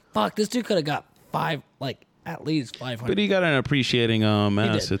thousand. Fuck, this dude could have got at least 500. But he got an appreciating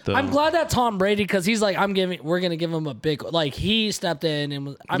asset though. I'm glad that Tom Brady, because he's like, we're gonna give him a big, like, he stepped in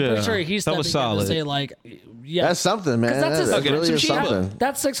and I'm pretty Yeah, sure he that stepped in was to solid. say, like, yeah, That's something, man. 'Cause that's That his- really some is Shiba. something.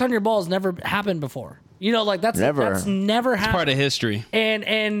 that 600 balls never happened before. You know, like that's Never. never happened. part of history. And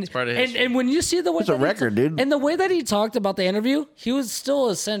part of and, history. and when you see the way It's a that he record, dude. and the way that he talked about the interview, he was still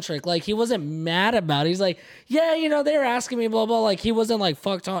eccentric. Like he wasn't mad about it. He's like, yeah, you know, they were asking me blah blah. Like he wasn't like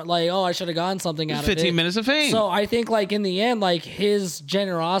fucked on. Like, oh, I should have gotten something out of it. 15 minutes of fame. So I think like in the end, like his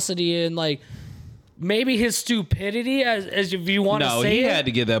generosity and like maybe his stupidity, as if you want to No, say he it, had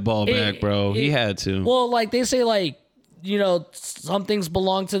to get that ball back, bro. He had to. Well, like they say, like, you know, some things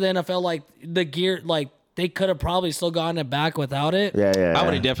belong to the NFL. Like the gear, like they could have probably still gotten it back without it. Yeah, yeah. I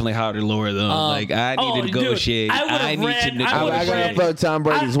would have definitely hired lower though. Like I need to dude, negotiate. I would've I need ran- to I would've I negotiate. gotta fuck Tom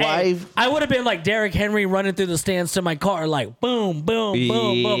Brady's wife. I would have been like Derrick Henry running through the stands to my car, like boom, boom,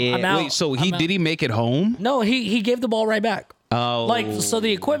 boom, boom. I'm out. Wait, so I'm out. did he make it home? No, he gave the ball right back. Oh, Like, so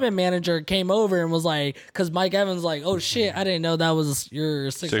the equipment manager came over and was like, because Mike Evans like, oh shit, I didn't know that was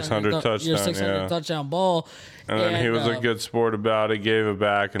your 600 touchdown, 600 yeah. touchdown ball. And then he was a good sport about it, gave it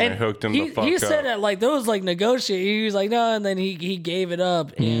back, and they hooked him he, the fuck he up. said that like there was like negotiate. He was like no, and then he gave it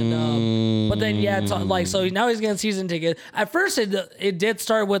up. And but then yeah, like so now he's getting season ticket. At first it did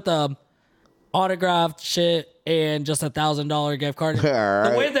start with autographed shit and just $1,000 gift card. All The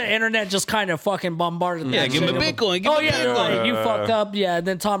right. way the internet just kind of fucking bombarded. yeah, that give him a shit. Bitcoin. Give Oh him a yeah, they're Bitcoin. like you fucked up. Yeah, and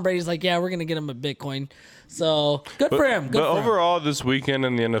then Tom Brady's like, yeah, we're gonna get him a Bitcoin. So good for him. Good But for him. overall, this weekend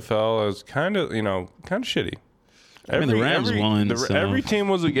in the NFL is kind of shitty. mean, the Rams won, so- Every game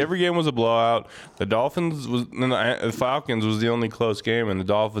was a blowout. The Dolphins the Falcons was the only close game, and the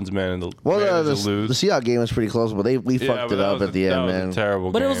Dolphins managed to Well, the lose. Seahawks game was pretty close, but we Yeah, fucked but it that up was at the that end, was man. A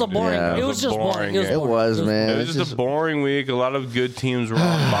terrible But it game. was a boring. Yeah. It was just boring. It was, man. It was just a boring week. A lot of good teams were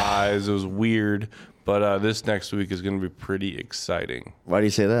on buys. It was weird. But this next week is going to be pretty exciting. Why do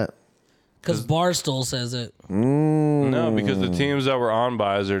you say that? Because Barstool says it. No, because the teams that were on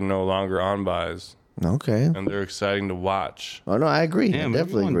buys are no longer on buys, Okay. and they're exciting to watch. Oh no, I agree. Damn, I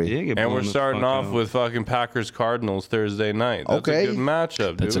definitely everyone agree. did get And blown we're the starting fuck off out. with fucking Packers Cardinals Thursday night. That's Okay. a good matchup,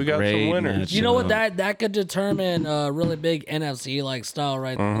 dude. That's a We got some great winners. matchup. You know what? That could determine a really big NFC like style,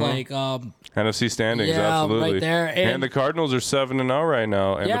 right? Like NFC standings, Yeah, absolutely. right there. And the Cardinals are 7-0 right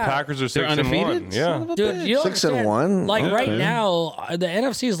now, and Yeah. the Packers are 6-1. undefeated? Yeah, Son of a dude, you don't 6-1? understand. Like right Okay. now, the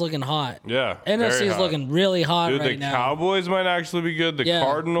NFC is looking hot. yeah. NFC very is hot. looking really hot Dude, right the now. Cowboys might actually be good. The Yeah.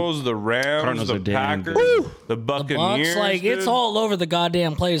 Cardinals, the Rams, Cardinals the are damn Packers, good. the Buccaneers. Bucks, like it's dude. all over the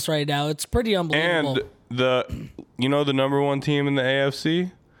goddamn place right now. It's pretty unbelievable. And the number one team in the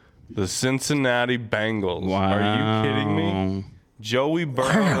AFC, the Cincinnati Bengals. Wow. Are you kidding me? Joey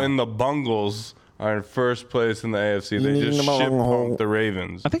Burrow and the Bungles are in first place in the AFC. They just shit punked the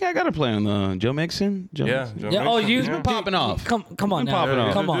Ravens. I think I got to play on the Joe Mixon. Joe Yeah. Mixon. Joe yeah, oh, Mixon, you yeah. Popping off. Come on now, popping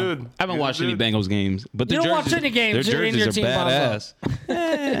off. come on. Dude. I haven't watched any Bengals games, but the You don't watch jerseys, any games, their and your jerseys team are pops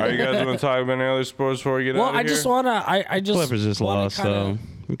badass. Are you guys want to talk about any other sports before we get Well, out of I here? just wanna, I just Clippers just wanna lost, kinda though.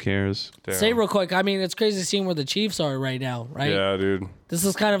 Who cares? Damn. Say real quick. I mean, it's crazy seeing where the Chiefs are right now, right? Yeah, dude. This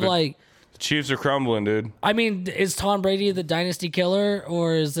is kind of like. The Chiefs are crumbling, dude. I mean, is Tom Brady the dynasty killer,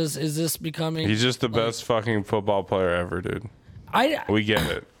 or is this becoming? He's just the best fucking football player ever, dude. We get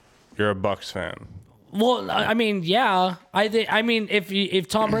it. You're a Bucks fan. Well, I mean, yeah. I mean, if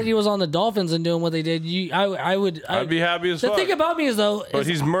Tom Brady was on the Dolphins and doing what they did, I would. I'd be happy as The fuck. thing about me is though, But is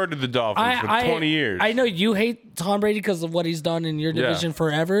he's murdered the Dolphins for 20 years. I know you hate Tom Brady because of what he's done in your division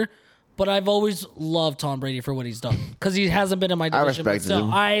forever. But I've always loved Tom Brady for what he's done because he hasn't been in my division. But respected still,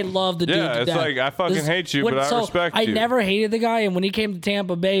 him. I love the dude. Yeah, to it's death. like, I fucking hate you, but I respect I you. never hated the guy, and when he came to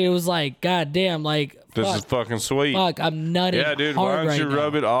Tampa Bay, it was like, God damn, like This fuck, is fucking sweet. fuck, I'm nutting. Yeah, dude. Why hard don't right you now.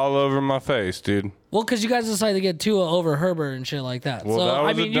 rub it all over my face, dude? Well, because you guys decided to get Tua over Herbert and shit like that. Well, so that I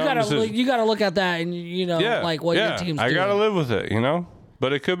was a mean, you dumb gotta decision. you gotta look at that and you know Yeah, like what yeah. your team's I doing. gotta live with it, you know.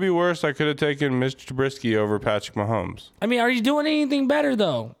 But it could be worse. I could have taken Mr. Trubisky over Patrick Mahomes. I mean, are you doing anything better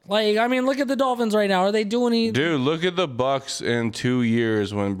though? Like, I mean, look at the Dolphins right now. Are they doing anything? Dude, look at the Bucks in 2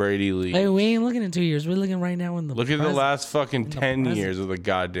 years when Brady leaves. Hey, we ain't looking in 2 years. We're looking right now in the Look at the present. last fucking 10 present. years of the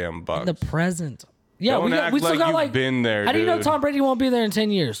goddamn Bucks. the present. Yeah, Don't we still act like got you've like been there, How do you know dude. Tom Brady won't be there in 10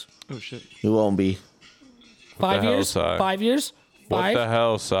 years? He won't be. 5 the hell, years? Si? 5 years? What 5? the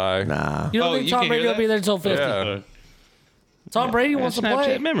hell, Si? Nah. You don't Oh, think you Tom can Brady hear will that? be there until 50? Yeah. Tom Brady wants to Snapchat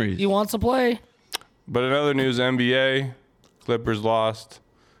play. memories. He wants to play. But in other news, NBA, Clippers lost.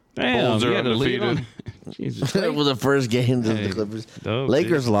 Damn, Bulls are you had a lead undefeated. on- Jesus. It was the first game of Hey, the Clippers. dope,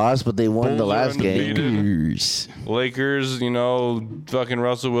 Lakers lost, but they won the Bulls are last game. undefeated. Lakers, fucking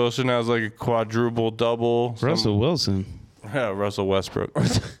Russell Wilson has like a quadruple double. Russell Wilson. Yeah, Russell Westbrook.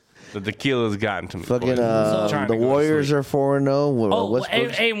 The tequila's gotten to me. Fucking boys. Trying to the go to Warriors sleep. are 4-0.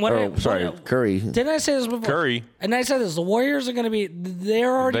 Oh, Sorry, Curry. Didn't I say this before? Curry. And I said this: the Warriors are going to be.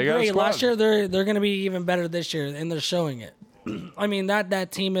 They're already They got a great. squad. Last year, they're going to be even better this year, and they're showing it. I mean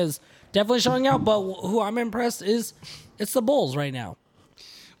that team is definitely showing out. But who I'm impressed is it's the Bulls right now.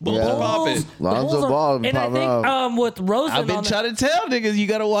 Bulls Yeah. are popping. The Lonzo Bulls are- Ball and I popping think off. with Rosen, I've been on trying to tell niggas you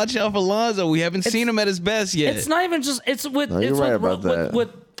got to watch out for Lonzo. We haven't seen him at his best yet. it's not even just it's with you're it's right with, about that.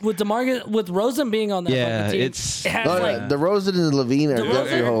 with DeMarcus with Rosen being on that Yeah, fucking team. it's- it has No, like the Rosen and Levine are DeRozan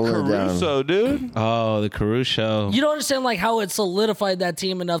definitely and holding it down. Caruso, dude. Oh, the Caruso. you don't understand like how it solidified that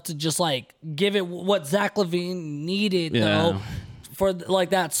team enough to just like give it what Zach LaVine needed Yeah. though for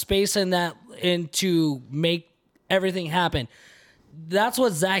like that space and to make everything happen. That's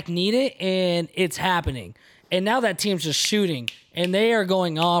what Zach needed, and it's happening. And now that team's just shooting, and they are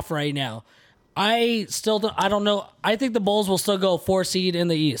going off right now. I don't know. I think the Bulls will still go 4 seed in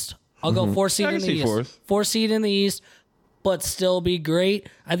the East. I'll go 4 seed I in can the see East. fourth. 4 seed in the East, but still be great.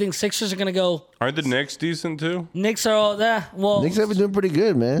 I think Sixers are going to go. Aren't the Knicks decent too? Knicks are well. Knicks have been doing pretty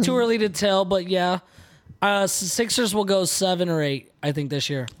good, man. Too early to tell, but yeah. Sixers will go 7 or 8. I think this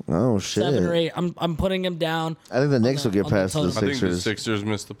year, Oh shit! 7 or 8. I'm putting them down. I think the Knicks will get on the past the total. I think the Sixers. Sixers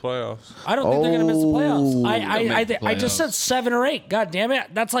missed the playoffs. I don't think they're gonna miss the playoffs. I the just said playoffs. 7 or 8. God damn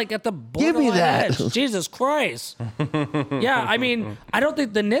it, that's like at the Give me borderline that. edge. Jesus Christ. Yeah, I mean, I don't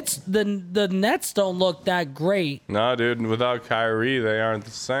think the Nets don't look that great. Nah, dude. Without Kyrie, they aren't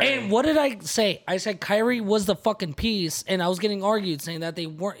the same. And what did I say? I said Kyrie was the fucking piece, and I was getting argued saying that they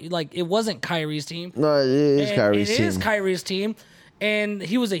weren't like it wasn't Kyrie's team. No, it is And Kyrie's it team. is Kyrie's team, and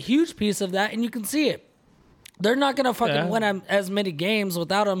he was a huge piece of that, and you can see it. They're not gonna fucking win as many games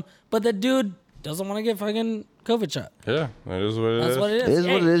without him, but the dude doesn't want to get fucking COVID shot. yeah, that is what it is. That's what it is. It is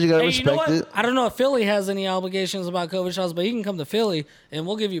what it is. You gotta know respect what? it. I don't know if Philly has any obligations about COVID shots, but he can come to Philly, and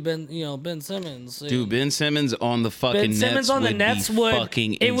we'll give you Ben Simmons. Dude, Ben Simmons on the fucking Ben Simmons Nets on the would Nets be would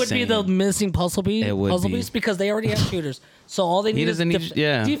fucking it would be the insane. missing puzzle piece, It would be. because they already have shooters. So all they need is doesn't need-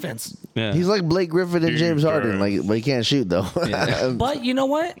 yeah. defense. Yeah. He's like Blake Griffin and James Harden, like, but he can't shoot though. But you know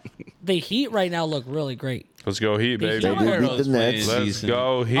what? The Heat right now look really great. Let's go Heat, baby. Heat- They beat the Nets. Let's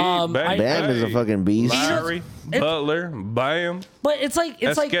go Heat, baby. Bam is a fucking beast. Larry, Butler, Bam. But it's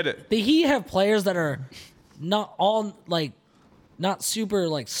Let's like get it. the Heat have players that are not all like not super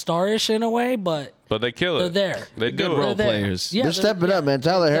like starish in a way, but But they kill it. They're there. They do Good it. role they're there. players. Yeah, They're stepping up, man.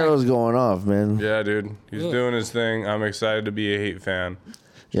 Tyler Harrow's going off, man. Yeah, dude. He's doing his thing. I'm excited to be a Heat fan.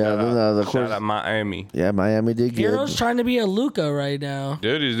 Yeah, then, of Shout course. out Miami. Yeah, Miami did good. Hero's trying to be a Luka right now.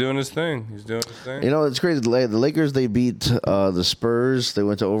 Dude, he's doing his thing. He's doing his thing. You know, it's crazy. The Lakers, they beat the Spurs. They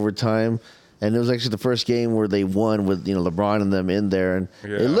went to overtime. And it was actually the first game where they won with, LeBron and them in there. And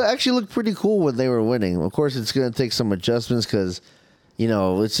it actually looked pretty cool when they were winning. Of course, it's going to take some adjustments because,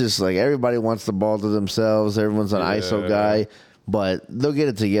 it's just like everybody wants the ball to themselves. Everyone's an ISO guy. But they'll get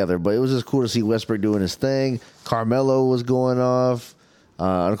it together. But it was just cool to see Westbrook doing his thing. Carmelo was going off.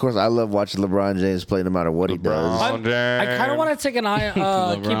 And of course, I love watching LeBron James play no matter what he does. LeBron James. I kind of want to take an eye, keep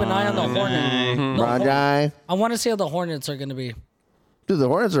an eye on the Hornets. LeBron James. I want to see how the Hornets are going to be. Dude, the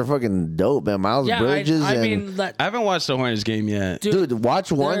Hornets are fucking dope, man. Miles Yeah, Bridges. I and, mean, that, I haven't watched the Hornets game yet. dude,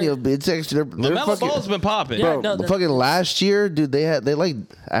 watch one. they're- It's actually they're LaMelo fucking. Ball's been popping. Yeah. Bro, no, the they're- fucking last year, dude, they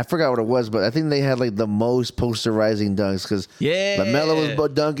I forgot what it was, but I think they had like the most posterizing dunks because Yeah. LaMelo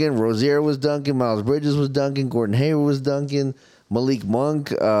was dunking, Rozier was dunking, Miles Bridges was dunking, Gordon Hayward was dunking, Malik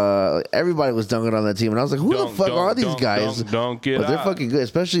Monk, everybody was dunking on that team, and I was like, who the fuck are these guys? Dunk it But they're out. fucking good,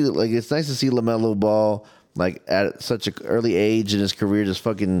 especially like it's nice to see LaMelo Ball like at such an early age in his career, just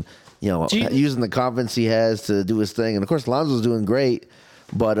fucking using the confidence he has to do his thing, and of course Lonzo's doing great.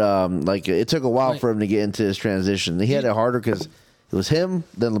 But like it took a while for him to get into his transition. He had it harder because it was him.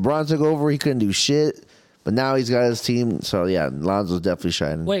 Then LeBron took over. He couldn't do shit. But now he's got his team. So yeah, Lonzo's definitely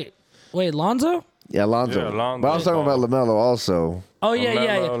shining. wait, Lonzo? Yeah, Lonzo. Yeah, Lonzo. But I was talking about LaMelo also. Oh yeah,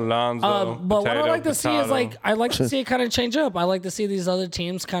 yeah. LaMelo, Lonzo, But what I potato, like to see is potato. I like to see it kind of change up. I like to see these other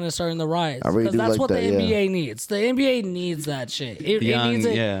teams kind of starting to rise I really do that's like what that, the yeah. NBA needs. The NBA needs that shit. It Young, needs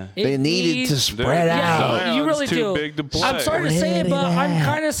it. yeah. It They needed needs- to spread Yeah, out. Zion's you really too do. big to play. I'm sorry to say it, but Spread I'm it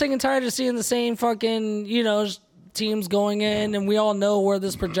kind of sick and tired of seeing the same fucking teams going in, and we all know where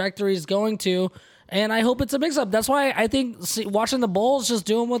this trajectory is going to. And I hope it's a mix-up. That's why I think watching the Bulls just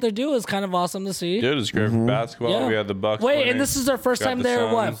doing what they do is kind of awesome to see. Dude, it's great for basketball. Yeah. We had the Bucks. Wait, winning. and this is their first Got time the they're,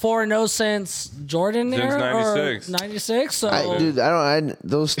 Suns. 4-0 since Jordan Since era? 96. 96? So,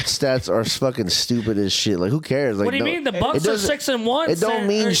 Those stats are fucking stupid as shit. Like, who cares? Like, what do you mean? The Bucks it are doesn't- 6-1. It don't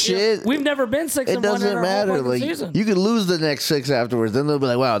mean shit. We've never been 6-1 It in our doesn't whole matter. fucking Like, season. you could lose the next 6 afterwards. Then they'll be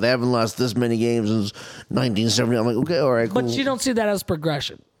like, wow, they haven't lost this many games since 1970. I'm like, okay, all right, cool. But you don't see that as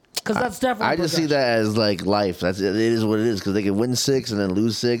progression. Because that's definitely I just see progression. that as like life. It is what it is. Because they can win 6 and then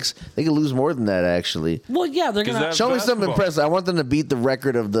lose 6. They can lose more than that, actually. Well, yeah, they're going that's- to... Show me something basketball. impressive. I want them to beat the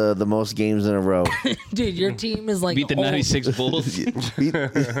record of the most games in a row. Dude, your team is like... Beat the old. 96 Bulls. Beat-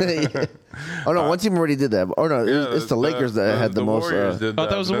 Oh no, one team already did that. Oh no, it's the Lakers that had the most. Warriors did Oh,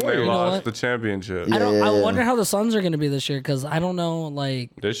 that was the but then Warriors. They You know lost what? the championship. I don't. I Yeah. wonder how the Suns are going to be this year because I don't know. Like,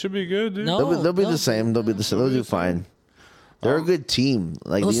 They should be good, dude. No. They'll be no. the same. They'll be the same. They'll do fine. They're a good team.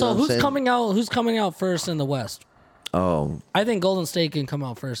 Like, you know so what I'm who's saying? coming out? Who's coming out first in the West? Oh, I think Golden State can come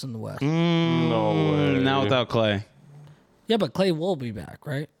out first in the West. No way. Now without Clay. Yeah, but Clay will be back,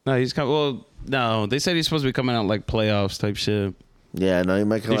 right? No, he's coming. Well, no, they said he's supposed to be coming out like playoffs type shit. yeah. No, he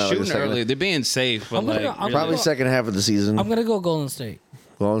might come They're out like shooting the second, early. They're being safe, but I'm gonna- like I'm really- probably Well, second half of the season. I'm gonna go Golden State.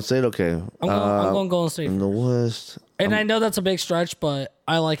 Golden State, okay. I'm going Golden State, in the West. and I know that's a big stretch, but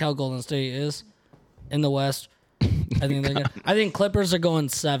I like how Golden State is in the West. I think they're good. I think Clippers are going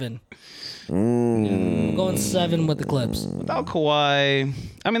 7. I'm going 7 with the Clips. without Kawhi.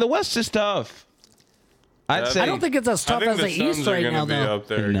 I mean, the West is tough. I'd say. I don't think it's as I tough think as the Suns East are right gonna now, be though. up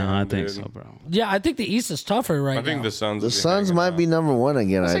there. No, I again, think dude. so, bro. Yeah, I think the East is tougher right I think now. the Suns. The Suns might be number 1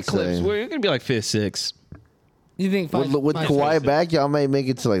 again. I say I'd Clips. say. We're gonna be like 5th, 6th. You think With five- Kawhi back, y'all might make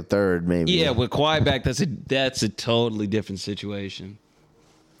it to like 3rd, maybe. Yeah, with Kawhi back, that's a totally different situation.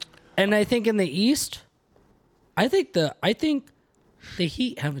 And I think in the East, I think the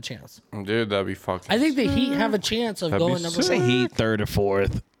Heat have a chance. Dude, that'd be fucking. I think the Heat have a chance of That'd be going number sick. Say 1. Heat 3rd or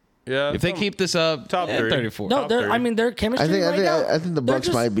 4th. Yeah. If they keep this up, top 3. 3rd or 4th. No, top they're. three. I mean, their chemistry I right now. think the they're Bucks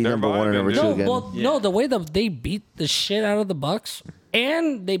just- might be they're number 1 and vibing, number dude. 2 No, again. well, no, the way that they beat the shit out of the Bucks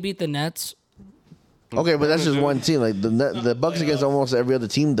and they beat the Nets. Okay, but that's just one team. Like the Bucks against almost every other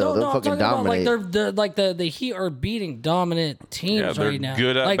team, though. No, They'll I'm fucking talking about like dominate. they're like the Heat are beating dominant teams Yeah, they're right now.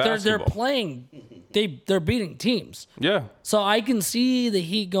 good at like they're basketball. playing. They're beating teams. Yeah. So I can see the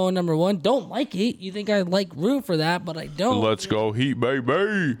Heat going number 1. Don't like it. You think I like room for that, but I don't. Let's go Heat, baby.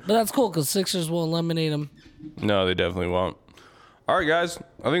 But that's cool because Sixers will eliminate them. No, they definitely won't. All right, guys.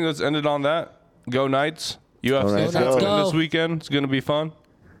 I think let's end it on that. Go Knights. UFC Knights, is happening go. this weekend. It's going to be fun.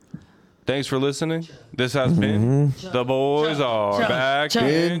 Thanks for listening. This has been The Boys Are Back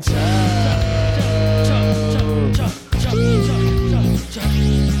in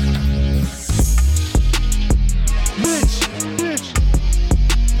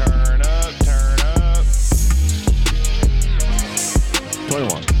Turn up, turn up.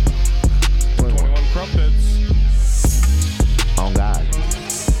 21. 21 crumpets. Oh, God.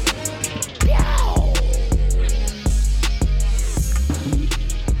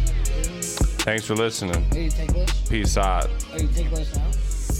 Thanks for listening. Are you take this? Peace out. Are you take this now?